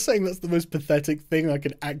 I'm not saying that's the most pathetic thing I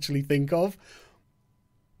could actually think of,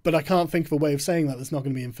 but I can't think of a way of saying that that's not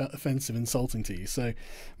going to be offensive, insulting to you. So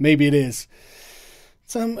maybe it is.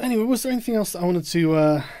 So anyway, was there anything else that I wanted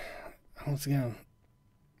to go?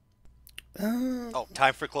 Oh,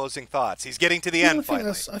 time for closing thoughts. He's getting to the end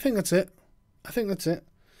finally. I think that's it.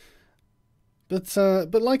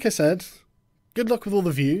 But like I said, good luck with all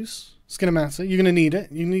the views. It's going to matter. You're going to need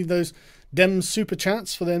it. You need those dem super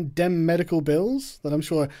chats for them dem medical bills that I'm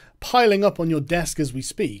sure are piling up on your desk as we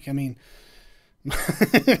speak. I mean, who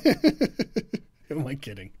am I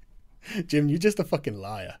kidding? Jim, you're just a fucking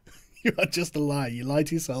liar. You are just a liar. You lie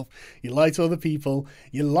to yourself. You lie to other people.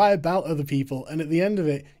 You lie about other people. And at the end of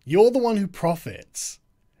it, you're the one who profits.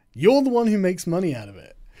 You're the one who makes money out of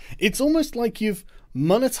it. It's almost like you've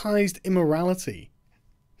monetized immorality.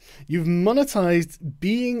 You've monetized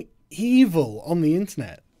being evil on the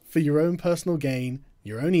internet for your own personal gain,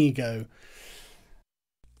 your own ego.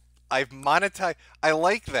 I've monetized. I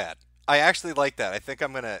like that. I actually like that. I think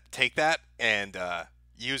I'm going to take that and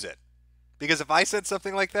use it. Because if I said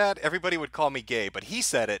something like that, everybody would call me gay, but he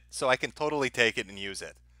said it, so I can totally take it and use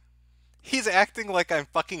it. He's acting like I'm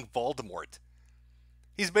fucking Voldemort.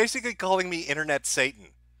 He's basically calling me Internet Satan.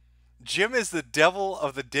 Jim is the devil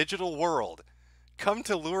of the digital world, come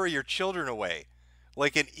to lure your children away,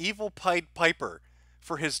 like an evil Pied Piper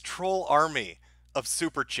for his troll army of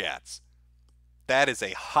super chats. That is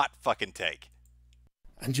a hot fucking take.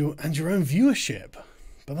 And your own viewership.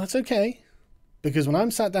 But that's okay. Because when I'm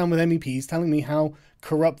sat down with MEPs telling me how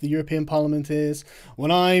corrupt the European Parliament is, when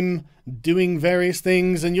I'm doing various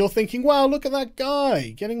things and you're thinking, wow, look at that guy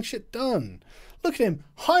getting shit done. Look at him,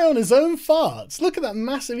 high on his own farts. Look at that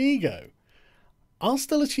massive ego. I'll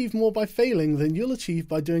still achieve more by failing than you'll achieve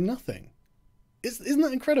by doing nothing. Isn't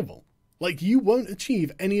that incredible? Like, you won't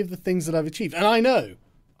achieve any of the things that I've achieved. And I know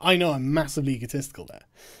I'm massively egotistical there.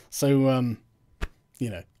 So,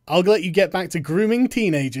 I'll let you get back to grooming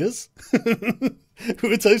teenagers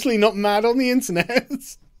who are totally not mad on the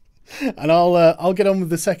internet. And I'll get on with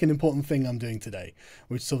the second important thing I'm doing today,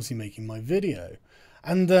 which is obviously making my video.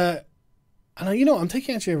 And I'm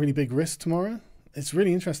taking actually a really big risk tomorrow. It's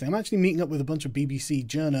really interesting. I'm actually meeting up with a bunch of BBC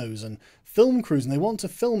journos and film crews, and they want to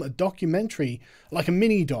film a documentary, like a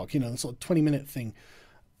mini doc, a sort of 20-minute thing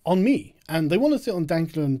on me. And they wanted to do it on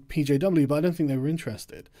Dankler and PJW, but I don't think they were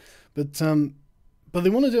interested. But they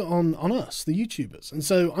want to do it on us, the YouTubers. And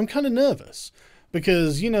so I'm kind of nervous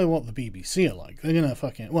because you know what the BBC are like. They're going to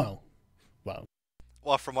fucking, well.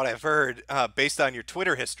 Well, from what I've heard, based on your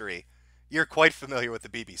Twitter history, you're quite familiar with the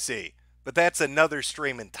BBC. But that's another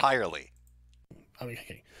stream entirely. I mean,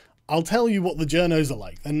 okay. I'll tell you what the journos are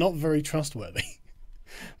like. They're not very trustworthy.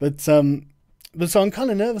 But so I'm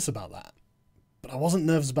kind of nervous about that. But I wasn't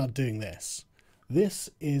nervous about doing this. This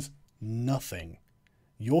is nothing.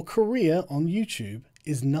 Your career on YouTube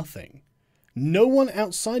is nothing. No one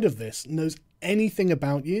outside of this knows anything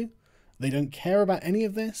about you. They don't care about any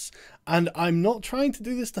of this. And I'm not trying to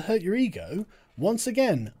do this to hurt your ego. Once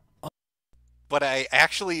again. But I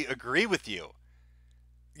actually agree with you.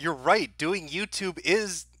 You're right. Doing YouTube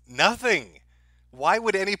is nothing. Why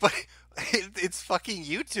would anybody... It's fucking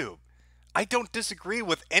YouTube. I don't disagree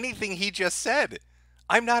with anything he just said.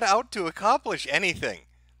 I'm not out to accomplish anything.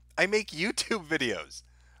 I make YouTube videos.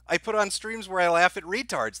 I put on streams where I laugh at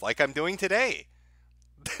retards like I'm doing today.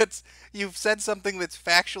 You've said something that's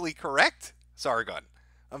factually correct, Sargon.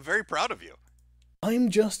 I'm very proud of you. I'm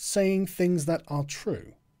just saying things that are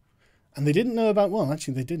true. And they didn't know about, well,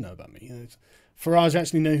 actually they did know about me. Farage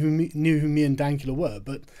actually knew who me and Dankula were,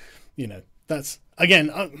 but, you know, that's,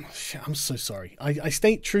 again, I'm so sorry. I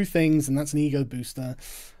state true things, and that's an ego booster.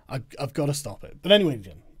 I've got to stop it. But anyway,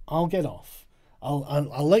 Jim, I'll get off.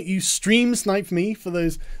 I'll let you stream snipe me for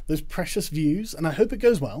those precious views, and I hope it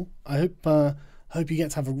goes well. I hope you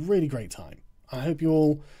get to have a really great time. I hope you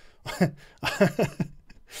all...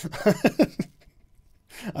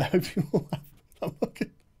 I hope you all have...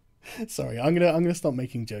 Sorry, I'm gonna stop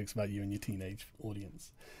making jokes about you and your teenage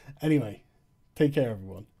audience. Anyway, take care,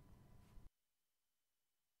 everyone.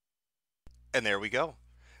 And there we go.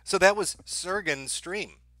 So that was Sargon's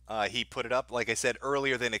stream. He put it up, like I said,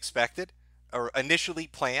 earlier than expected, or initially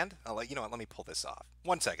planned. You know what? Let me pull this off.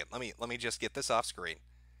 1 second. Let me just get this off screen.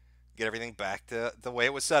 Get everything back to the way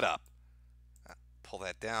it was set up. Pull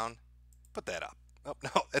that down. Put that up. Oh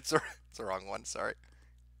no, it's the wrong one. Sorry.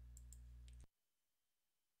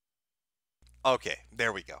 Okay,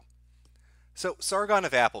 there we go. So, Sargon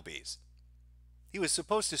of Applebee's. He was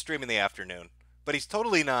supposed to stream in the afternoon, but he's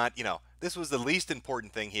totally not, you know, this was the least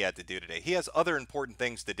important thing he had to do today. He has other important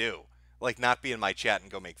things to do, like not be in my chat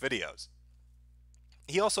and go make videos.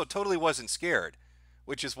 He also totally wasn't scared,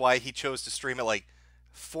 which is why he chose to stream at like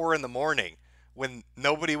 4 in the morning when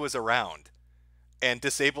nobody was around and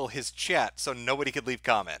disable his chat so nobody could leave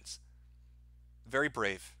comments. Very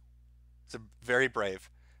brave. It's very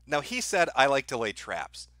brave. Now, he said, I like to lay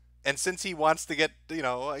traps. And since he wants to get, you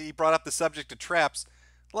know, he brought up the subject of traps,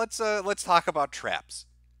 let's talk about traps.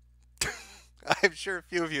 I'm sure a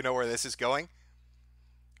few of you know where this is going.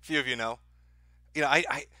 A few of you know. You know,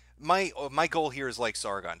 my goal here is like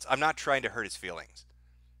Sargon's. I'm not trying to hurt his feelings.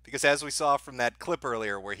 Because as we saw from that clip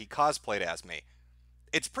earlier where he cosplayed as me,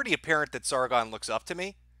 it's pretty apparent that Sargon looks up to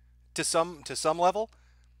me to some level.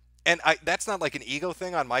 And that's not like an ego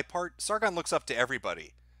thing on my part. Sargon looks up to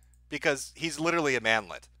everybody. Because he's literally a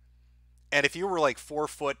manlet. And if you were like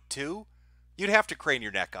 4'2", you'd have to crane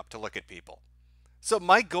your neck up to look at people. So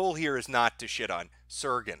my goal here is not to shit on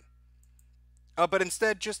Sargon. But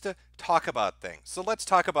instead just to talk about things. So let's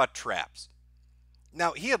talk about traps.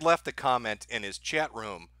 Now, he had left a comment in his chat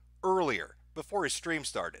room earlier, before his stream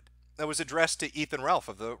started. That was addressed to Ethan Ralph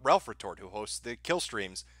of the Ralph Retort, who hosts the kill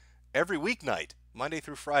streams every weeknight, Monday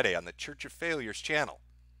through Friday, on the Church of Failures channel.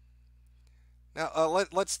 Now,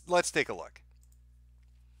 let's take a look.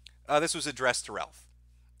 This was addressed to Ralph.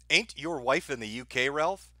 Ain't your wife in the UK,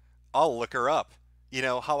 Ralph? I'll look her up. You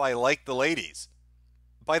know how I like the ladies.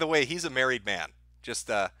 By the way, he's a married man. Just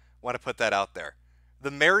want to put that out there. The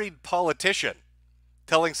married politician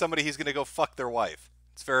telling somebody he's going to go fuck their wife.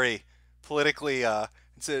 It's very politically.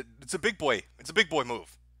 It's a big boy. It's a big boy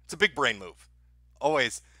move. It's a big brain move.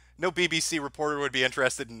 Always. No BBC reporter would be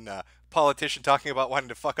interested in a politician talking about wanting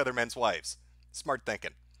to fuck other men's wives. Smart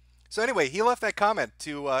thinking. So anyway, he left that comment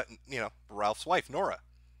to, you know, Ralph's wife, Nora.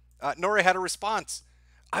 Nora had a response.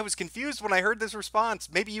 I was confused when I heard this response.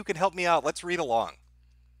 Maybe you can help me out. Let's read along.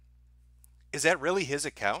 Is that really his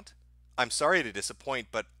account? I'm sorry to disappoint,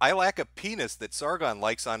 but I lack a penis that Sargon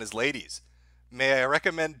likes on his ladies. May I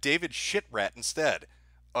recommend David Shitrat instead?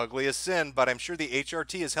 Ugly as sin, but I'm sure the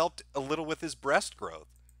HRT has helped a little with his breast growth.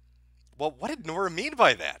 Well, what did Nora mean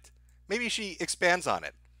by that? Maybe she expands on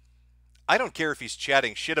it. I don't care if he's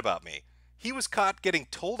chatting shit about me. He was caught getting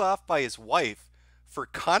told off by his wife for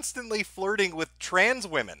constantly flirting with trans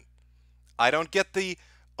women. I don't get the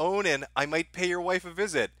own and I might pay your wife a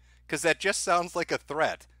visit, because that just sounds like a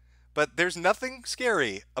threat. But there's nothing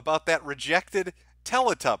scary about that rejected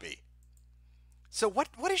Teletubby. So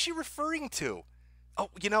what is she referring to? Oh,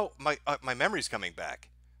 you know, my memory's coming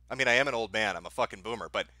back. I mean, I am an old man. I'm a fucking boomer,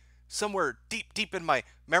 but somewhere deep in my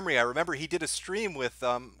memory, I remember he did a stream with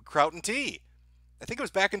Kraut and T. I think it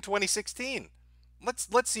was back in 2016.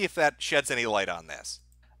 Let's see if that sheds any light on this.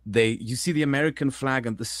 You see the American flag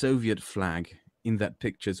and the Soviet flag in that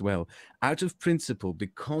picture as well. Out of principle,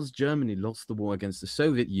 because Germany lost the war against the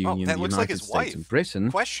Soviet Union, that the looks United like his States wife. and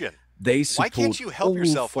Britain, Question. they support Why can't you help all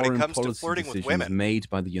yourself when it foreign comes to policy flirting with decisions women? made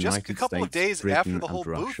by the United Just a couple States, of days Britain, after the whole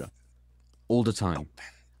and booth. Russia. All the time.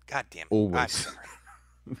 God damn it. Always. I'm sorry.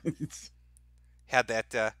 had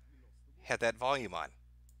that volume on.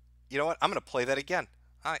 You know what? I'm going to play that again.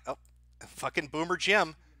 Fucking Boomer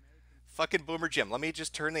Jim. Fucking Boomer Jim. Let me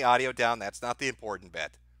just turn the audio down. That's not the important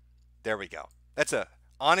bit. There we go. That's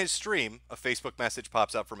on his stream, a Facebook message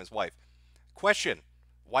pops up from his wife. Question.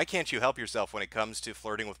 Why can't you help yourself when it comes to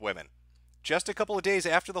flirting with women? Just a couple of days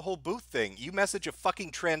after the whole Booth thing, you message a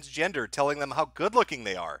fucking transgender telling them how good looking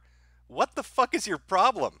they are. What the fuck is your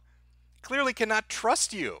problem? Clearly cannot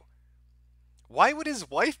trust you. Why would his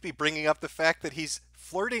wife be bringing up the fact that he's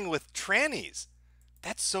flirting with trannies?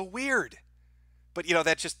 That's so weird. But, you know,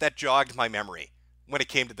 that jogged my memory when it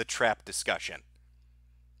came to the trap discussion.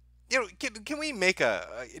 You know, can we make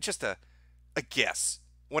just a guess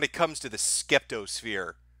when it comes to the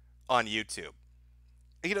skeptosphere on YouTube?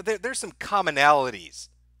 You know, there's some commonalities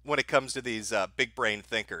when it comes to these big brain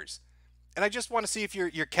thinkers, and I just want to see if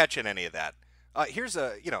you're catching any of that. Here's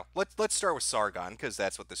let's start with Sargon, because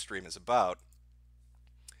that's what the stream is about.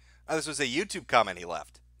 This was a YouTube comment he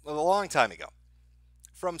left a long time ago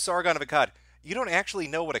from Sargon of Akkad. You don't actually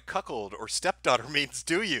know what a cuckold or stepdaughter means,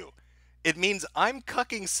 do you? It means I'm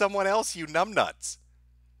cucking someone else, you numbnuts.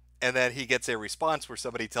 And then he gets a response where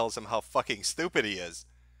somebody tells him how fucking stupid he is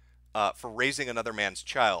for raising another man's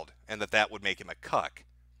child, and that would make him a cuck.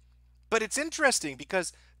 But it's interesting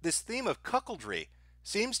because this theme of cuckoldry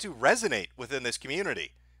seems to resonate within this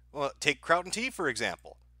community. Well, take Crouten T, for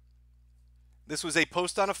example. This was a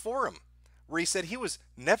post on a forum where he said he was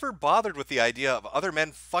never bothered with the idea of other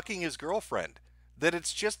men fucking his girlfriend, that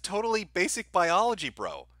it's just totally basic biology,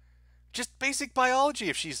 bro. Just basic biology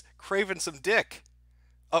if she's craving some dick.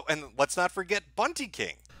 Oh, and let's not forget Bunty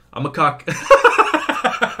King. I'm a cuck.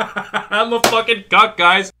 I'm a fucking cuck,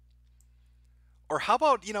 guys. Or how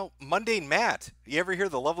about, Mundane Matt? You ever hear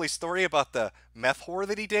the lovely story about the meth whore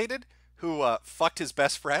that he dated who fucked his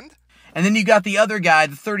best friend? And then you got the other guy,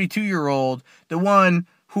 the 32-year-old, the one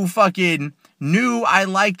who fucking knew I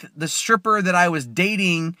liked the stripper that I was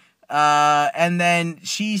dating, and then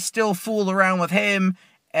she still fooled around with him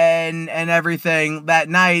and everything that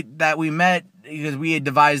night that we met, because we had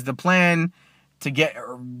devised the plan to get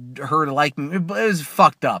her to like me. It was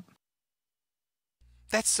fucked up.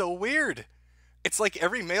 That's so weird. It's like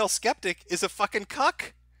every male skeptic is a fucking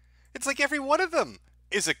cuck. It's like every one of them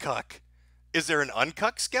is a cuck. Is there an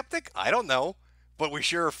uncuck skeptic? I don't know. But we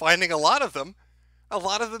sure are finding a lot of them. A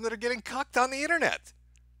lot of them that are getting cucked on the internet.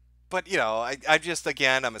 But, I just,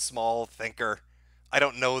 again, I'm a small thinker. I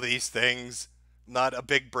don't know these things. Not a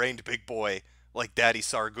big-brained big boy like Daddy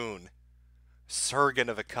Sargon. Sargon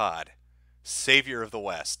of Akkad. Savior of the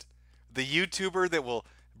West. The YouTuber that will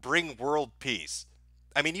bring world peace.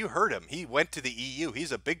 I mean, you heard him. He went to the EU.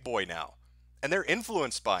 He's a big boy now. And they're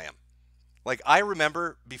influenced by him. Like, I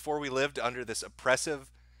remember before we lived under this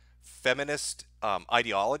oppressive feminist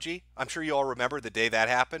ideology. I'm sure you all remember the day that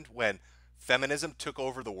happened when feminism took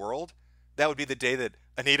over the world. That would be the day that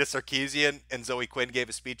Anita Sarkeesian and Zoe Quinn gave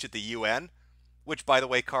a speech at the UN, which, by the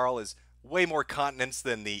way, Carl, is way more continents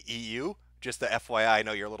than the EU. Just the FYI, I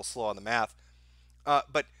know you're a little slow on the math.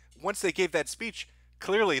 But once they gave that speech,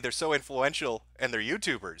 clearly they're so influential and they're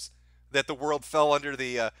YouTubers that the world fell under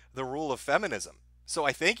the rule of feminism. So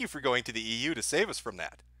I thank you for going to the EU to save us from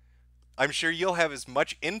that. I'm sure you'll have as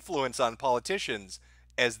much influence on politicians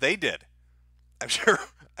as they did. I'm sure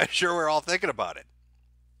we're all thinking about it.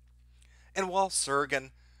 And while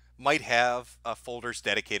Sargon might have folders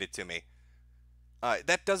dedicated to me,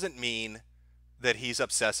 that doesn't mean that he's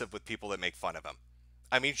obsessive with people that make fun of him.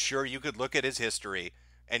 I mean, sure, you could look at his history,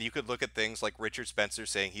 and you could look at things like Richard Spencer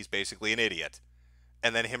saying he's basically an idiot,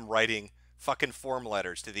 and then him writing fucking form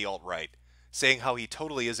letters to the alt-right, saying how he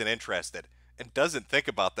totally isn't interested and doesn't think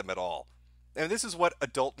about them at all. And this is what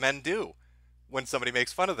adult men do when somebody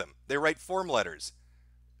makes fun of them. They write form letters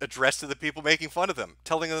addressed to the people making fun of them,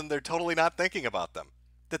 telling them they're totally not thinking about them,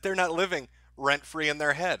 that they're not living rent-free in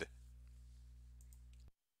their head.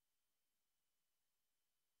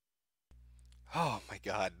 Oh my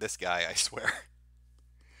God, this guy, I swear.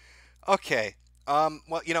 Okay,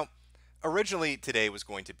 well, originally today was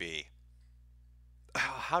going to be,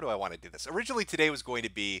 how do I want to do this? Originally today was going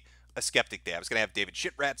to be a skeptic day. I was going to have David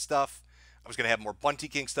Shitrat stuff. I was going to have more Bunty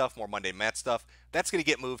King stuff, more Monday Matt stuff. That's going to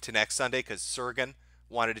get moved to next Sunday because Sargon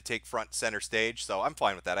wanted to take front center stage, so I'm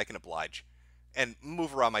fine with that. I can oblige and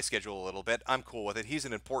move around my schedule a little bit. I'm cool with it. He's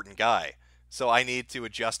an important guy, so I need to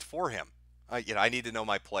adjust for him. I need to know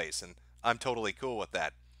my place, and I'm totally cool with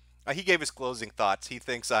that. He gave his closing thoughts. He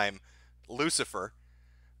thinks I'm Lucifer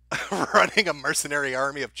running a mercenary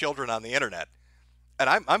army of children on the internet. And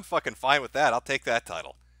I'm fucking fine with that. I'll take that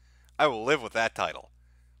title. I will live with that title.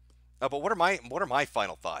 But what are my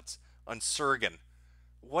final thoughts on Sargon?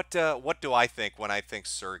 What do I think when I think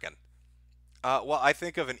Sargon? Well, I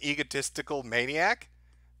think of an egotistical maniac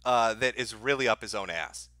that is really up his own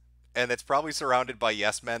ass. And that's probably surrounded by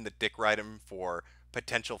yes men that dick ride him for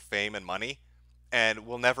potential fame and money, and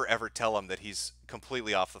will never ever tell him that he's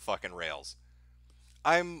completely off the fucking rails.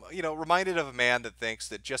 I'm, reminded of a man that thinks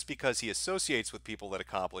that just because he associates with people that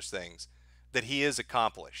accomplish things, that he is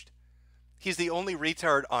accomplished. He's the only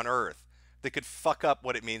retard on Earth that could fuck up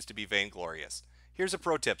what it means to be vainglorious. Here's a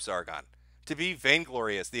pro tip, Sargon. To be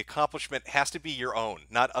vainglorious, the accomplishment has to be your own,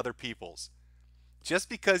 not other people's. Just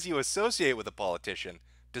because you associate with a politician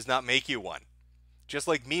does not make you one. Just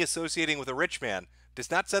like me associating with a rich man does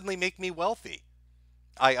not suddenly make me wealthy.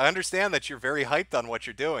 I understand that you're very hyped on what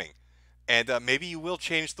you're doing, and maybe you will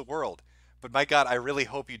change the world. But my God, I really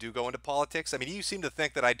hope you do go into politics. I mean, you seem to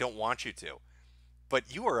think that I don't want you to.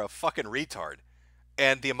 But you are a fucking retard.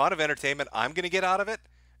 And the amount of entertainment I'm going to get out of it,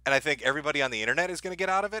 and I think everybody on the internet is going to get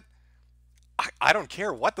out of it, I don't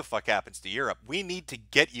care what the fuck happens to Europe. We need to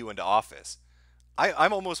get you into office.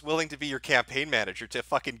 I'm almost willing to be your campaign manager to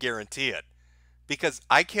fucking guarantee it. Because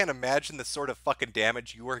I can't imagine the sort of fucking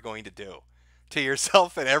damage you are going to do to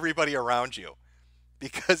yourself and everybody around you.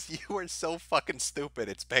 Because you are so fucking stupid,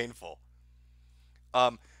 it's painful.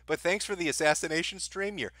 But thanks for the assassination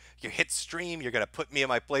stream. Your hit stream, you're going to put me in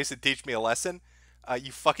my place and teach me a lesson.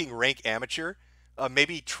 You fucking rank amateur.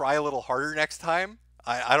 Maybe try a little harder next time.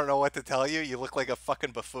 I don't know what to tell you. You look like a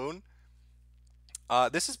fucking buffoon.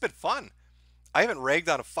 This has been fun. I haven't ragged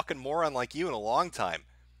on a fucking moron like you in a long time.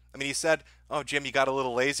 I mean, he said, oh, Jim, you got a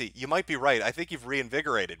little lazy. You might be right. I think you've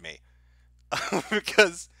reinvigorated me.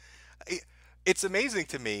 Because it's amazing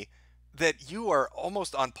to me that you are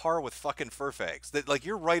almost on par with fucking furfags. That, like,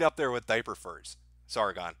 you're right up there with diaper furs,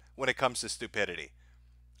 Sargon, when it comes to stupidity.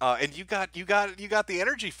 And you got the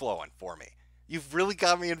energy flowing for me. You've really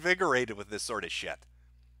got me invigorated with this sort of shit.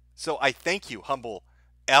 So I thank you, humble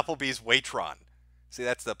Applebee's Waitron. See,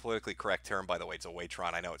 that's the politically correct term, by the way. It's a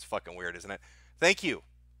Waitron. I know it's fucking weird, isn't it? Thank you,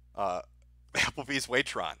 Applebee's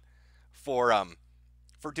Waitron,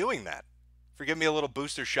 for doing that, for giving me a little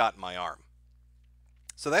booster shot in my arm.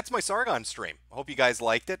 So that's my Sargon stream. I hope you guys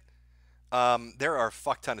liked it. There are a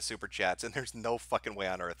fuck ton of super chats, and there's no fucking way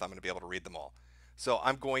on earth I'm going to be able to read them all. So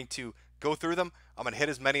I'm going to go through them. I'm going to hit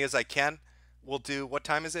as many as I can. We'll do, what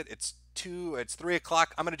time is it? It's 3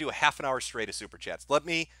 o'clock. I'm going to do a half an hour straight of super chats. Let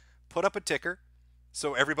me put up a ticker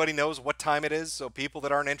so everybody knows what time it is, so people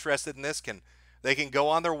that aren't interested in this can go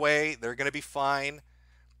on their way. They're going to be fine.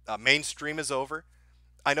 Mainstream is over.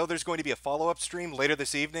 I know there's going to be a follow-up stream later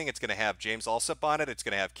this evening. It's going to have James Alsop on it. It's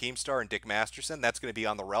going to have Keemstar and Dick Masterson. That's going to be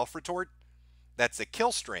on the Ralph Retort. That's the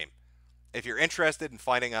kill stream. If you're interested in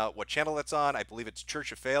finding out what channel that's on, I believe it's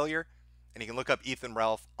Church of Failure. And you can look up Ethan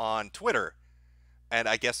Ralph on Twitter. And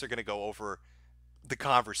I guess they're going to go over the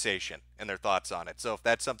conversation and their thoughts on it. So if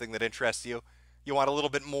that's something that interests you, you want a little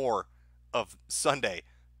bit more of Sunday,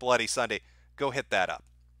 Bloody Sunday, go hit that up.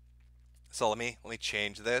 So let me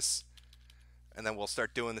change this. And then we'll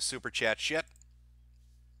start doing the super chat shit.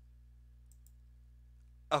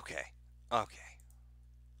 Okay.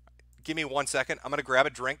 Give me 1 second. I'm gonna grab a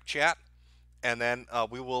drink, chat, and then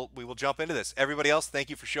we will jump into this. Everybody else, thank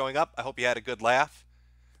you for showing up. I hope you had a good laugh.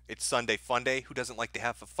 It's Sunday Fun Day. Who doesn't like to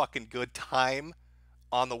have a fucking good time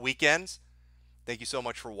on the weekends? Thank you so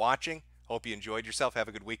much for watching. Hope you enjoyed yourself. Have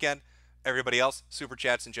a good weekend. Everybody else, super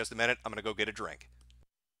chats in just a minute. I'm gonna go get a drink.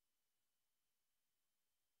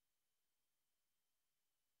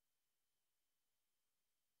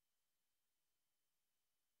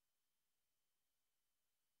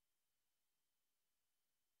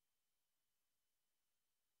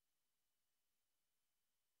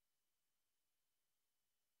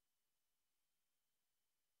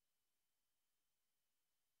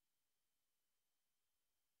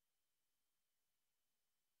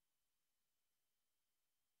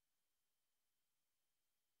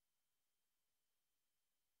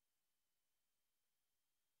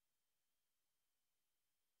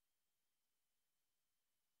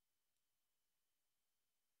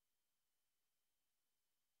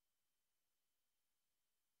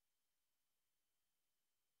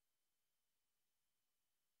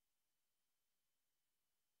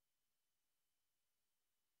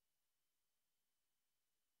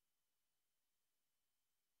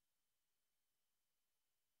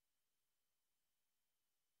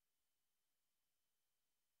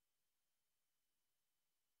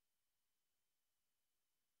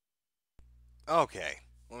 Okay,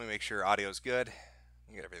 let me make sure audio's good.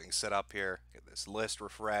 Get everything set up here. Get this list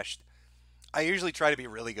refreshed. I usually try to be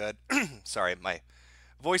really good. Sorry, my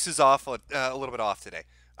voice is off, a little bit off today.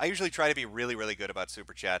 I usually try to be really, really good about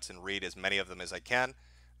super chats and read as many of them as I can.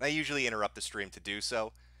 And I usually interrupt the stream to do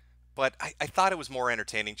so. But I thought it was more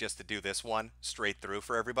entertaining just to do this one straight through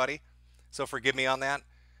for everybody. So forgive me on that.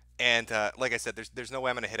 And like I said, there's no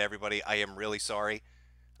way I'm going to hit everybody. I am really sorry.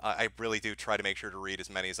 I really do try to make sure to read as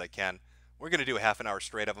many as I can. We're going to do a half an hour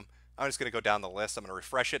straight of them. I'm just going to go down the list. I'm going to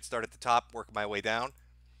refresh it, start at the top, work my way down.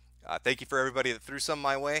 Thank you for everybody that threw some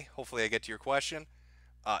my way. Hopefully I get to your question.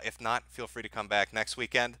 If not, feel free to come back next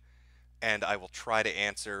weekend, and I will try to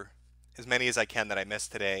answer as many as I can that I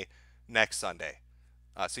missed today next Sunday.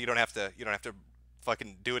 So you don't have to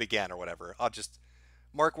fucking do it again or whatever. I'll just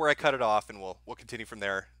mark where I cut it off, and we'll continue from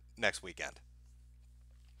there next weekend.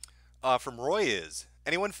 From Roy is,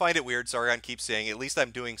 anyone find it weird Sargon keeps saying, at least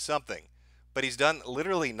I'm doing something, but he's done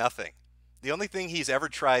literally nothing. The only thing he's ever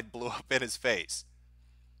tried blew up in his face.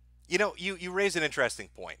 You know, you raise an interesting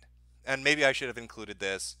point, and maybe I should have included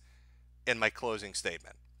this in my closing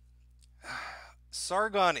statement.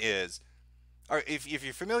 Sargon is, or if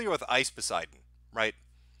you're familiar with Ice Poseidon, right?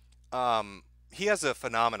 He has a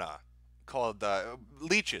phenomena called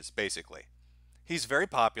leeches, basically. He's very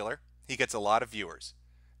popular. He gets a lot of viewers.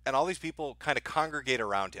 And all these people kind of congregate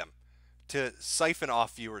around him to siphon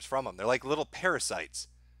off viewers from him. They're like little parasites.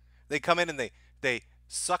 They come in and they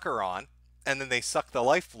sucker on, and then they suck the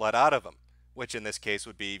lifeblood out of them, which in this case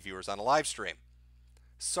would be viewers on a live stream.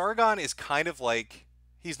 Sargon is kind of like,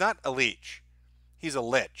 he's not a leech. He's a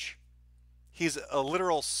lich. He's a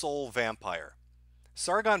literal soul vampire.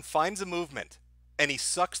 Sargon finds a movement, and he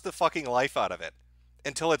sucks the fucking life out of it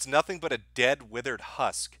until it's nothing but a dead, withered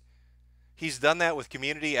husk. He's done that with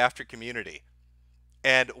community after community.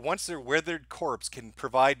 And once their withered corpse can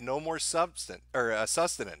provide no more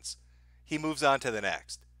sustenance, he moves on to the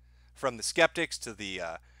next. From the skeptics to the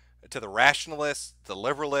rationalists, the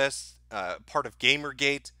liberalists, part of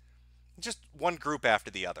Gamergate, just one group after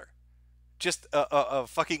the other. Just a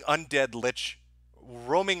fucking undead lich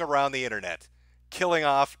roaming around the internet, killing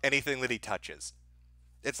off anything that he touches.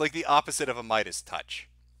 It's like the opposite of a Midas touch.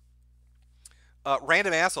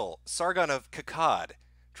 Random asshole, Sargon of Akkad.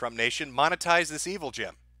 Trump Nation, monetize this evil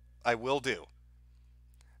gem. I will do.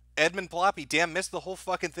 Edmund Ploppy, damn, missed the whole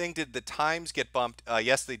fucking thing. Did the times get bumped?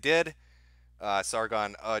 Yes, they did.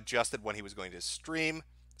 Sargon adjusted when he was going to stream,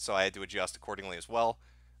 so I had to adjust accordingly as well.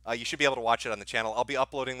 You should be able to watch it on the channel. I'll be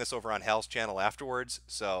uploading this over on Hal's channel afterwards,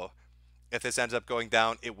 so if this ends up going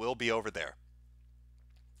down, it will be over there.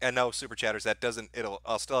 And no, Super Chatters, that doesn't,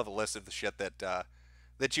 I'll still have a list of the shit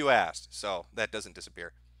that you asked, so that doesn't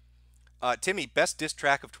disappear. Timmy, best diss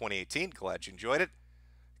track of 2018. Glad you enjoyed it.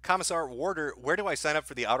 Commissar Warder, where do I sign up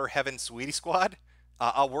for the Outer Heaven Sweetie Squad?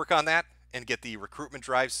 I'll work on that and get the recruitment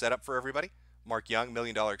drive set up for everybody. Mark Young, $1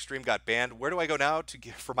 Million Extreme, got banned. Where do I go now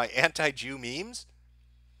for my anti-Jew memes?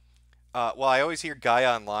 Well, I always hear Guy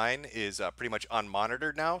Online is pretty much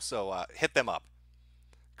unmonitored now, so hit them up.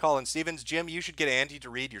 Colin Stevens, Jim, you should get Andy to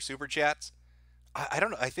read your super chats. I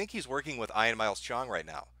don't know. I think he's working with Ian Miles Chong right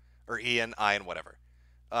now, or Ian, whatever.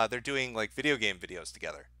 They're doing like video game videos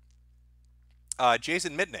together.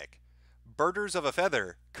 Jason Mitnick, birders of a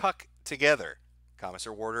feather, cuck together.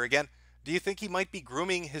 Commissar Warder again. Do you think he might be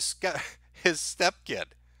grooming his stepkid?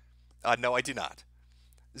 No, I do not.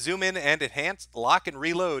 Zoom in and enhance, lock and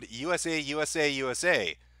reload, USA, USA,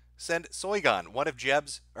 USA. Send Soygon, one of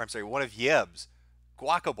Yeb's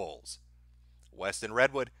guacaboles. Weston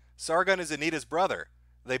Redwood, Sargon is Anita's brother.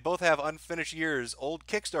 They both have unfinished years old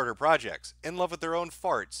Kickstarter projects, in love with their own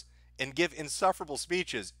farts, and give insufferable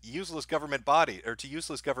speeches to useless government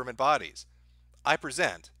bodies. I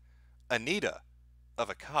present Anita of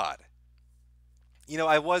Akkad. You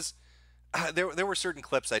know, there were certain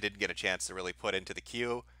clips I didn't get a chance to really put into the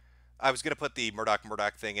queue. I was going to put the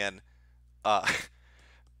Murdoch thing in.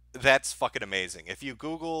 That's fucking amazing. If you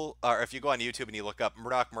Google, or if you go on YouTube and you look up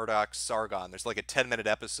Murdoch Sargon, there's like a 10-minute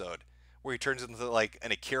episode where he turns into like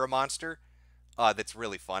an Akira monster. That's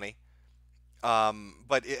really funny.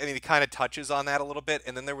 But it kind of touches on that a little bit.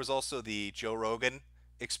 And then there was also the Joe Rogan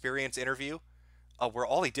Experience interview, where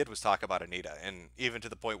all he did was talk about Anita, and even to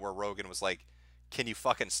the point where Rogan was like, "Can you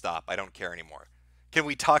fucking stop? I don't care anymore. Can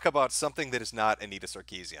we talk about something that is not Anita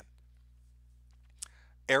Sarkeesian?"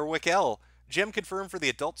 Airwick L. Jim confirmed for the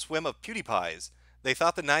Adult Swim of PewDiePie's. They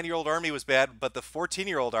thought the 9-year-old army was bad, but the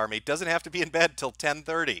 14-year-old army doesn't have to be in bed till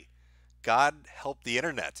 10:30. God help the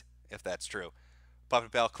internet, if that's true.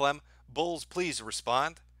 Puppet Bell Clem, Bulls, please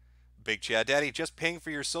respond. Big Chad Daddy, just paying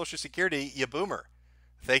for your Social Security, you boomer.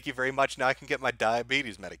 Thank you very much, now I can get my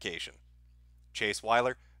diabetes medication. Chase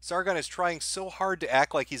Weiler, Sargon is trying so hard to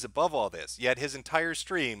act like he's above all this, yet his entire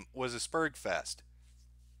stream was a Spurg fest.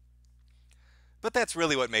 But that's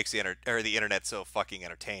really what makes the internet so fucking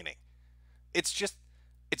entertaining. It's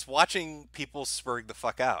watching people Spurg the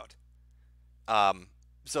fuck out.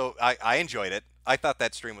 So I enjoyed it. I thought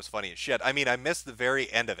that stream was funny as shit. I mean, I missed the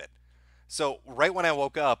very end of it. So right when I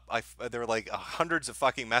woke up, there were like hundreds of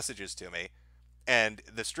fucking messages to me, and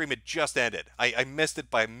the stream had just ended. I missed it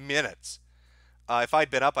by minutes. If I'd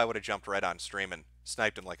been up, I would have jumped right on stream and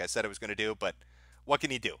sniped him like I said I was going to do, but what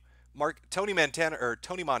can you do? Mark, Tony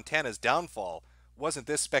Montana's downfall wasn't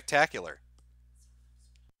this spectacular.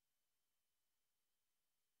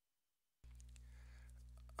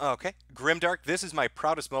 Okay, Grimdark, this is my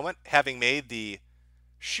proudest moment, having made the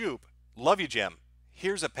Shoop. Love you, Jim.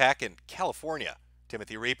 Here's a pack in California.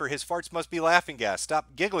 Timothy Reaper, his farts must be laughing gas.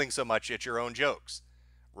 Stop giggling so much at your own jokes.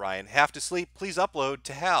 Ryan, half to sleep, please upload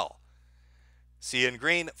to Hal. Cian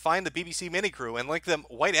Green, find the BBC mini crew and link them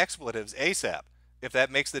white expletives ASAP. If that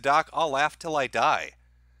makes the doc, I'll laugh till I die.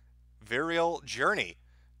 Virial Journey,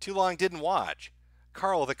 too long didn't watch.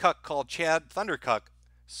 Carl the Cuck called Chad Thundercuck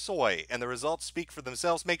soy, and the results speak for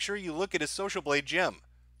themselves. Make sure you look at his Social Blade Jim.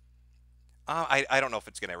 I don't know if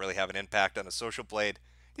it's going to really have an impact on a Social Blade.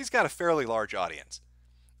 He's got a fairly large audience.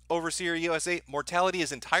 Overseer USA, mortality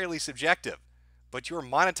is entirely subjective, but you're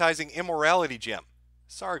monetizing immorality, Jim.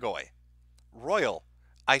 Sargoy. Royal,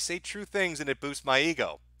 I say true things and it boosts my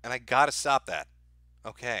ego, and I gotta stop that.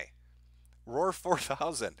 Okay. Roar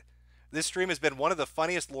 4000, this stream has been one of the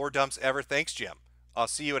funniest lore dumps ever. Thanks, Jim. I'll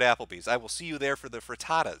see you at Applebee's. I will see you there for the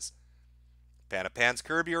frittatas. Panapans,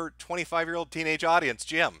 curb your 25-year-old teenage audience,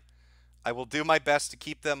 Jim. I will do my best to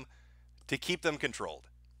keep them controlled.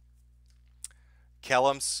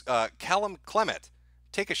 Callum Clement,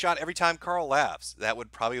 take a shot every time Carl laughs. That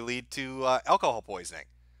would probably lead to alcohol poisoning.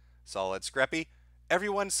 Solid Scrappy,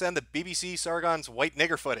 everyone send the BBC Sargon's white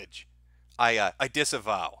nigger footage. I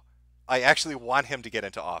disavow. I actually want him to get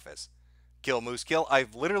into office. Kill Moose Kill,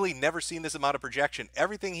 I've literally never seen this amount of projection.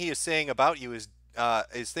 Everything he is saying about you is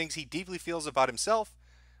things he deeply feels about himself.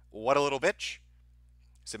 What a little bitch.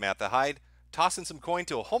 Samantha Hyde, tossing some coin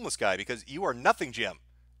to a homeless guy because you are nothing, Jim.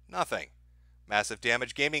 Nothing. Massive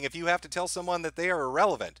Damage Gaming, if you have to tell someone that they are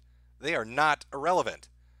irrelevant, they are not irrelevant.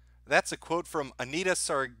 That's a quote from Anita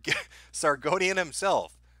Sargonian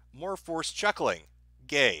himself. More forced chuckling.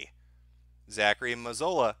 Gay. Zachary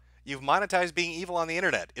Mazzola, you've monetized being evil on the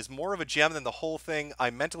internet. Is more of a gem than the whole thing.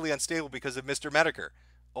 I'm mentally unstable because of Mister Metokur.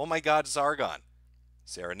 Oh my god, Sargon.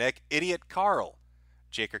 Sarah Nick, Idiot Carl.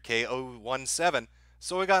 Jaker K017,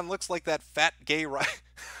 Soigon looks like that fat gay I'm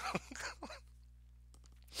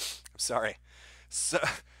sorry.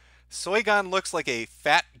 Soigon looks like a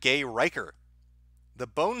fat gay Riker. The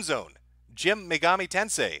Bone Zone, Jim Megami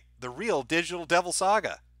Tensei, the real Digital Devil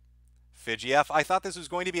Saga. Fidgy F, I thought this was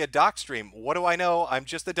going to be a doc stream. What do I know? I'm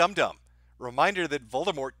just a dum-dum. Reminder that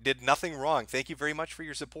Voldemort did nothing wrong. Thank you very much for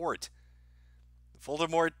your support.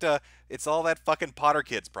 Voldemort, it's all that fucking Potter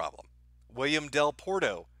Kids problem. William Del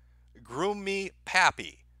Porto, Groom Me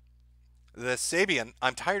Pappy. The Sabian,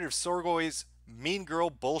 I'm tired of Sorgoy's mean girl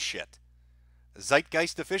bullshit.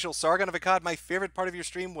 Zeitgeist Official, Sargon of Akkad, my favorite part of your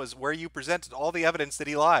stream was where you presented all the evidence that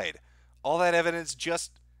he lied. All that evidence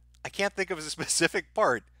I can't think of a specific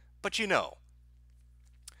part, but you know.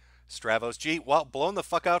 Stravos G, well, blown the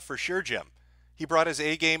fuck out for sure, Jim. He brought his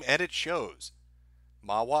A game and it shows.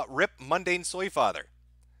 Mawa, rip mundane soy father.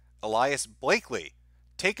 Elias Blakely,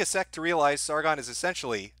 take a sec to realize Sargon is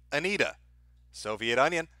essentially Anita. Soviet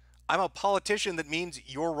Onion, I'm a politician that means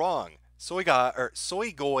you're wrong.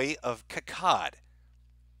 Soygoy of Kakad.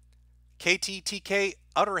 KTTK,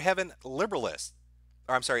 Outer Heaven Liberalist.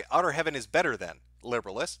 Outer Heaven is better than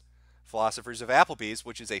Liberalist. Philosophers of Applebee's,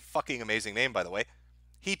 which is a fucking amazing name, by the way.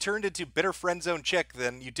 He turned into bitter friend zone chick,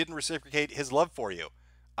 then you didn't reciprocate his love for you.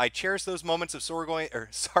 I cherish those moments of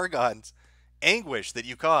Sargon's anguish that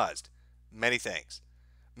you caused. Many thanks.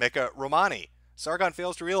 Mecha Romani, Sargon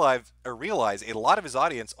fails to realize a lot of his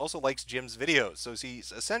audience also likes Jim's videos, so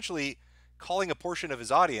he's essentially calling a portion of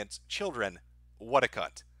his audience children. What a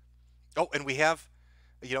cunt. Oh, and we have,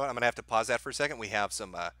 you know what, I'm going to have to pause that for a second. We have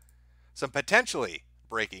some potentially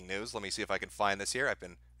breaking news. Let me see if I can find this here. I've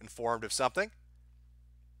been informed of something.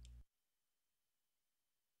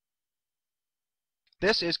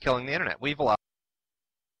 This is killing the internet. We've allowed.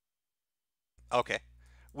 Okay.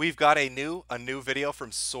 We've got a new video from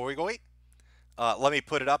Soygoy. Let me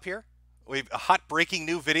put it up here. We've a hot breaking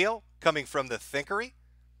new video coming from the Thinkery.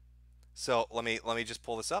 So let me just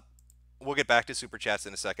pull this up. We'll get back to super chats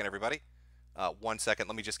in a second, everybody. 1 second.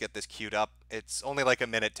 Let me just get this queued up. It's only like a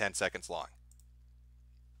minute, 10 seconds long.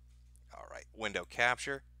 All right. Window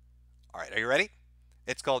capture. All right. Are you ready?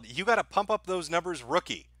 It's called "You Gotta Pump Up Those Numbers,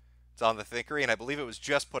 Rookie." It's on the Thinkery, and I believe it was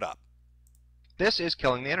just put up. This is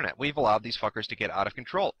killing the internet. We've allowed these fuckers to get out of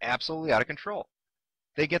control. Absolutely out of control.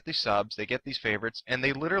 They get these subs, they get these favorites, and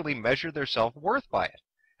they literally measure their self-worth by it.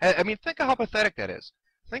 I mean, think of how pathetic that is.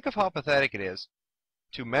 Think of how pathetic it is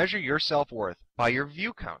to measure your self-worth by your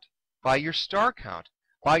view count, by your star count,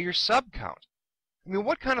 by your sub count. I mean,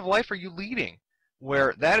 what kind of life are you leading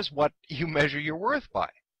where that is what you measure your worth by.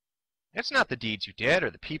 It's not the deeds you did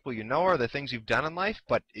or the people you know or the things you've done in life,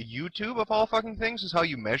 but YouTube, of all fucking things, is how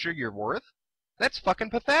you measure your worth? That's fucking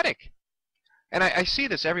pathetic. And I see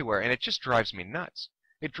this everywhere, and it just drives me nuts.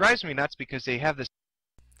 It drives me nuts because they have this...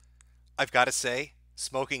 I've got to say,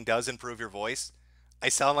 smoking does improve your voice. I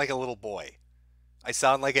sound like a little boy. I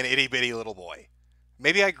sound like an itty-bitty little boy.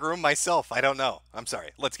 Maybe I grew myself. I don't know. I'm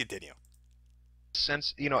sorry. Let's continue.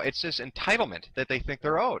 Sense, you know, it's this entitlement that they think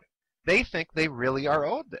they're owed. They think they really are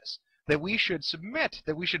owed this. That we should submit,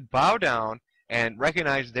 that we should bow down and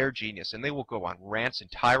recognize their genius. And they will go on rants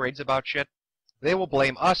and tirades about shit. They will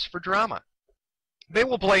blame us for drama. They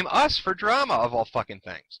will blame us for drama, of all fucking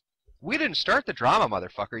things. We didn't start the drama,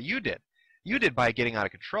 motherfucker. You did. You did by getting out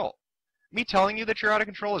of control. Me telling you that you're out of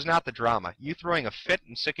control is not the drama. You throwing a fit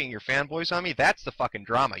and sicking your fanboys on me, that's the fucking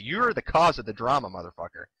drama. You're the cause of the drama,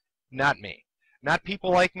 motherfucker. Not me. Not people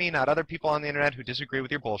like me, not other people on the internet who disagree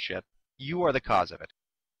with your bullshit. You are the cause of it.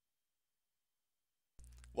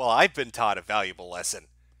 Well, I've been taught a valuable lesson.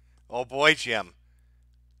 Oh boy, Jim.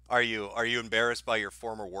 Are you embarrassed by your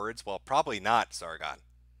former words? Well, probably not, Sargon.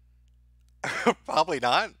 Probably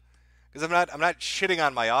not. Because I'm not shitting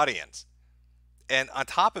on my audience. And on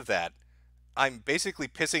top of that, I'm basically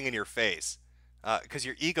pissing in your face. Because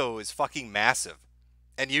your ego is fucking massive.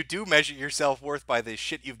 And you do measure your self-worth by the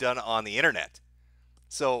shit you've done on the internet.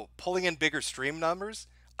 So, pulling in bigger stream numbers,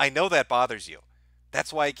 I know that bothers you.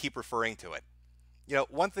 That's why I keep referring to it. You know,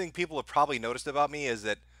 one thing people have probably noticed about me is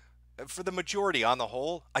that for the majority, on the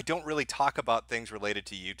whole, I don't really talk about things related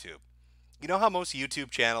to YouTube. You know how most YouTube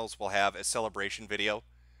channels will have a celebration video?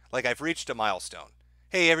 Like, I've reached a milestone.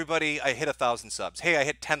 Hey, everybody, I hit 1,000 subs. Hey, I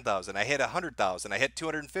hit 10,000. I hit 100,000. I hit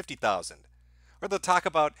 250,000. Or they'll talk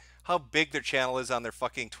about how big their channel is on their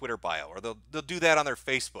fucking Twitter bio. Or they'll do that on their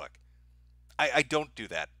Facebook. I don't do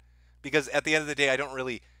that. Because at the end of the day, I don't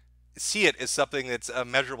really see it as something that's a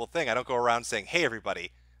measurable thing. I don't go around saying, hey,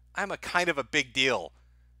 everybody, I'm a kind of a big deal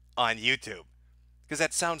on YouTube. Because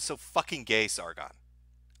that sounds so fucking gay, Sargon.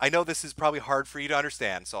 I know this is probably hard for you to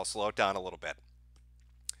understand, so I'll slow it down a little bit.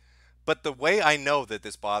 But the way I know that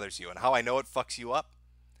this bothers you and how I know it fucks you up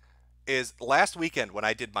is last weekend when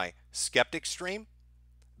I did my Skeptic stream,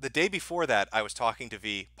 the day before that I was talking to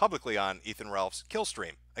V publicly on Ethan Ralph's Kill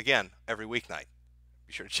stream. Again, every weeknight.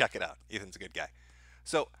 Be sure to check it out. Ethan's a good guy.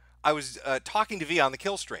 So I was talking to V on the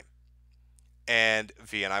Kill stream. And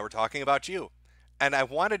V and I were talking about you. And I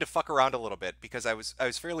wanted to fuck around a little bit because I was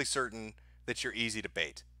fairly certain that you're easy to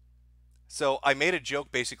bait. So I made a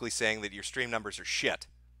joke basically saying that your stream numbers are shit.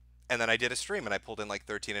 And then I did a stream and I pulled in like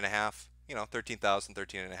 13,500, you know, 13,000,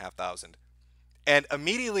 13,500. And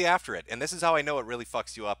immediately after it, and this is how I know it really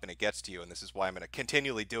fucks you up and it gets to you, and this is why I'm going to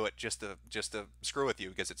continually do it just to screw with you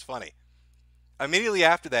because it's funny. Immediately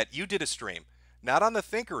after that, you did a stream, not on the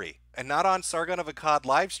Thinkery and not on Sargon of Akkad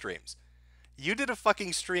live streams. You did a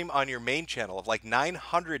fucking stream on your main channel of like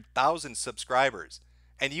 900,000 subscribers,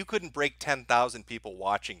 and you couldn't break 10,000 people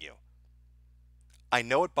watching you. I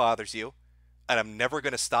know it bothers you, and I'm never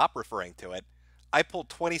going to stop referring to it. I pulled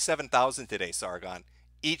 27,000 today, Sargon.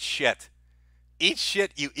 Eat shit. Eat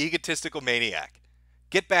shit, you egotistical maniac.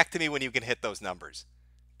 Get back to me when you can hit those numbers.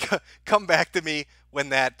 Come back to me when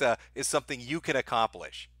that is something you can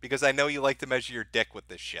accomplish, because I know you like to measure your dick with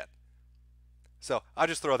this shit. So I'll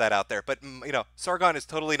just throw that out there. But, you know, Sargon is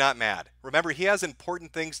totally not mad. Remember, he has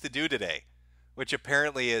important things to do today, which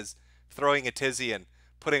apparently is throwing a tizzy and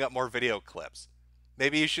putting up more video clips.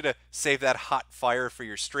 Maybe you should have saved that hot fire for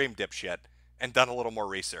your stream, dipshit, and done a little more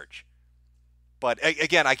research. But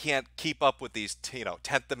again, I can't keep up with these,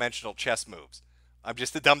 10th dimensional chess moves. I'm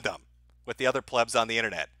just a dum-dum with the other plebs on the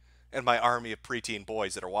internet and my army of preteen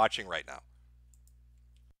boys that are watching right now.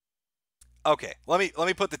 Okay, let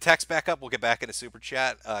me put the text back up. We'll get back into super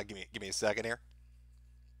chat. Give me a second here.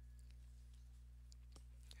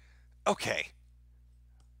 Okay.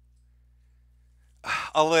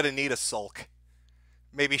 I'll let Anita sulk.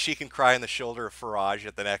 Maybe she can cry on the shoulder of Faraj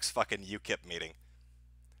at the next fucking UKIP meeting.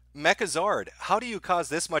 Mechazard, how do you cause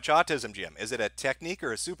this much autism, Jim? Is it a technique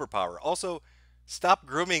or a superpower? Also, stop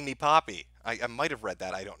grooming me, Poppy. I might have read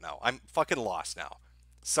that. I don't know. I'm fucking lost now.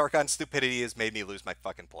 Sargon's stupidity has made me lose my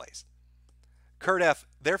fucking place. Kurt F.,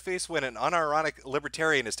 their face when an unironic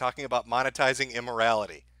libertarian is talking about monetizing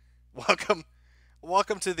immorality.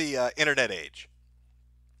 Welcome to the internet age.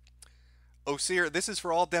 Osir, this is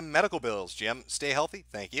for all dem medical bills, Jim. Stay healthy.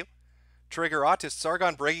 Thank you. Trigger Autist,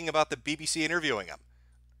 Sargon bragging about the BBC interviewing him.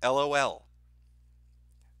 LOL.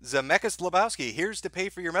 Zemeckis Lebowski, here's to pay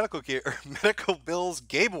for your medical bills,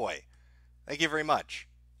 gay boy. Thank you very much.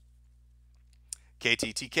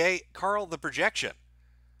 KTTK, Carl the Projection.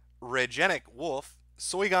 Regenic Wolf,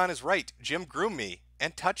 Soygon is right. Jim groomed me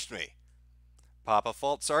and touched me. Papa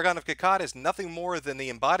Fault, Sargon of Akkad is nothing more than the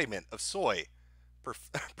embodiment of soy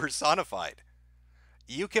personified.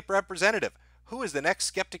 UKIP representative, who is the next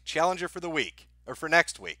skeptic challenger for the week? Or for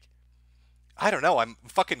next week? I don't know. I'm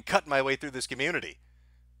fucking cutting my way through this community.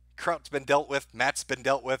 Kraut's been dealt with. Matt's been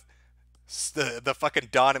dealt with. The fucking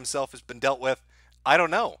Don himself has been dealt with. I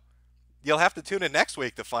don't know. You'll have to tune in next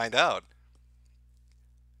week to find out.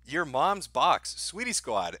 Your mom's box. Sweetie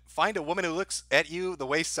Squad. Find a woman who looks at you the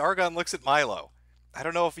way Sargon looks at Milo. I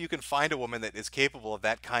don't know if you can find a woman that is capable of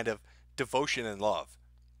that kind of devotion and love.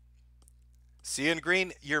 Cian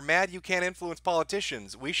Green, you're mad you can't influence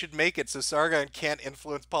politicians. We should make it so Sargon can't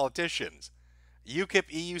influence politicians. UKIP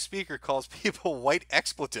EU speaker calls people white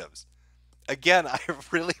expletives. Again, I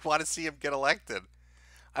really want to see him get elected.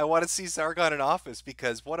 I want to see Sargon in office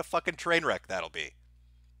because what a fucking train wreck that'll be.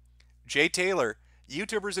 Jay Taylor,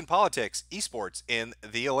 YouTubers in politics, esports in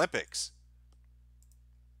the Olympics.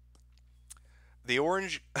 The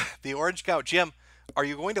Orange Cow, Jim, are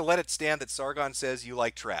you going to let it stand that Sargon says you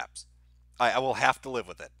like traps? I will have to live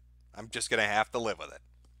with it. I'm just going to have to live with it.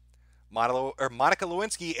 Monica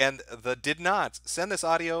Lewinsky and the Did Nots, send this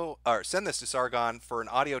to Sargon for an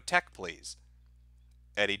audio tech, please.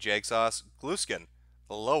 Eddie Jagsauce Gluskin,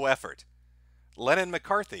 low effort. Lennon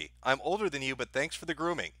McCarthy, I'm older than you, but thanks for the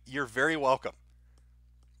grooming. You're very welcome.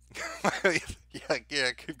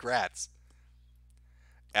 yeah, congrats.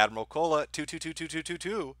 Admiral Cola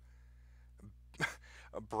 222222.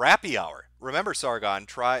 Brappy Hour. Remember Sargon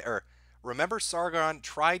tried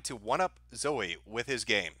to one-up Zoe with his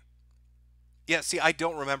game. Yeah, see, I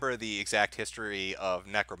don't remember the exact history of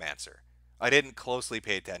Necromancer. I didn't closely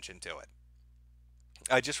pay attention to it.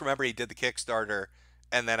 I just remember he did the Kickstarter,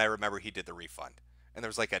 and then I remember he did the refund. And there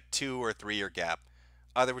was like a 2 or 3 year gap.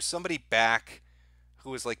 There was somebody back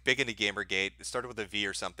who was like big into Gamergate. It started with a V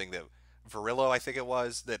or something. That Varillo, I think it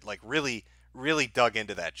was, that like really dug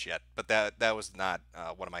into that shit. But that was not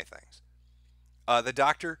one of my things. The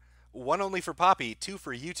Doctor, 1 only for Poppy, 2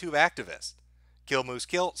 for YouTube activist. Kill Moose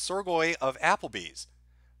Kill, Sorgoy of Applebee's.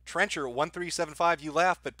 Trencher 1375, you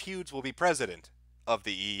laugh, but Pewds will be president of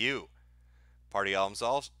the EU. Party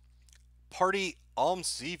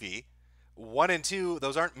Almsevi, 1 and 2,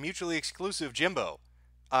 those aren't mutually exclusive, Jimbo.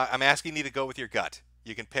 I'm asking you to go with your gut.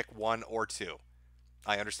 You can pick 1 or 2.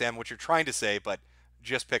 I understand what you're trying to say, but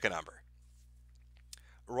just pick a number.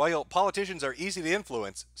 Royal politicians are easy to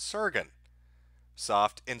influence, Sargon.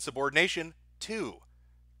 Soft insubordination, 2.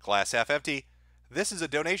 Glass half empty. This is a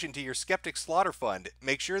donation to your Skeptic Slaughter Fund.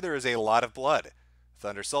 Make sure there is a lot of blood.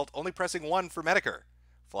 Thundersalt only pressing 1 for Metokur.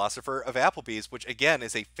 Philosopher of Applebee's, which again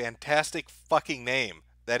is a fantastic fucking name.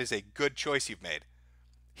 That is a good choice you've made.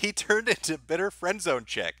 He turned into bitter friendzone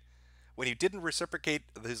chick. When you didn't reciprocate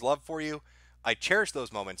his love for you, I cherish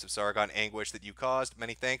those moments of Sargon anguish that you caused.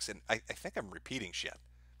 Many thanks, and I think I'm repeating shit.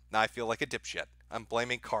 Now I feel like a dipshit. I'm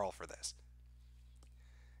blaming Carl for this.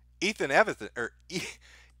 Ethan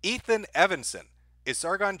Evanson. Is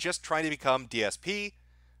Sargon just trying to become DSP?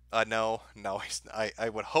 No, I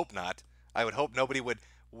would hope not. I would hope nobody would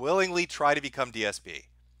willingly try to become DSP.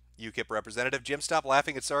 UKIP representative Jim, stop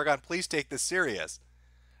laughing at Sargon. Please take this serious.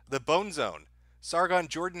 The Bone Zone. Sargon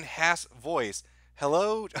Jordan Haas voice.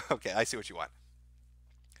 Hello. Okay, I see what you want.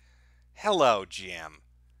 Hello, Jim.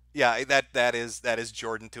 Yeah, that is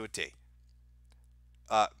Jordan to a T.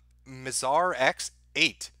 Mizar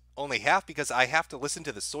X8. Only half because I have to listen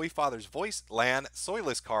to the Soy Father's voice. Lan,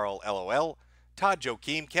 Soyless Carl, LOL. Todd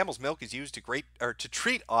Joakim, Camel's milk is used to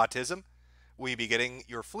treat autism. Will you be getting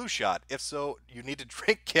your flu shot? If so, you need to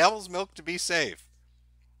drink camel's milk to be safe.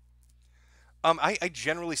 I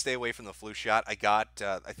generally stay away from the flu shot. I got,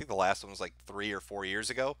 I think the last one was like 3 or 4 years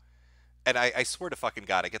ago. And I swear to fucking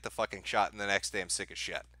God, I get the fucking shot and the next day I'm sick as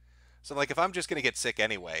shit. So like, if I'm just going to get sick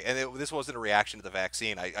anyway, and this wasn't a reaction to the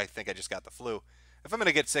vaccine, I think I just got the flu. If I'm going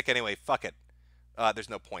to get sick anyway, fuck it. There's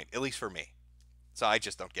no point, at least for me. So I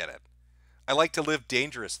just don't get it. I like to live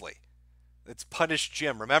dangerously. It's Punish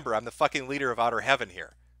Jim. Remember, I'm the fucking leader of Outer Heaven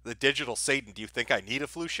here. The digital Satan. Do you think I need a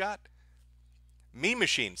flu shot? Meme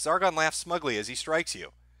Machine. Sargon laughs smugly as he strikes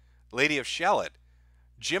you. Lady of Shallot.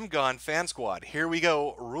 Jim Gone Fan Squad. Here we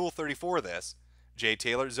go. Rule 34 this. Jay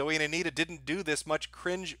Taylor. Zoe and Anita didn't do this much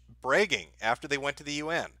cringe bragging after they went to the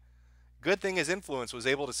UN. Good thing his influence was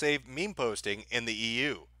able to save meme posting in the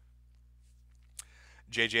EU.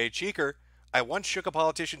 JJ Cheeker. I once shook a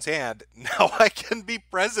politician's hand. Now I can be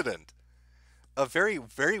president. Very,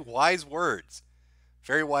 very wise words.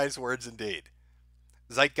 Very wise words indeed.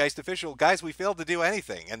 Zeitgeist Official. Guys, we failed to do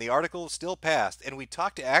anything, and the article still passed, and we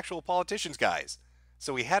talked to actual politicians, guys.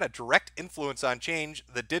 So he had a direct influence on change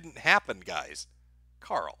that didn't happen, guys.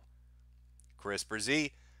 Carl. CRISPR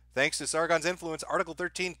Z. Thanks to Sargon's influence, Article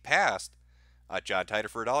 13 passed. John Titer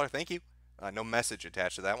for $1. Thank you. No message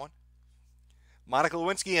attached to that one. Monica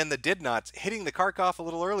Lewinsky and the Did Nots hitting the Kharkov a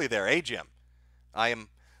little early there. Hey, Jim. I am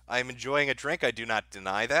enjoying a drink. I do not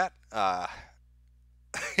deny that.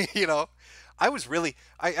 You know, I was really,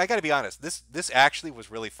 I got to be honest, this actually was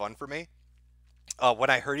really fun for me. When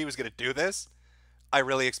I heard he was going to do this, I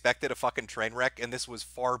really expected a fucking train wreck, and this was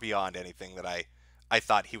far beyond anything that I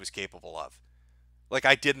thought he was capable of. Like,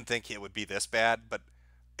 I didn't think it would be this bad, but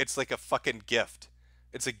it's like a fucking gift.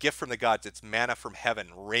 It's a gift from the gods. It's manna from heaven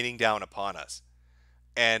raining down upon us.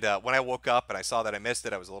 And when I woke up and I saw that I missed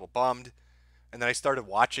it, I was a little bummed. And then I started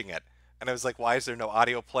watching it, and I was like, why is there no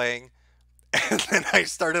audio playing? And then I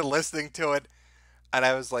started listening to it, and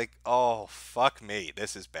I was like, oh, fuck me,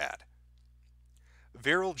 this is bad.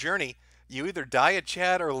 Viral Journey, you either die a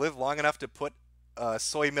Chad or live long enough to put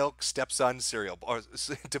soy milk stepson cereal, or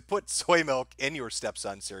to put soy milk in your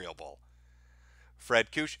stepson cereal bowl.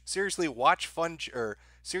 Fred Koosh, seriously watch Funchurch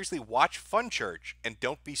and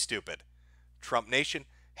don't be stupid. Trump Nation,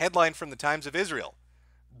 headline from the Times of Israel.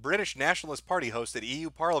 British Nationalist Party hosted EU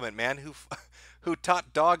Parliament man who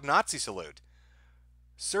taught dog Nazi salute.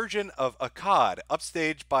 Sargon of Akkad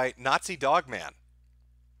upstaged by Nazi dog man.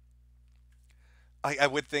 I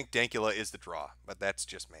would think Dankula is the draw, but that's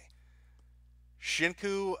just me.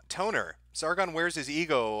 Shinku Toner. Sargon wears his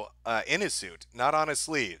ego in his suit, not on his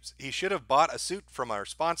sleeves. He should have bought a suit from our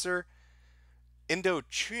sponsor,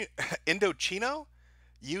 Indochino?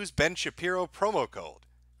 Use Ben Shapiro promo code.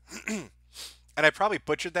 And I probably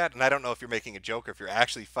butchered that, and I don't know if you're making a joke or if you're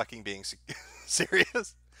actually fucking being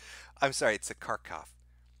serious. I'm sorry, it's a Kharkov.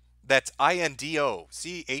 That's Indochino.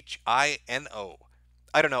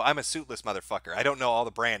 I don't know, I'm a suitless motherfucker. I don't know all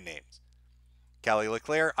the brand names. Callie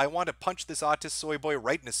Leclerc, I want to punch this autist soy boy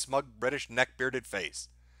right in his smug British neck-bearded face.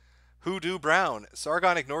 Hoodoo Brown,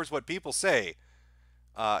 Sargon ignores what people say.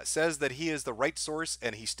 Says that he is the right source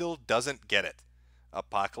and he still doesn't get it.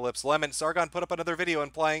 Apocalypse Lemon, Sargon put up another video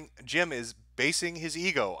implying Jim is basing his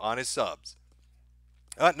ego on his subs.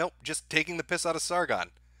 Nope, just taking the piss out of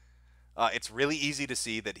Sargon. It's really easy to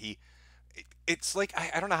see that it's like,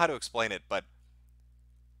 I don't know how to explain it, but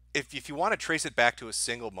if you want to trace it back to a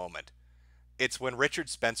single moment, it's when Richard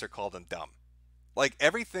Spencer called him dumb. Like,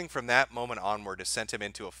 everything from that moment onward has sent him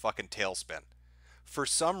into a fucking tailspin. For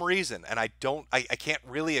some reason, and I can't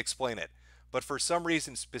really explain it, but for some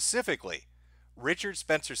reason specifically, Richard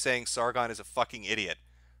Spencer saying Sargon is a fucking idiot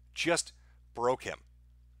just broke him.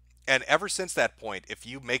 And ever since that point, if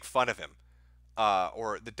you make fun of him,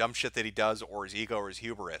 or the dumb shit that he does, or his ego, or his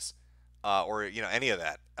hubris, or, you know, any of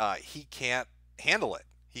that, he can't handle it.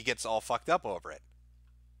 He gets all fucked up over it.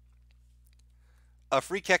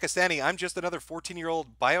 Free Kekistani, I'm just another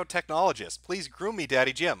 14-year-old biotechnologist. Please groom me,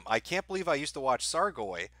 Daddy Jim. I can't believe I used to watch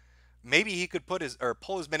Sargoy. Maybe he could pull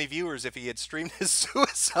as many viewers if he had streamed his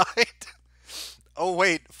suicide. Oh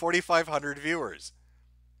wait, 4,500 viewers.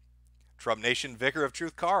 Trump Nation, Vicar of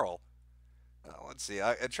Truth, Carl. Let's see.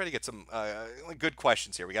 I try to get some good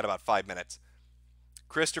questions here. We got about 5 minutes.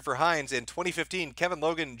 Christopher Hines, in 2015, Kevin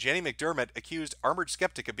Logan, Jenny McDermott accused Armored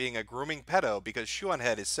Skeptic of being a grooming pedo because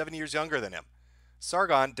Shuanhead is 7 years younger than him.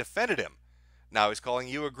 Sargon defended him. Now he's calling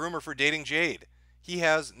you a groomer for dating Jade. He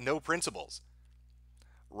has no principles.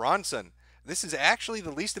 Ronson, this is actually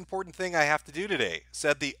the least important thing I have to do today,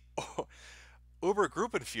 said the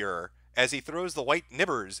Obergruppenführer as he throws the white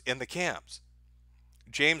nibbers in the camps.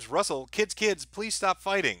 James Russell, kids, please stop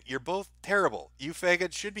fighting. You're both terrible. You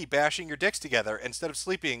faggots should be bashing your dicks together instead of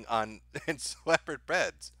sleeping in separate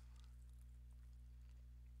beds.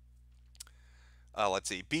 Let's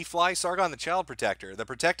see. B-Fly, Sargon the Child Protector, the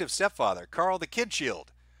Protective Stepfather, Carl the Kid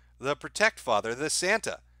Shield, the Protect Father, the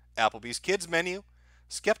Santa, Applebee's Kids Menu,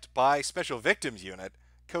 Skept by Special Victims Unit,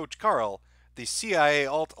 Coach Carl, the CIA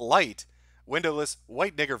Alt Light, Windowless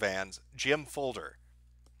White Nigger Vans, Jim Folder.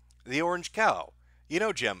 The Orange Cow. You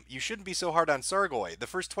know, Jim, you shouldn't be so hard on Sargoy. The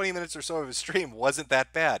first 20 minutes or so of his stream wasn't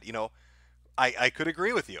that bad. You know, I could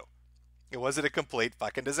agree with you. It wasn't a complete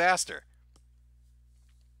fucking disaster.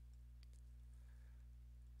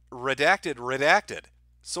 Redacted.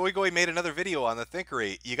 Soygoy made another video on the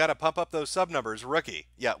Thinkery. You gotta pump up those sub numbers, rookie.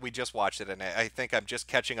 Yeah, we just watched it, and I think I'm just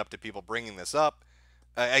catching up to people bringing this up.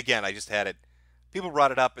 Again, I just had it. People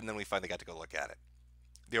brought it up, and then we finally got to go look at it.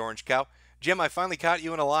 The Orange Cow. Jim, I finally caught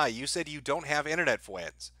you in a lie. You said you don't have internet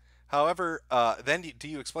friends. However, then do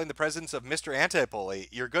you explain the presence of Mr. Antipoli,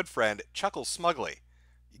 your good friend, Chuckles Smugly?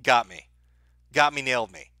 Got me.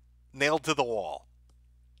 Nailed me. Nailed to the wall.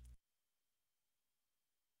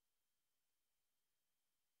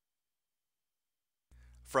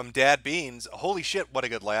 From Dad Beans, holy shit, what a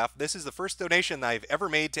good laugh. This is the first donation I've ever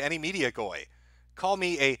made to any media goy. Call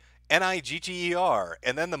me a NIGGER,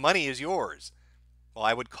 and then the money is yours. Well,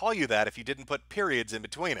 I would call you that if you didn't put periods in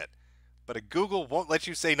between it. But a Google won't let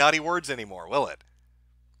you say naughty words anymore, will it?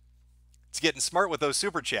 It's getting smart with those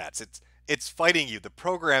super chats. It's fighting you. The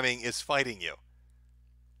programming is fighting you.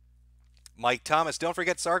 Mike Thomas, don't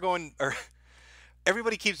forget Sargon, or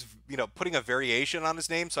everybody keeps, putting a variation on his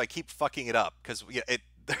name, so I keep fucking it up because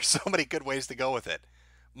there's so many good ways to go with it.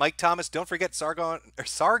 Mike Thomas, don't forget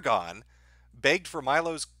Sargon begged for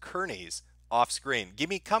Milo's Kearneys off screen. Give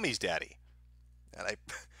me cummies, daddy. And I'm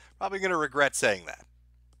probably going to regret saying that.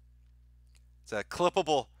 It's a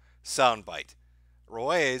clippable soundbite.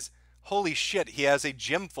 Ruiz, holy shit, he has a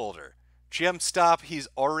Jim folder. Jim, stop, he's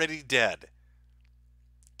already dead.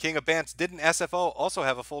 King of Bants, didn't SFO also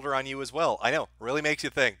have a folder on you as well? I know, really makes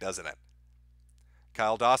you think, doesn't it?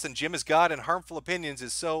 Kyle Dawson, Jim is God and Harmful Opinions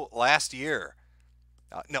is so last year.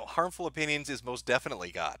 No, Harmful Opinions is most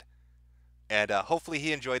definitely God. And hopefully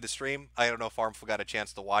he enjoyed the stream. I don't know if Harmful got a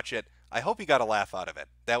chance to watch it. I hope he got a laugh out of it.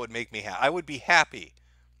 That would make me happy. I would be happy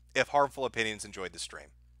if Harmful Opinions enjoyed the stream.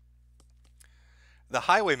 The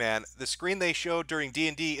Highwayman, the screen they showed during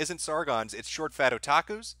D&D isn't Sargon's, it's Short Fat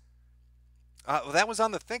Otaku's. Well, that was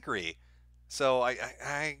on the Thinkery, so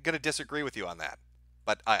I'm going to disagree with you on that.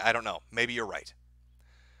 But I don't know. Maybe you're right.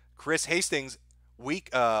 Chris Hastings,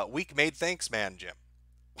 weak made thanks man, Jim.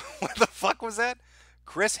 What the fuck was that?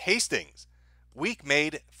 Chris Hastings, weak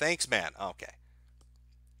made thanks man. Okay.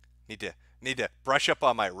 Need to brush up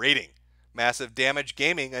on my rating. Massive Damage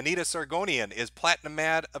Gaming, Anita Sargonian is platinum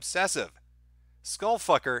mad obsessive.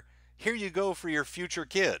 Skullfucker, here you go for your future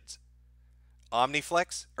kids.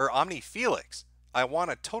 Omnifelix, I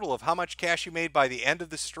want a total of how much cash you made by the end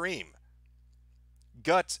of the stream.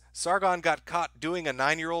 Guts, Sargon got caught doing a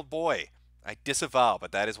 9-year-old boy. I disavow,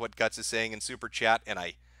 but that is what Guts is saying in Super Chat, and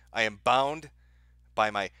I am bound by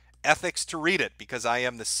my ethics to read it because I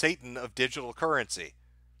am the Satan of digital currency.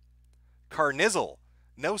 Carnizzle,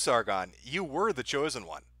 no Sargon, you were the chosen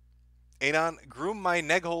one. Anon, groom my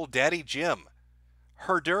neghole daddy Jim.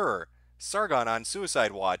 Herder, Sargon on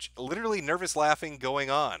suicide watch, literally nervous laughing going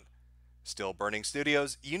on. Still Burning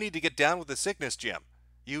Studios, you need to get down with the sickness, Jim.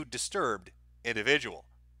 You disturbed individual.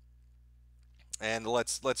 And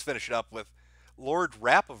let's finish it up with Lord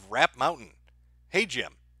Rap of Rap Mountain. Hey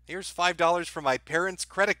Jim, here's $5 from my parents'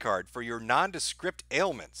 credit card for your nondescript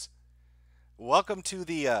ailments. Welcome to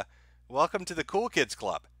the Cool Kids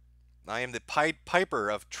Club. I am the Pied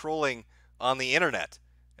Piper of trolling on the internet,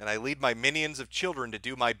 and I lead my minions of children to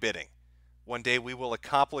do my bidding. One day we will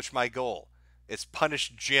accomplish my goal. It's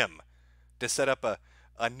punish Jim to set up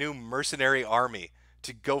a new mercenary army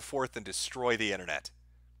to go forth and destroy the internet.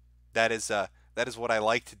 That is what I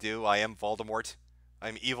like to do. I am Voldemort.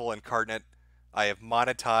 I'm evil incarnate. I have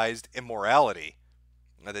monetized immorality.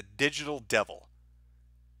 The digital devil.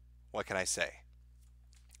 What can I say?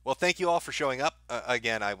 Well, thank you all for showing up.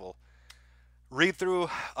 Again, I will read through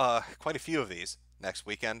quite a few of these next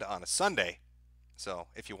weekend on a Sunday. So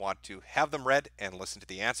if you want to have them read and listen to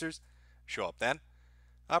the answers, show up then.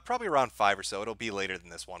 Probably around 5 or so. It'll be later than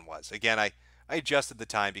this one was. Again, I adjusted the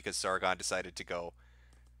time because Sargon decided to go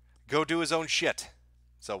do his own shit.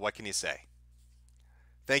 So what can you say?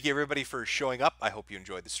 Thank you everybody for showing up. I hope you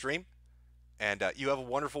enjoyed the stream. And you have a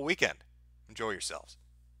wonderful weekend. Enjoy yourselves.